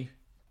 Johnny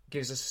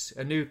gives us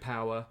a new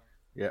power.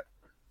 Yeah.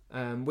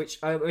 Which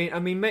I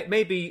mean,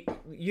 maybe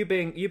you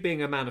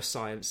being a man of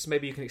science,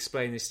 maybe you can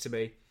explain this to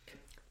me.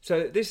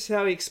 So this is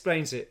how he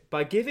explains it: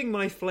 by giving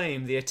my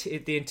flame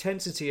the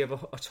intensity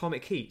of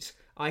atomic heat,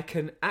 I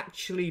can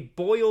actually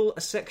boil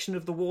a section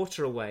of the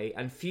water away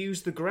and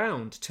fuse the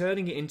ground,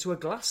 turning it into a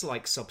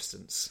glass-like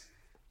substance.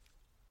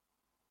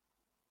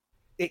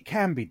 It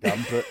can be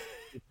done, but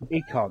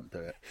he can't do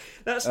it.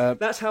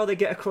 That's how they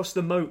get across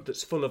the moat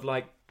that's full of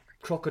like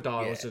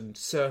crocodiles and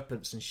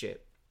serpents and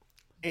shit.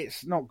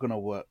 It's not going to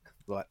work.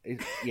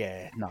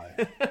 No,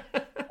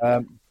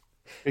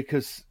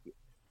 because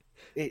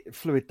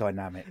fluid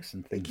dynamics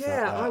and things. Yeah,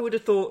 like that. I would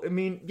have thought. I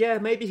mean,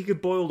 maybe he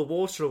could boil the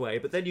water away,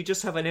 but then you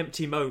just have an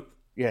empty moat.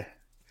 Yeah,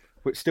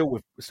 but still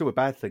with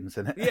bad things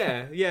in it.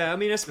 Yeah. I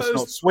mean, I suppose it's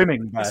not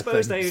swimming bad I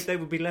suppose things. they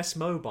would be less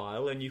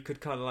mobile, and you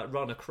could kind of like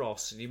run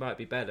across, and you might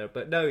be better.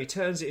 But no, he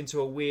turns it into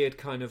a weird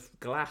kind of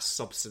glass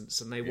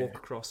substance, and they walk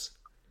across.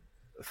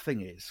 The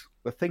thing is,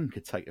 the thing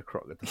could take a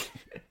crocodile.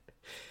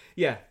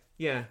 Yeah.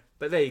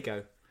 But there you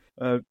go.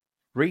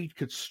 Reed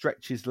could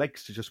stretch his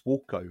legs to just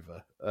walk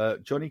over.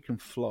 Johnny can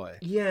fly.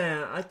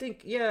 Yeah, I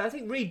think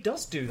Reed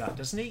does do that,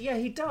 doesn't he? Yeah,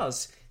 he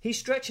does. He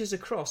stretches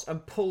across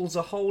and pulls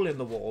a hole in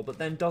the wall, but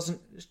then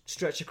doesn't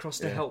stretch across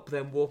to help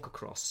them walk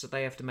across. So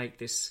they have to make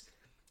this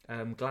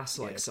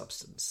glass-like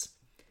substance.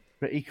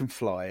 But he can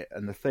fly,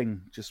 and the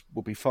thing just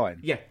will be fine.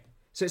 Yeah.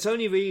 So it's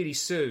only really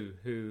Sue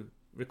who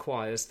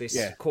requires this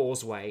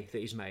causeway that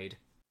he's made.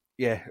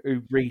 Yeah,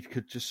 Reed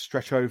could just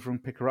stretch over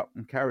and pick her up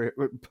and carry it,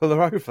 pull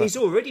her over. He's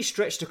already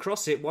stretched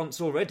across it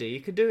once already. He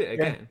could do it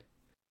again.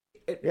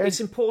 It's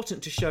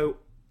important to show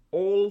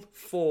all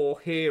four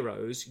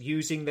heroes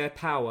using their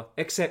power,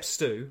 except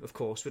Stu, of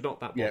course. We're not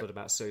that bothered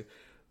about Stu.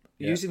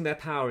 Using their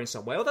power in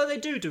some way. Although they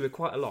do it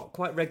quite a lot.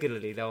 Quite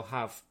regularly, they'll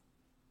have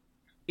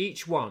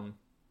each one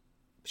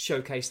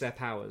showcase their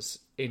powers,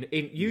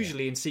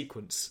 usually in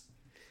sequence.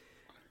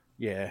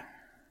 Yeah,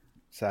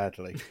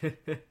 sadly.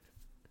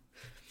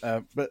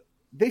 But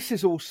this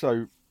is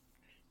the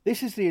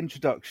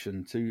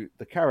introduction to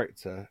the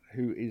character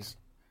who is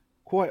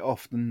quite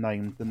often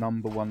named the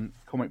number one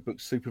comic book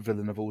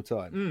supervillain of all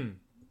time.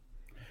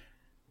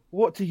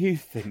 What do you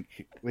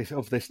think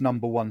of this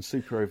number one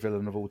superhero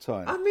villain of all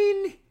time? I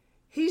mean,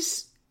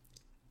 he's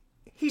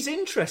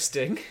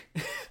interesting.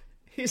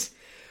 He seems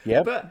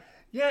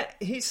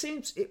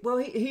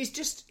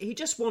he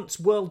just wants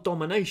world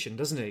domination,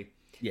 doesn't he?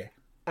 Yeah.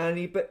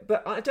 And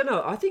but I don't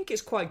know. I think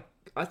it's quite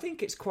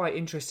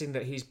interesting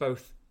that he's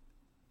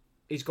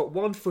got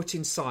 1 foot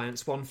in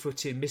science, 1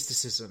 foot in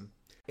mysticism,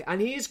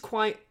 and he is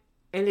quite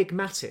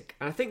enigmatic.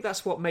 And I think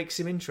that's what makes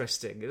him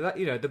interesting. That,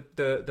 you know,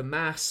 the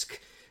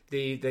mask,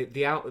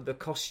 the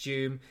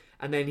costume,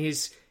 and then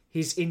his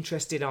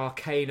interest in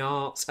arcane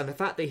arts, and the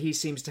fact that he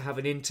seems to have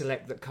an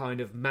intellect that kind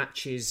of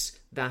matches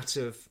that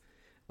of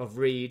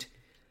Reed.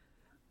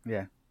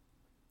 Yeah.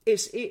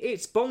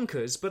 It's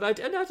bonkers, but I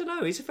don't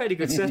know. It's a fairly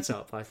good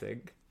setup, I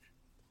think.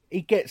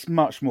 He gets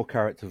much more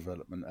character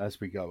development as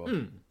we go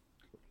on.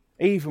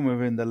 Even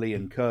within the Lee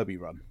and Kirby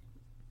run,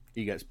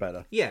 he gets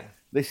better. Yeah.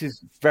 This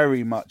is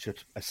very much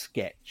a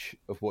sketch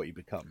of what he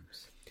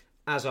becomes.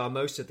 As are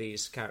most of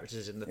these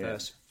characters in the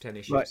first 10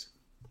 issues. Like,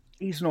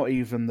 he's not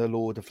even the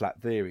Lord of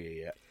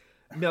Latveria yet.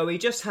 No, he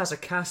just has a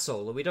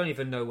castle, and we don't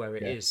even know where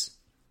it is.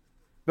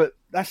 But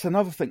that's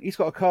another thing. He's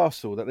got a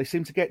castle that they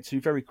seem to get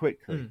to very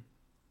quickly.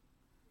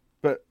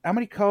 But how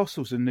many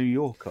castles in New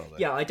York are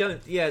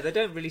there? They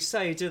don't really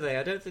say, do they?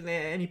 I don't think they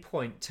at any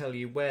point tell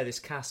you where this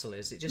castle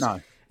is. It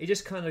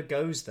just kind of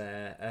goes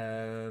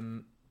there.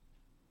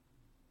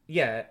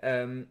 yeah.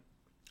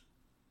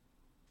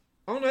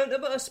 Oh no,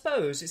 but I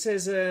suppose it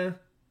says,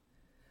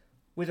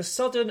 with a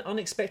sudden,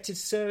 unexpected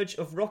surge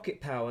of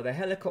rocket power, the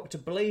helicopter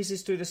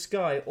blazes through the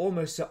sky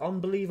almost at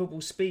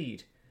unbelievable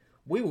speed.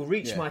 We will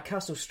reach my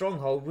castle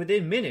stronghold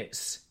within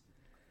minutes.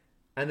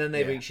 And then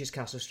they reach his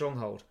castle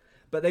stronghold.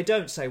 But they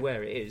don't say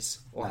where it is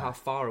or how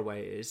far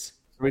away it is.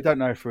 We don't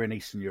know if we're in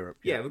Eastern Europe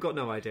yet. Yeah, we've got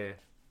no idea.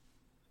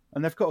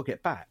 And they've got to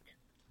get back.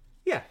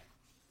 Yeah.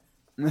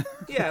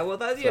 Yeah, well,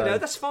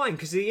 that's fine,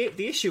 because the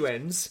issue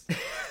ends.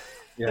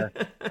 Yeah.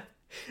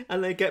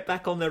 And they get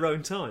back on their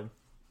own time.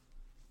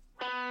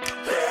 We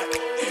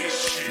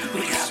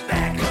got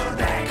back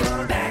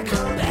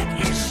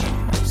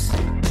issues.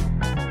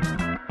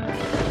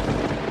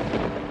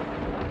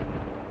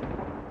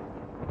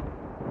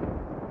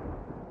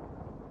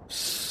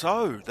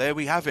 So, there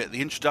we have it,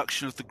 the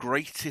introduction of the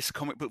greatest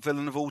comic book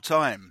villain of all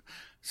time.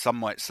 Some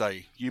might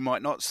say, you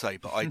might not say,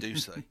 but I do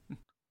say.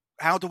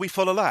 How do we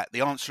follow that?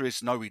 The answer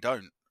is no, we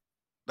don't.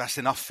 That's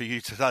enough for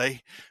you today.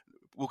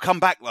 We'll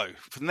come back, though,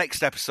 for the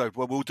next episode,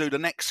 where we'll do the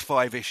next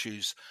 5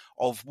 issues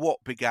of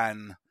what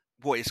began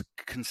what is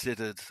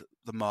considered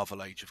the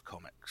Marvel Age of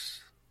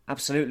Comics.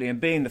 Absolutely, and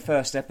being the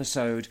first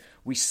episode,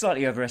 we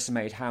slightly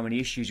overestimated how many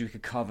issues we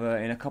could cover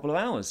in a couple of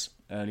hours.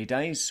 Early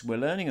days, we're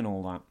learning and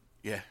all that.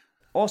 Yeah.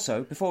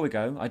 Also, before we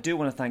go, I do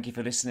want to thank you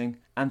for listening,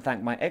 and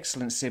thank my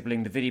excellent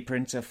sibling, the Vidi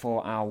Printer,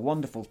 for our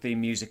wonderful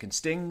theme music and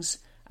stings,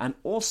 and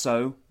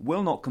also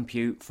Will Not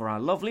Compute for our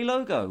lovely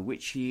logo,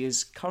 which he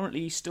is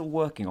currently still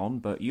working on,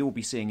 but you'll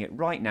be seeing it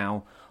right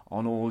now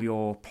on all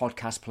your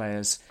podcast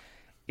players.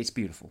 It's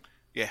beautiful.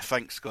 Yeah,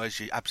 thanks, guys.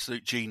 You're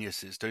absolute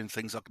geniuses, doing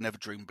things I could never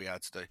dream be able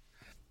to do.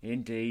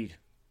 Indeed.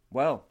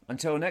 Well,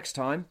 until next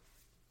time,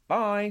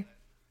 bye.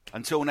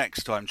 Until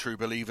next time, true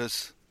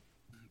believers.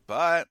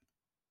 Bye.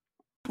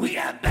 We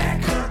got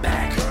back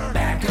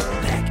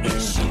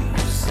issues.